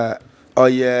Atua, or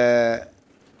yeah,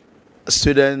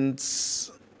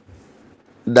 students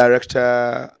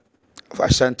director of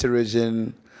Ashanti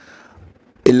Region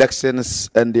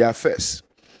Elections and the Affairs.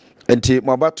 And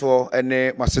Mabato and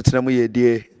Masitinamu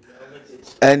Yedie,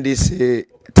 and this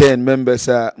 10 members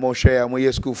are Moshe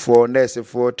Amoye School for Nursing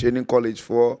for Training College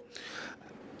for.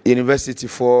 University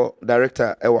for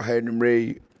director Ewa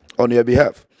Henry on your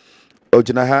behalf.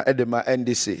 Ojinaha Edema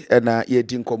NDC and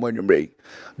Yedin Common Ray.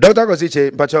 Dr.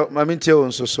 Gosiche, Pacho Mamintio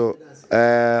on so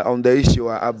on the issue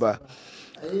of Abba.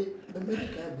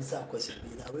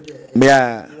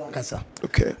 Yeah.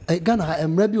 Okay. I Ghana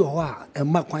am Rebbe or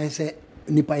and Makwan say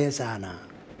Nipayasana.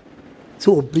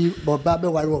 So be Bobabe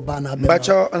Warobana.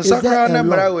 Pacho and Sakra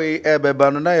Namarawe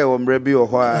Ebebanaya or Rebbe or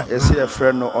why is he a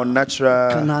friend on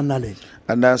natural knowledge.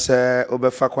 And that's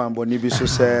Obefakwan Bonibi so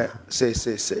say.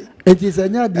 It is a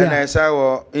new and I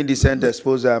saw indecent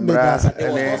exposure.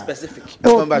 Specific.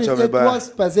 It was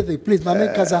specific. Please, my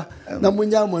man Casa,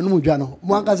 Namunya Manujano,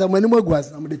 Mwankaza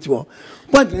Manuaguas, Namadicho.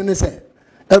 One thing say,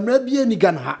 a Rebbe ni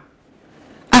Ghana.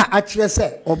 Actually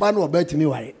say, Obano bet me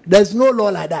worry. There's no law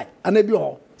like that. And maybe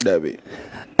all. Debbie.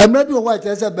 A maybe what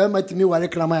I said, Bema to me worry,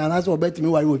 Clama, and also bet me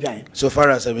worry with giant. So far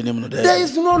as I mean, there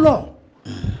is no law.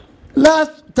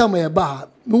 Last time I bought,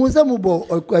 Muzamubo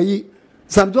or Quay,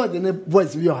 some George in a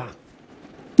voice of your.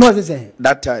 Not the same.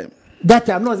 That time,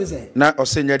 not the same. Not or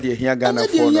senior dear here Ghana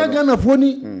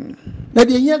phony. Now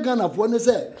the year Ghana phone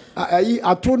say,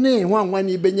 I told name one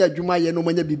you been your Jumaya no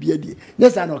many BBD.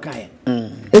 Yes, I know Kaya.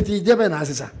 It is Japan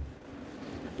Assessor.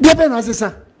 Japan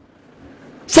Assessor.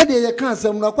 Said they can't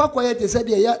some no quiet, said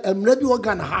they am ready or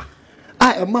Ghana.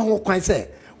 I am Maho quite say.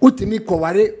 Utimi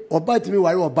Koware or bite me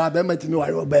worry or Baba to me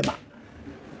worry or Bema.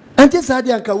 And just had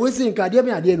the uncle was in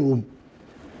Cademy at the room.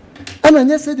 And I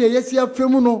yesterday, yes, you have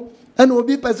Fremuno and will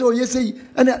be Paso, yes,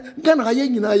 and Ghana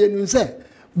Yen I say,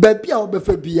 Baby or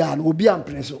Befabian will be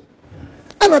unpreso.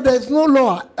 And there is no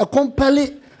law, a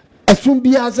compelling, as soon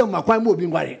be as a Maquam will be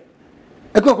worried.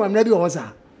 A cock, I'm ready,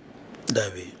 Osa.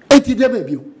 David. 80 dem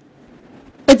bio.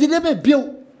 80 dem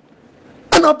bio.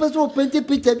 And a person painted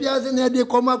picture bias and they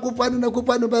come up with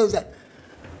a person.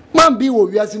 Man be what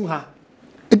we are seeing her.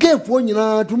 Again, for you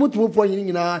know, to move for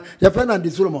you know, your friend and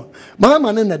the Solomon.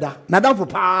 Mamma Nada for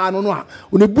Pan, no,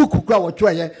 when a book who crowd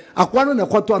try a quarter and a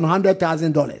quarter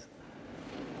 $100,000.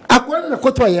 A quarter and a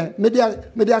quarter,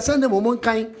 media send them one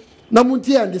kind,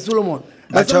 Namuntia and the Solomon.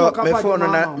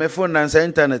 My phone and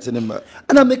internet number.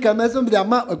 And I make a mess of the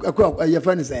amount your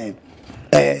friend is saying.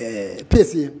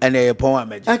 PC and a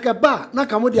poem. I can buy,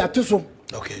 Nakamodi Atuso.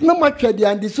 Okay. No much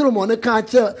and the Solomon can't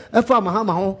tell a farmer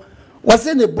hammer. Was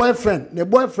in the boyfriend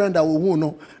that will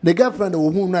know, the girlfriend that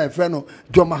will know a friend of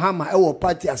John Mahama, our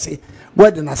party, I say,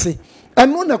 wedding, I say.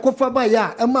 And when I go for by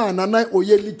ya, a man and I or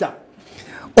ye liter.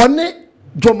 Only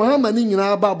John Mahama in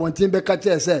our Bible and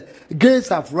Timbeka said, gays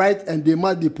have rights and they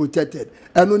must be protected.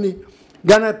 And only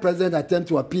Ghana president attempt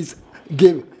to appease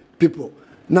gay people.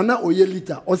 Nana oye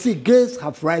liter, or see gays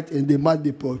have rights and they must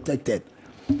be protected.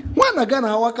 One again,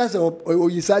 our workers or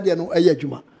Yisadi and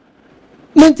Oyajuma.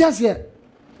 Mantas here.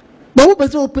 But who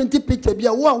better open the picture? Be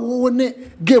a one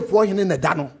gay for him in the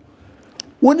Dano.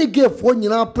 Only gay for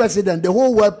you president, the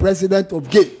whole world president of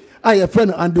gay. I a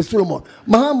friend and the Solomon.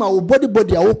 Mahama will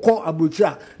body, I will call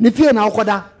Abuja. Nifia na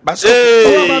okoda.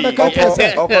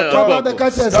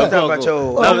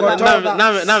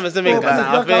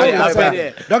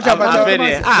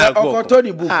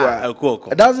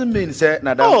 It doesn't mean say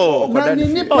na that.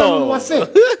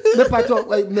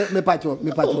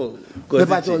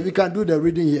 We can do the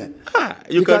reading here.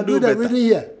 You can do the reading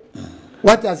here.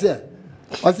 What I say?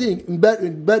 I think in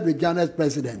bed with Ghana's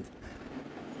president.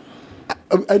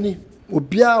 Any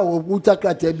Obia or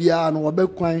Utakate Bia and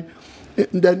Wabekwan,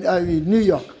 then New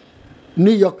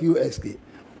York, USA.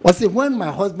 Was it when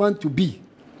my husband to be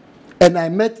and I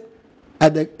met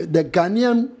at the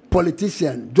Ghanaian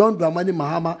politician John Dramani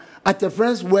Mahama at a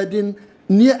friend's wedding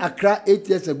near Accra 8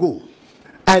 years ago.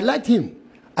 I liked him.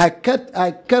 I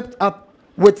kept up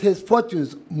with his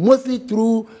fortunes mostly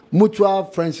through mutual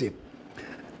friendship.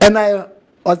 And I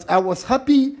was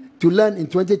happy to learn in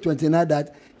 2029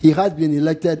 that he has been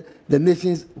elected the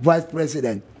nation's vice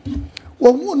president.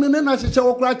 Well, who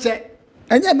no check.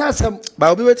 And then ask him. But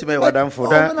I'll be waiting for Madam for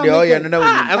that. The oil and no.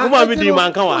 I come on with the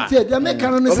man. Come on. The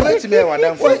American is waiting for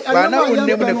Madam for. But now we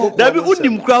name the cook. There be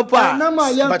undim crop. And now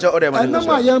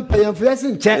my young pay fresh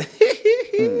in check.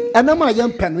 And now my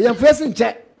young pen, we are fresh in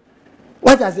check.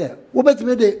 What I say? What bet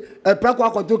me the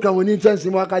Prakwa to come when you chance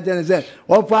in Waka and say,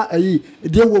 "Oh, for a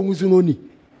dear woman Sunoni."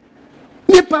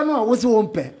 Nipano was one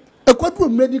pay. A quarter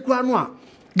medical noir.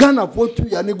 Ghana for 2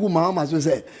 years ago, Mahama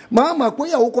say, Mahama, where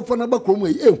you go for number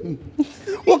Cromway?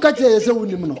 What catch a so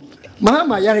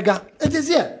Mahama Yarga, it is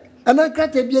here. And I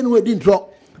can't be any way didn't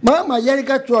drop. Mahama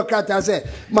Yarga to a cat, I say,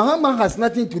 Mahama has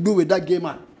nothing to do with that gay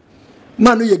man.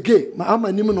 Man, you gay,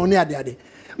 Mahama Niman on your daddy.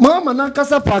 Mahama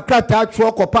Nankasa for a cat,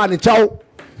 truck or pan chow.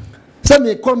 Send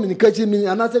me communication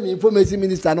minister, another information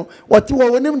minister. What you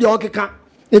will name the Okaka,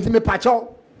 it's me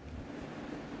pacho.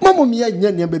 Mamma mia,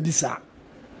 Yan baby, sir.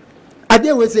 I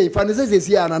dare we say, if I say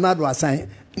here and another assign,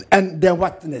 and then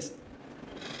what next?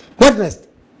 What next?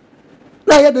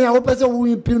 Now, I hope I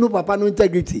will pin up upon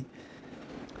integrity.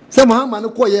 Somehow, man,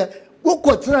 who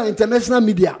could try international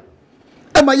media?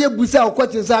 Am I able to say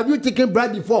questions? Have you taken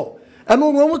bread before? And no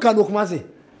one can look massy.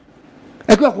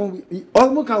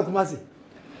 Almost can massy.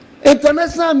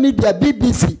 International media,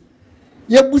 BBC.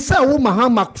 Yabusa,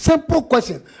 Mahama, simple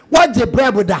question. What's the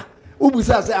bread with that?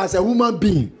 Ubusa as a human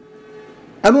being.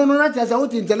 I don't know that as I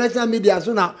want international media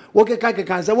so now. Okay,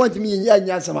 cancer want me in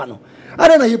Yasamano. I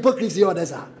don't know hypocrisy or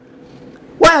this.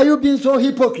 Why are you being so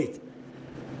hypocrite?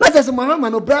 Not as a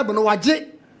Mahama no bribe no waje.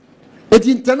 It's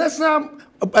international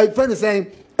friend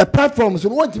saying a platform so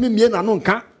want me and no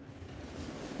can.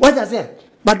 What I say?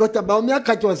 But Dr. Baumia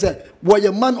Kato said, "Were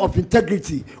a man of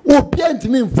integrity, who paint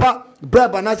me for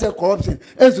bribe and answer corruption,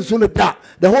 and so soon the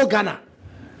whole Ghana."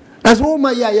 As all my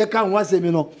year can once a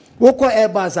minute, Woko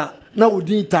Airbasa. Now we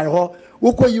didn't tell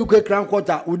Woko UK Crown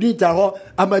Quarter, we didn't tell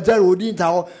Amajari, we didn't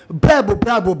tell bribe.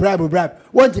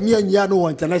 Want me and Yano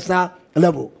international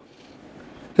level.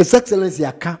 His Excellency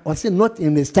Aka was not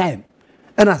in his time.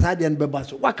 And as I didn't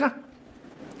bebaso. Waka.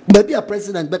 Maybe a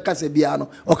president Becca Sebiano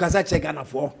or Kasache Ghana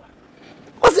for.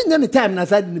 Wasn't any time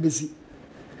as I didn't see.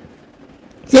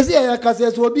 Says here,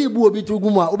 Casas will be to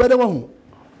Guma, Obeda one.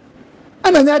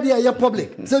 And an idea your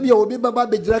public. So you will be Baba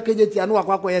Bedrake and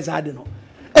Waka as I don't know.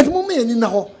 At moment in the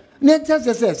hall, nature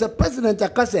says a president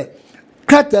Akase,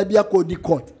 Crata Biako di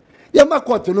court. Yama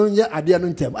court to know ya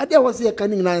Adian tem. Adia was here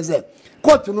canning answer.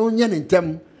 Court to know yan in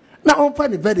tem. Now on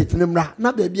find the verdict,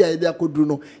 not baby idea could do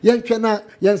no. Yan Chena,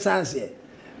 Yan Sanse.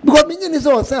 because me ni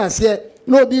so sense here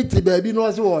no be ti baby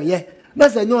no so ye na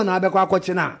say no na abekwa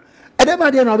akwachi na e dey ma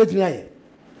dey na obetumi aye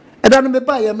e da no me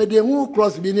ba ye me dey hu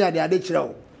cross bi ni ade kire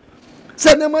o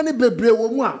say na mani bebre wo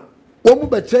mu a wo mu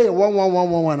be che ye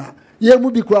 1111 na ye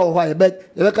mu bi kura wo ha ye be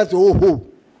ka say oh ho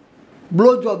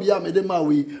blow job ya me dey ma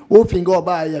we o finger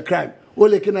oba ye crime o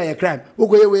le kina ye crime o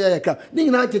go ye we ye crime ni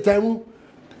na tetan mu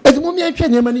e mu mi atwa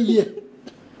ne mani ye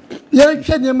ye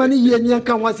atwa ne mani ye ni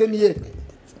kan wa se ni ye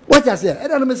what I say e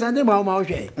da no me sande ma o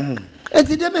hwe e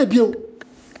ti dey me bio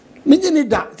Mini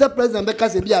da the president be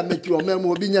kase bia make you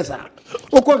memo obi nya sa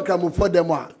okọ nkramo for them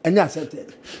a enya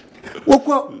accepted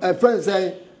okọ friend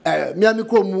say miami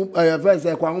ko mu friend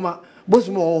say kwanuma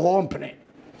bosumo ho mpene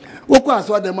okọ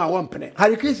aso dem a wo mpene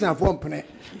Hare Krishna for mpene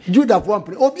Judah for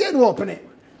mpene obi enu ho mpene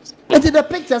enti the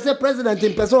picture say president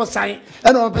in person sign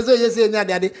and on person yes enya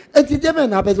de enti dem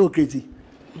na person create.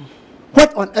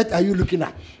 What on earth are you looking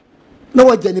at? No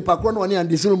what Jenny Pakron one and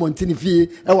the Solomon Tinifie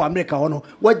e wa America hono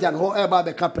what jan ho e ba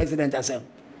be ka president asem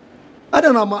I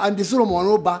don't know and the Solomon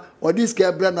oba or this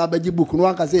Kessben na beji book no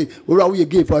aka say ora we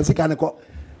give for sika ne ko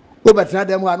go betra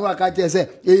dem anu aka che say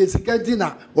e sika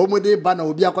ntina o mo de ba na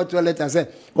obi akwato letter say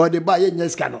or the ba ye nya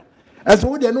sika no and so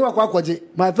we dey no akwaje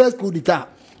my first coup d'etat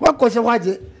what question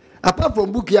waje apart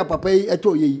from book here papa yi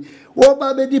eto yi wo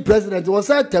ba be di president wo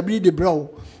say tabli the bro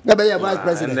na be vice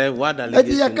president and what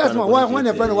allegation when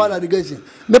a friend what allegation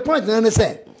the point is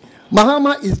say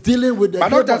Mahama is dealing with the but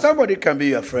doctor somebody can be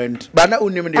your friend but na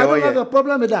unim I don't have a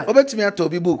problem with that obetimi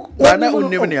atobi book but na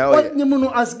unim ne awo what nimu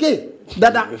no as gay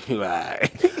dada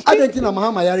adentina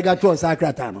Mahama yariga to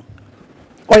sakrata no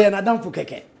oye na damfu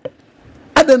keke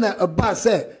adena ba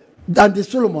say and the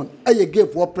Solomon aye gay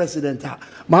for president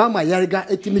Mahama yariga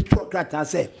etimi sakrata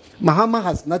say Mahama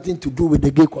has nothing to do with the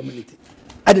gay community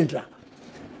adentra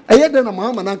I then a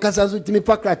Mahama and Casas with me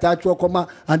Pakrata to Koma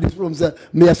and this room said,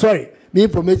 me sorry, me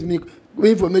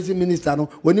information minister no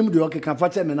when him do okay can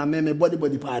fetch me na me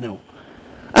body panel.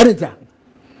 I didn't tell.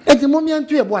 At the moment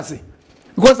to a bossy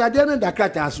because I didn't da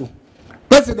cratasso.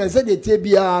 President said the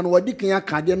TBR and what Dickia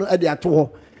Cardino at their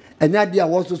tour and that dear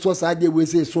was so sad we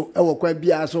say so our quite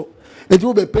be so. It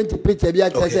will be painted picture be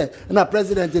and a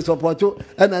president is support you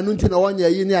and I don't know 1 year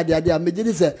in the idea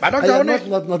made say but not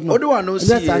do I know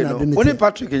see only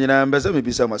Patrick in ambassador me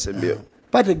be some assembly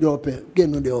Patrick the open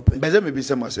game no the open ambassador me be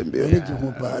some assembly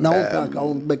now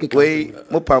we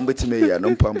mo pam betime ya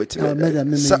no pam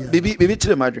betime bibi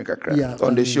tire ma drink akra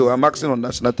on the show I'm asking on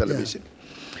national television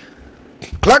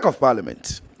clerk of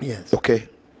parliament yes okay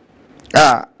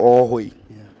hoy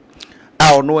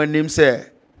no anim say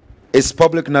it's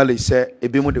public knowledge say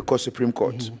ebimu the Supreme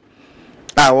Court.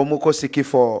 Womoko seeking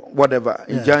for whatever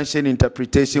injunction,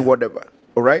 interpretation, whatever.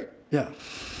 All right? Yeah.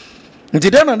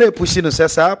 Today na pushing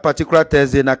say particular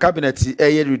Thursday na cabinet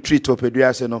retreat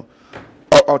opedua no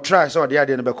or try so the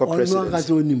idea be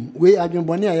president. We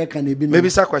adwonbone aye kan ebi no. Maybe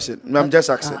that question. I'm just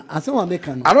asking.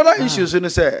 Another issue so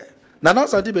say na na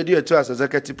so be do as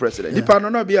executive president. Dipa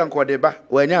no be anko deba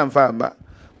wanya amfa amba.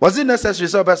 Was it necessary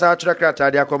so besa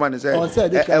atrakata dia command say e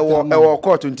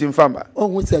court untim famba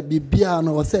who said bibia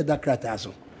no said that krata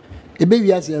so e be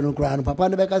wiase no kra no papa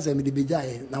no be ka say me de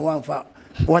bejae na wan fa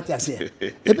what I say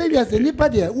e be wiase nipa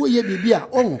de wo ye bibia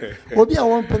obi a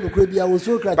won pe no kra bia wo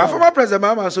so krata but former president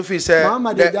Mama Sophie say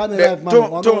Mama de Jan life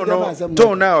man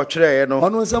don't now try no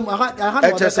ono some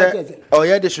I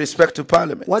yeah disrespect to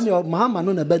parliament when your Mama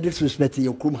no na be disrespect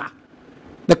your kuma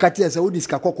the katia say we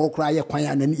diska kokko kra ye kwan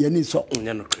ya ni so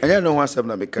enye no ho asem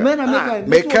na meka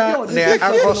ne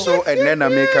akoso enne na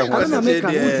meka ho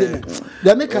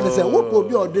the meka say wo ko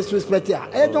bi o disrespect ya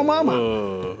e to Mama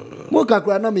mo ka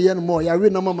kra na me ye no mo ya we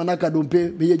na Mama na ka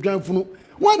dompe me ye dwanfunu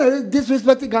one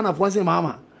disrespect Ghana for say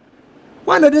Mama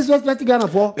one disrespect Ghana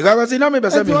for because say na me be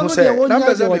say me hu say na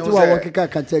be say me hu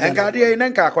say enka de na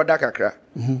nka akoda kakra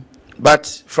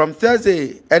but from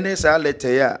Thursday any say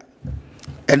letter ya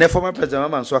and the former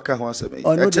president man so aka ho asem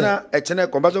echena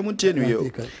kombazo muntie nu yo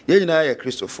ye nyina ye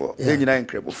Christopher ye nyina ye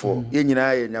Nkrebofo ye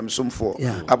nyina ye Nyamsomfo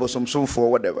Abosomsomfo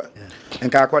whatever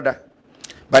enka akoda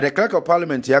but the clerk of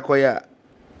parliament yakoya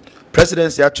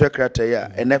presidency attract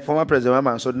criteria and the former president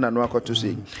man so na no akoto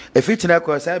say e fit na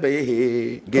ko say be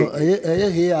ye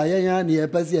ayanya ne e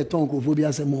pese e ton ko fo bi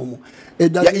asem mo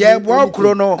ye bo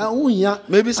kro no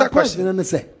maybe sa question no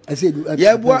say I said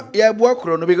yeah boy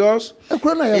chrono because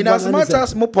in as much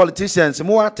as more politicians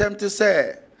more attempt to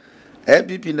say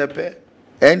MPP nepe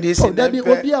NDC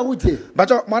nepe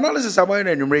but my analysis am in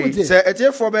enumere say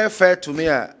e for be fair to me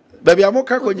baby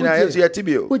amoka ko nyina yeso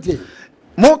yatibio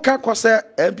moka ko say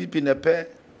MPP nepe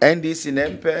NDC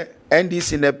nepe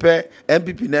NDC nepe,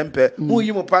 MPP nepe, who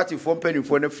you party for penny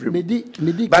for the free.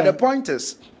 But the point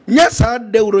is, yes, I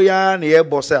de Royan, yeah,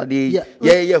 boss, yeah,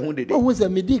 who did it? What was a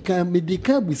medical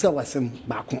we saw was some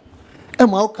back.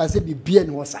 And my cousin be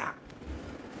bien was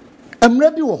I'm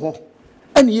ready with her.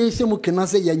 And yes, you can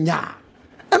say, yeah.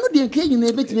 I'm not the occasion,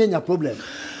 a bit in your problem.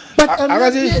 But I'm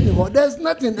not anymore. There's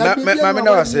nothing. Mamma,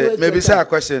 no, I say, maybe say a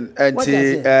question. And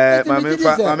Mamma,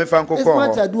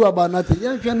 what I do about nothing.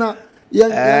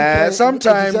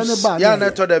 Sometimes, yeah,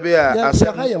 not to the beer.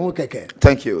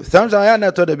 Thank you. Sometimes I am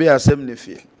not to the beer, assembly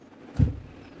fee.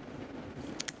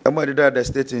 I'm going to do the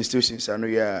state institutions and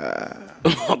we are.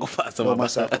 I don't know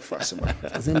so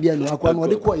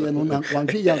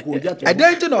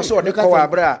the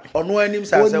Coabra on when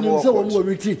himself will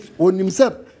retreat. On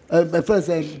himself,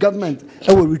 first government,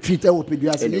 I will retreat. I will be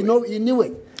you know,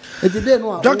 anyway.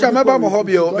 Doctor, remember my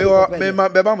hobby,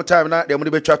 me time now, they will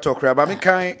be chat talk crab. I mean,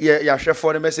 kind, yeah, share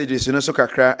for the messages, you know, so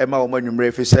crack, and my woman, you may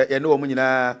say, you know,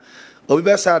 Muna, or we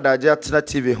best out that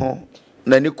TV home,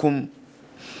 Nanikum.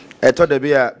 I thought there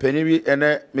be a penny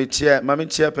and me chair, Mammy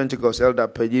chair Pentecost elder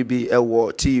Peggy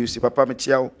L. TUC, Papa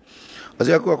Michel. Was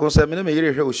there a concern? Me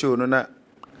hear show no na.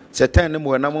 Say 10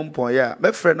 more na one point, yeah.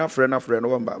 My friend,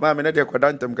 one, but Mammy, I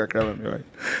quadrantem cacram.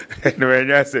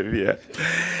 Anyway, I said, yeah.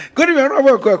 Good evening,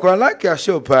 Robert. I like your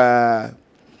show, pa.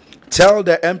 Tell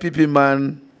the MPP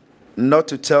man not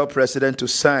to tell President to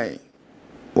sign.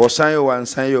 Or sign you and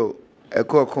sign you. A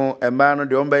coco, a man on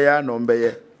the umbeya, no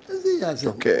umbeya.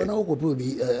 Okay.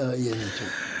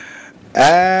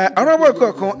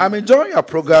 I'm enjoying your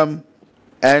program,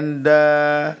 and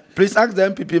please ask the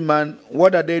MPP man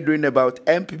what are they doing about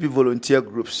MPP volunteer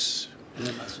groups.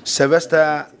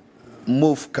 Sylvester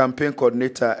Move campaign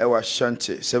coordinator Ewa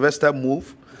Shanti. Sylvester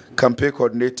Move campaign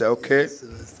coordinator. Okay.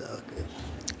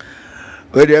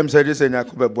 Where the MC is in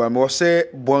Yakubu, I say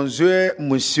bonjour,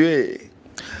 monsieur.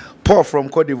 Paul from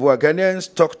Cote d'Ivoire.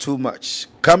 Ghanaians talk too much.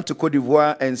 Come to Cote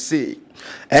d'Ivoire and see.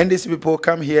 And these people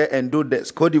come here and do this.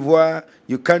 Cote d'Ivoire,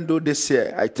 you can't do this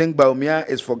here. I think Baumia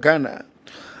is for Ghana.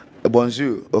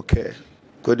 Bonjour. Okay.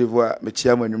 Cote d'Ivoire,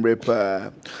 Michiamo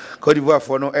Numrepa. Cote d'Ivoire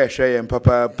for no Eshay and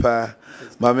Papa.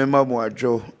 Mamema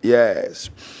Muajo.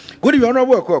 Yes. Good evening,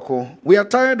 Honorable Akuoko. We are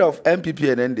tired of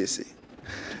MPP and NDC.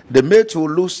 The mate will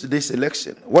lose this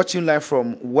election. Watching live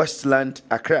from Westland,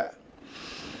 Accra.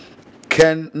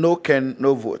 Ken, no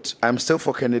vote. I'm still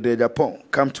for candidate Japan.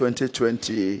 Come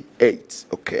 2028.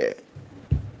 Okay.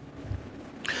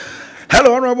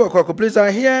 Hello, Honorable Akuoko. Please,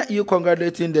 I hear you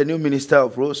congratulating the new Minister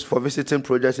of Roads for visiting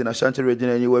projects in Ashanti region,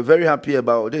 and you were very happy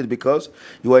about it because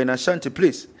you are in Ashanti.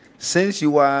 Please, since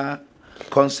you are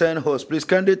concerned host, please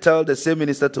kindly tell the same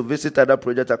minister to visit other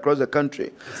projects across the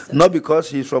country. Not because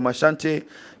he's from Ashanti,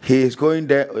 he is going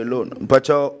there alone. But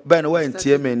Ben went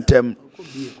TM in Tem,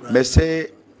 may say.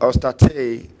 Or start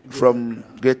from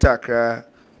Greater Accra,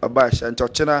 Abash, and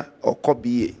Tochina or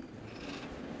Kobe.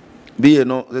 Be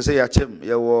no, they say Yachem,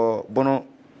 Yawa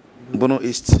Bono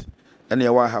East, and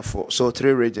Yawa Hafo. So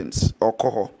 3 regions or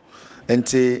Koho. And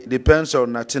depends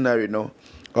on itinerary, no,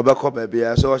 or Bako baby.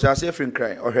 So I shall say friend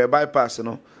cry or her bypass,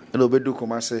 no, and Obedu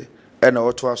Comase, and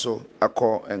Otwaso, a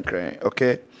call and cry,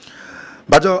 okay?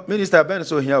 But Minister Ben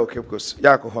so here okay because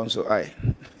Yako Honso I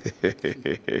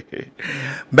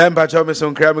Ben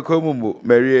Pachomeson Kramiko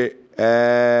Mary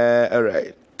all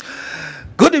right.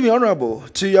 Good evening, Honorable.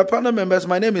 To your panel members,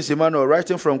 my name is Emmanuel,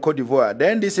 writing from Cote d'Ivoire. The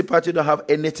NDC party don't have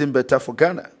anything better for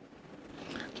Ghana.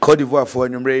 Cote d'Ivoire for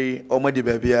Numre, Omadi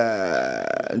Baby,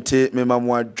 Nte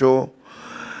Memamwa Joe.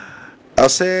 I'll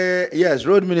say, yes,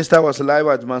 Road Minister was live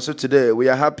at Manso today. We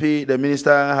are happy the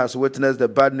Minister has witnessed the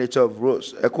bad nature of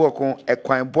roads. Akuoko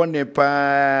Kwarteng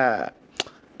pa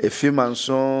a few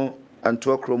Manso and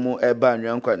Tuakromo Eba and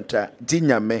Yankwanta.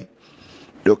 Dinyame.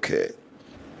 Okay.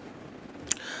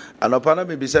 And upon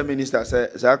me, Bisa Minister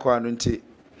said, Zakwa Nunti.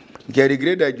 Get a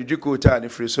great Jujuko Tani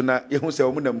Frisona, you say,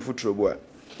 Omunam Futroboa.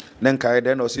 Nankai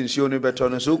then or since you only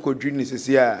better so could dream this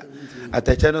year at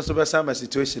the channel super summer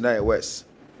situation I West.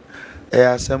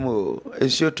 Samuel,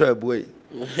 it's your boy.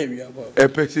 A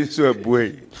person so a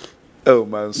boy. Oh,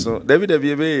 man, so David,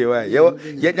 why?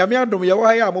 Yet, Yamiadum, your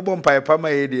why I'm a bomb pipe,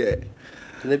 my idea.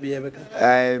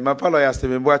 My palo asked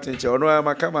me what in or no,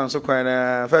 I'm come on so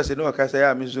kind first, you know, I say,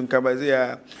 I'm Miss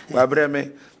Cabazia,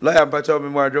 Wabreme, Lawyer Pacho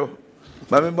Mimado.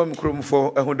 My mum crum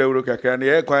for a hundred look and the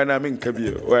air quite I mean,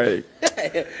 Cabio. Why?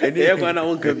 Any air one I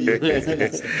won't give you.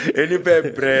 Any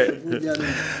pepper.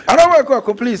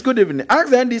 Please, good evening. Ask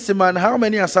the NDC man how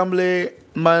many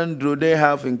assemblymen do they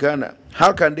have in Ghana?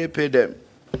 How can they pay them?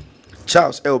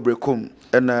 Charles Elbrecum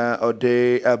and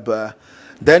Ode Abba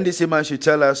Then this man should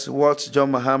tell us what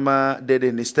John Mahama did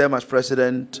in his term as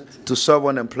president to solve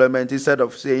unemployment instead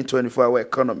of saying 24-hour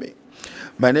economy.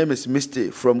 My name is Misty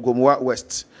from Gomwa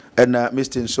West, and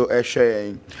Misty so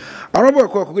sharing. Honorable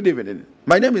Akuoko, good evening.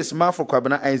 My name is Mafo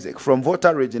Kwabena Isaac from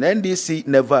Volta region. NDC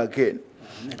never again.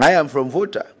 I am from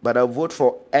Volta, but I vote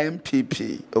for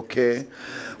MPP. Okay,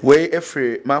 way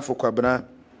every Mafo Kwabena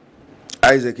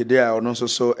Isaac there, and also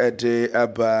so Ede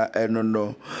Abba and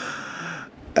no.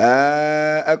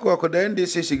 Akuoko, the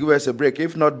NDC should give us a break.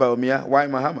 If not Baumia, why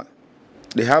Mahama?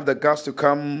 They have the guts to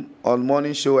come on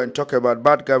morning show and talk about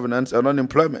bad governance and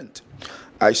unemployment.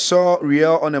 I saw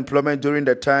real unemployment during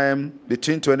the time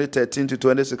between 2013 to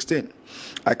 2016.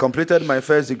 I completed my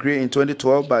first degree in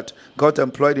 2012 but got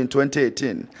employed in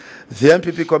 2018. The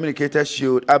MPP communicators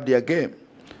should up their game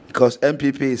because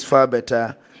MPP is far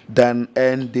better than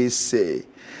NDC.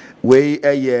 We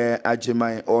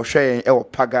ajimai or sharing or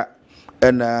paga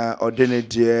and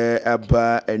ordinary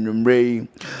abba and numray.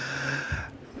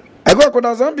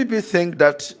 Some people think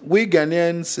that we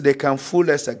Ghanaians, they can fool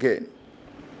us again.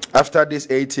 After these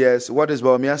 8 years, what is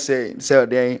Baumia saying? Say,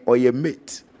 they or your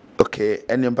mate. Okay,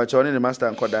 and in Pachoni, the master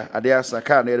and Koda, Adia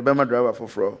Saka, the Bema driver for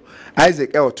Fro.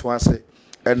 Isaac L. Twanse,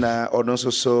 and also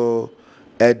so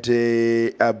at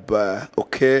the Abba.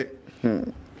 Okay.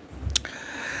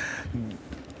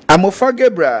 Amofa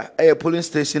Gebra, a polling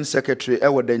station secretary,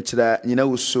 Ewa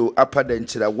Denchira, so Upper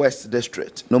Denchira, West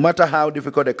District. No matter how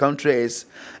difficult the country is,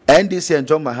 NDC and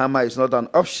John Mahama is not an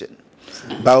option.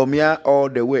 Baumia all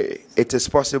the way. It is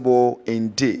possible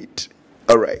indeed.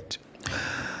 All right.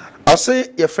 I'll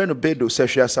say your friend Obedo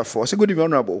Seshia Safo. Say good evening,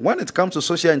 honorable. When it comes to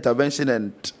social intervention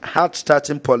and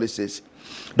hard-starting policies,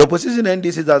 the opposition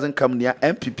NDC doesn't come near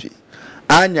MPP.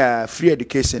 Anya free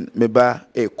education, meba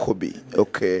a Kobe.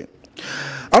 Okay.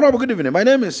 Honorable, good evening. My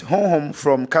name is Hom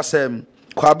from Kessben,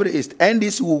 Kwabri East.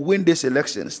 NDC will win this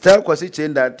election. Tell Kwasi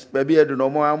Chain that maybe I do no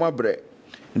more amabre.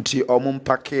 Nti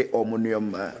omumpake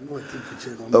omunium.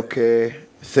 Okay.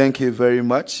 Thank you very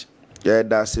much. Yeah,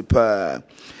 that's it.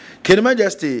 King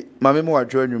Majesty, Mami Mo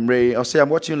Adwenkyere Ray. I'll say I'm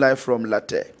watching live from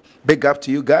Latte. Big up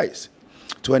to you guys.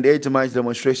 28 March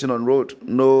demonstration on road.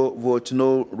 No vote,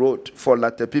 no road for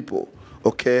Latte people.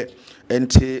 Okay.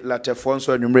 Enti Latte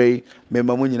Fonso Adwenkyere me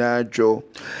mamu nyina jo.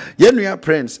 Yenua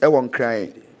Prince e won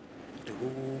crying.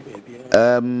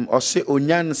 Ose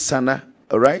onyan sana,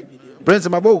 all right? Prince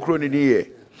mabo ukro ni ye.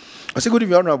 Ose good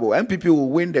evening, honorable. MPP will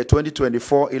win the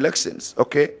 2024 elections,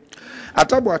 okay?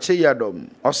 Atabo Ache Yadom,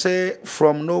 Ose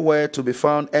from nowhere to be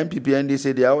found, MPP and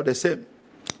NDC, they are all the same.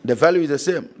 The value is the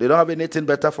same. They don't have anything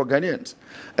better for Ghanaians.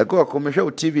 I go a commercial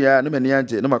TV, no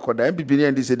maniaje, no makoda, MPP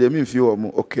and NDC, they mean few,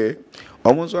 okay?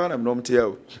 Almost one, I'm not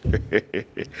here.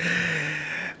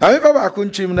 I'm about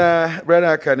Kunchimna,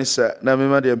 Brother Kanisa,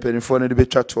 Namima, the penny for the bit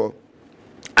chatwell.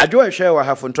 I do a share what I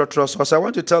have on Trotros, because I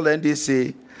want to tell the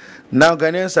NDC now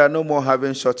Ghanaians are no more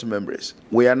having short memories.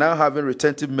 We are now having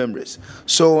retentive memories.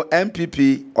 So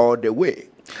MPP all the way.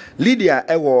 Lydia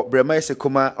Ewo Bremaise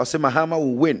Kuma Ose Mahama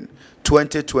will win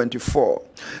 2024.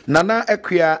 Nana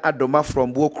Ekwia Adoma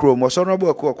from Wokro, most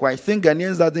honorable Akuoko. I think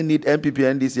Ghanaians doesn't need MPP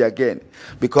and NDC again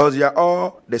because they are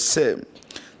all the same.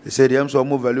 They say the so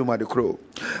more value at the crow.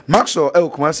 Maxwell El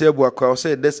Kumasi Ebuakwa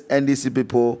said this NDC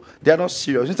people, they are not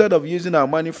serious. Instead of using our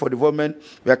money for development,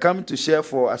 we are coming to share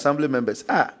for assembly members.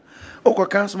 Oko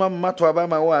councilman Mato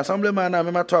Abama or assemblyman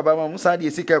Mato Abama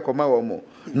Musadi Sika Komawomo.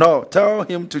 No, tell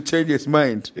him to change his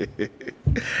mind.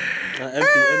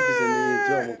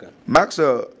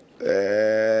 Maxwell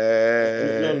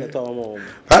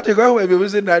but you go maybe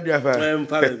using that.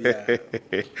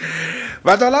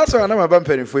 But the last one I'm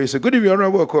bumping for you. So good evening,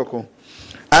 honorable Akuoko.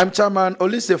 I'm Chairman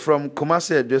Olise from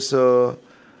Kumasi. So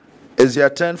it's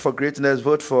your turn for greatness.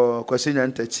 Vote for Kwasi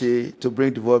Nyantakyi to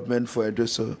bring development for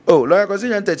Edoso. Oh, lawyer Kwasi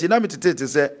Nyantakyi. Now me to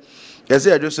say, yes,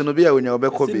 Edoso no be a winner.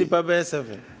 Obekobi.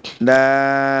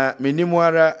 Na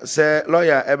minimwara say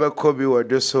lawyer Ebekobi or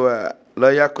Edoso.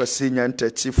 Lawyer Kwasi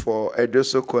Nyantakyi for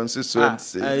Edoso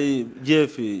constituency.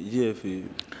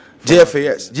 GFA,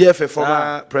 yes. GFA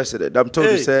former president. I'm told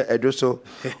to say Edoso.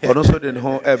 Or also the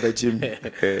whole ever Jim.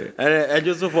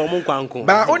 Edoso for Munkanko.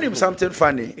 But I own him something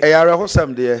funny. I are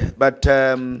wholesome there. But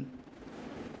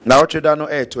now Chudano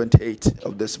air 28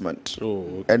 of this month.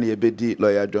 Oh. And ye be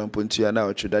lawyer John Puntia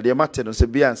now Chuda. The matter no se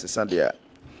Beyonce Sandia.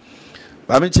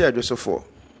 But I'm in chair Edoso for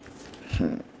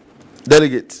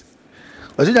delegate.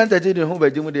 Was it not in home by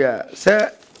Jim there?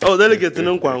 Sir. Oh, delegate to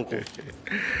Nkwanko.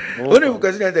 Only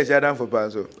because you can't for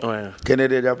Paso. Oh, yeah.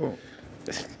 Kennedy Japan.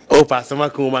 Oh, Pastor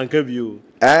Makuman Kabu.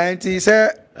 And he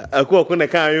said, Akuoko na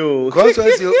kan yo.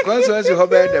 Consuency ho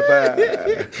be de pa.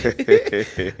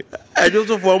 I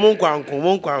just for mon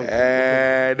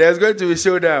kwanko. There's going to be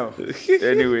showdown.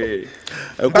 Anyway.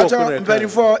 Akuoko na. Very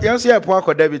for you see a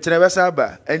point David na be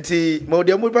saba. Enti mo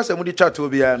de mo pasa mo di chat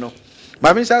obi ano.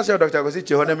 Ma me say Dr.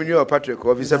 Kosiche ho na me new Patrick,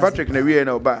 Officer Patrick na wie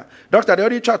na oba. Doctor they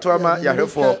already chat ama ya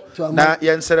hefo na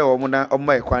yensere wo mo na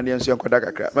omma e kwan yenso enkoda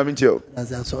kakra. Ma me ntio.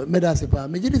 So me da se pa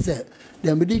me gidi say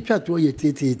dem be di chat wo ye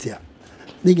tietietia.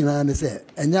 Ni gina na say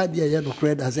enya de ye no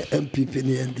credit as MPP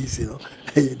ni NDC no.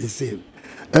 The same.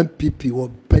 MPP were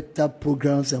better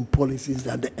programs and policies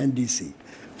than the NDC.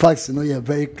 Facts you know you're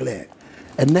very clear.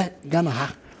 And that Ghana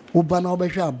ha Ubana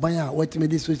Obesha Banya, what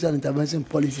made this social intervention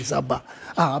policies aba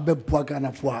abe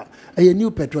Ghana for a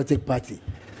new patriotic party.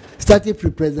 Starting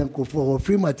free President Kofo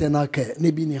free maternal care,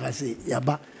 Nebi ni hase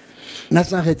yaba.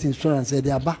 National Health Insurance said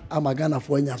yaba Ghana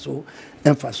for nyaso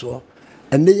emphasis.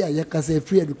 And they are say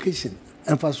free education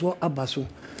emphasis abaso.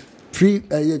 Free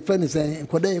friends in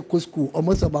Kodayo school,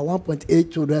 almost about 1.8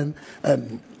 children,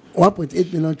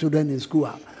 1.8 million children in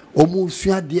school. Almost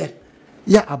dear.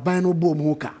 Yeah, abano bo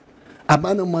moka.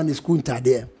 Abano man is school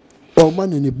there. Or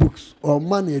man in the books, or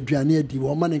man in Adwenkyere,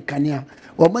 or man in Kenya,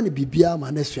 or man in Bibia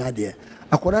man is there.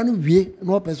 According to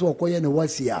no person or coin and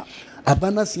was here.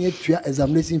 Abana senior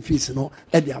examination fees no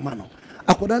at the amano.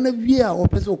 According to via or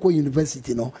person or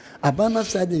university no. Abana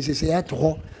said in say at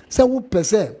home. So what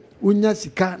percent? Unya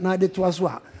sika na de to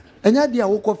aso enya dia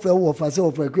wo ko fra wo fa se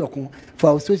wo fra kwekon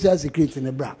for social security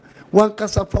ne bra one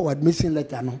kasa for admission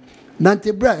letter no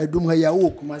nante bra edum ha ya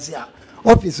wo kuma se a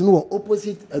office no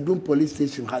opposite edum police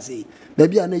station ha se ba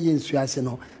bia na ye nsu ase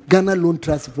no Ghana Loan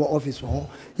Trust for office ho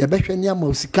ya behwe ne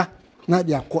ama sika na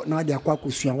de akwa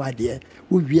kosua wa de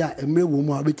wo wi a emre wo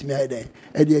mu a betimi ayede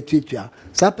e de atuatua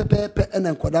sa pepepe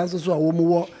ena nkodan so a wo mu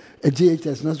wo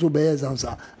GHS na so be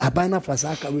examsa abana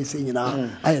fasaka we say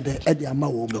nyina ayede e de ama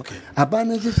wo mu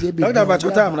abana sisi be Dr.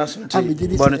 Batuta na so ti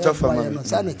monitor for me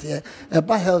sanity e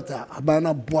ba health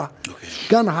abana boa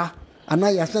Ghana ha ana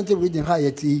ya Ashanti region ha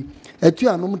yeti etu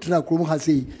anom tena krom ha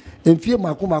sei emfie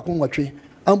mako nwotwe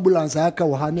ambulance aka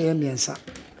wo ha na emiensa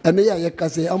ene ya ye ka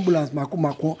sei ambulance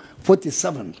mako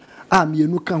 47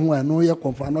 mienu ka ho eno ye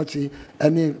konfa no chi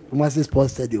ene Kumasi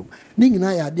Sports Stadium ni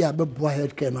nyina ya de abeboa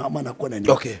healthcare na amana kona ni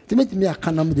timetimi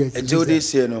akanam de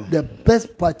the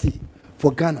best party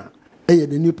for Ghana the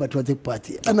new patriotic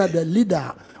party and the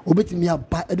leader obetimi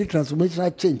aba the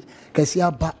transformational change kasi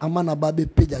aba amana ba be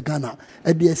page Ghana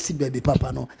e de si baby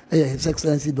papa no His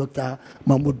Excellency Dr.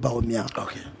 Mahmoud Bawumia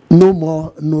no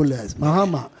more no less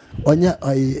Mahama onya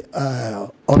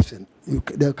option.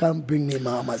 They can't bring me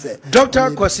Mahama say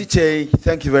Dr. Kosiche,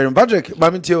 thank you very much. Patrick,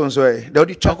 Mamiti Onsoe,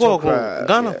 the Chako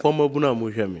Ghana former Buna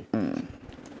Mushami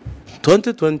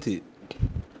 2020.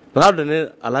 Rather than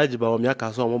Alaji Bawumia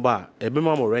Kaso Moba, a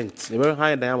bimamo rent, a very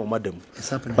high diamond madam.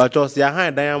 But just the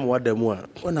high diamond what the more.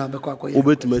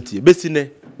 Ubetimati,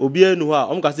 Bessine, Obienua,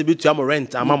 Omcasibitu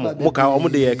rent, a mamma, Moka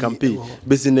Omode campaign,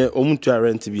 Bessine, Omutua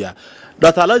rent via.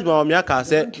 Dr. Alaji Bawumia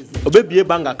said, Obebi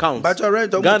bank account. But your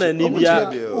rent, Ghana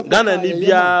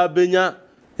Nibia, Benya.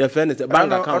 Your friend is a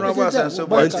bank account.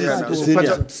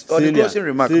 Closing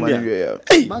remark.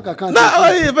 Hey, now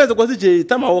I was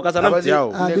time I walk as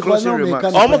an closing remark.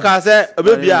 Almost said a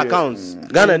baby accounts.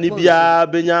 Ghana Nibia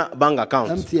Benya bank account.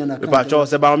 But you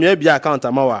say about me be account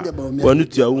amawa. When you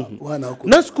tell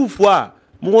no school for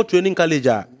more training college.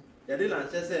 Yede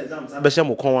Lanchester exams abesha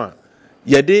mo kon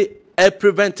yede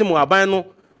prevent mo abano.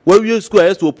 Where we school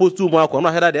is to oppose to more no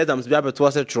head the exams be able to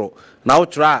was true. Now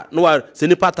try no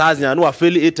senior 1,000 no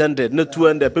fail 800 no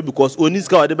 200 because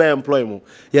oniska or the employ mo.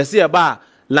 You see about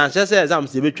Lanchester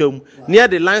exams be twam near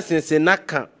the license na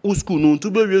ka school no to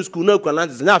be school no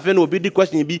license na fe no be the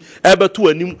question be able to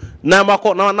anim na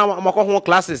makọ ho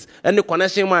classes and the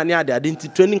connection man near the identity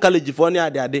training college for near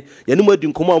the ye no madi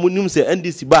nkomo amunim se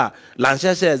NDC ba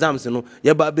Lanchester exams no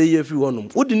ye ba be ye free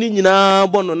wonum udi ni nyina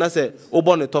bono na se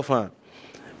obono tofa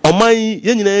Oman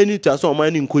ye nyina ye ni taso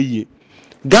oman ni nkoyie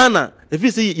Ghana if you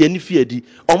say ye ni fiedi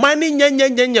oman ni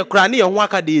nyenyenyenye kra ne ye ho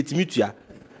aka de yetimi tua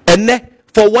enne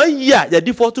for 1 year ye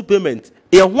default payment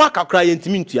ye ho aka kra ye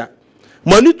ntimi tua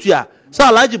manu tua so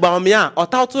Alhaji Bawumia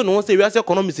otauto no say we as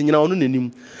economics nyina onu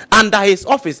nanim under his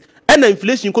office and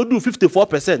inflation could do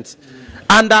 54%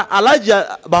 under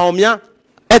Alhaji Bawumia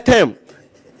a term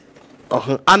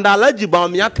under Alhaji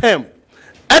Bawumia term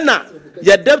ena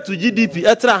your debt to GDP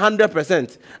extra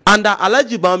 100% under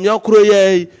Alhaji Bawumia kro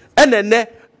ye enene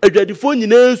adwadifo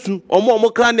nyina esu omo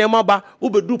kra na maba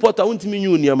ubedu porta untimi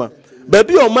nyuniama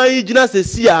baby oman yigina se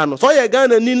sia no so ye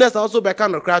Ghana ni na so be ka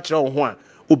no kra kire ho a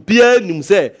obia nim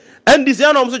say and this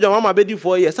year no so Mama be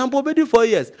 4 years sample be 4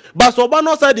 years but so oba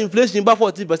no side inflation ba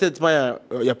 40% my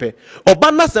yape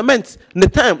oba na cement the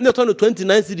time na turn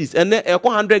 29 cities and e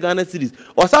 100 Ghana cities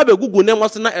o sa be gugu ne mo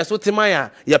so na eso timaya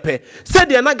yape said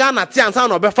the na Ghana ti ansa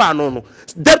na obefa no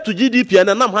debt to GDP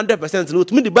and nam 100% no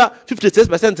to me the ba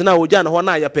 56% na oja na ho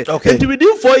na yape and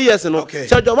within 4 years no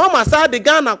so Mama sa the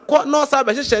Ghana no sa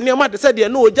be hye ne ma de said the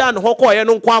no oja na ho ko ye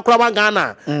no nkwa akra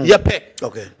Ghana yape.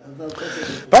 Okay.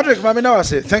 Patrick, Mami, now I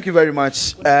say thank you very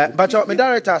much. But my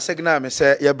director signal me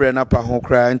say your brain up a home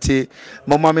cry anti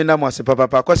Mama Mina Masi Papa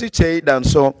because he done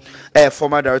so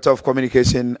former director of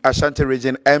communication Ashanti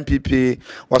region MPP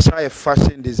was a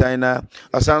fashion designer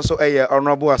was also a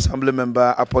honorable assembly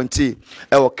member appointee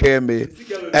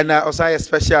KMA and also a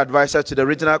special advisor to the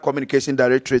regional communication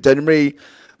directorate and me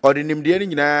or the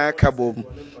Nimdiani na Kabum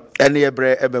and the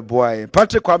Ebre boy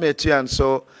Patrick Kwame Etian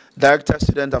so Director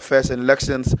Student Affairs and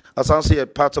Elections, as also a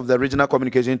part of the regional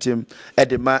communication team at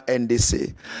the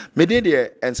NDC. Media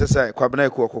and Sasa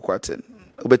Akuoko Kwarteng.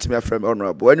 Ubetimi from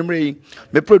honorable. Anyway,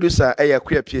 my producer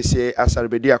queer PCA as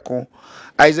Arbediako,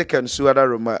 Isaac and Suada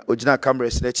Roma, original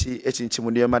cameras Nechi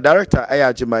Echinchimunia. My director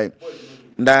Jimai.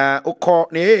 Na Oko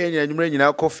ne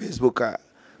now call Facebook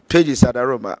pages at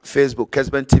Aroma, Facebook,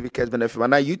 Kessben TV, Kessben FM,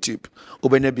 and YouTube.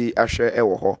 Ubenebi Asher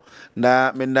Ewoho.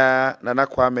 Na Mena Nana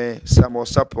Kwame Samo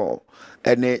Sapo,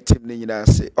 and Tim Nina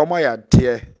say, oh my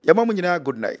dear, Yamamina,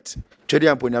 good night. Chedi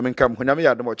Ampunamin come when I'm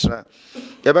Yadmochna.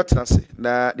 Yabatanasi,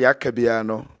 na the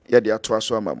Akabiano, Yadia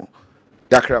Tuaswamamo.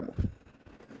 Dakramo.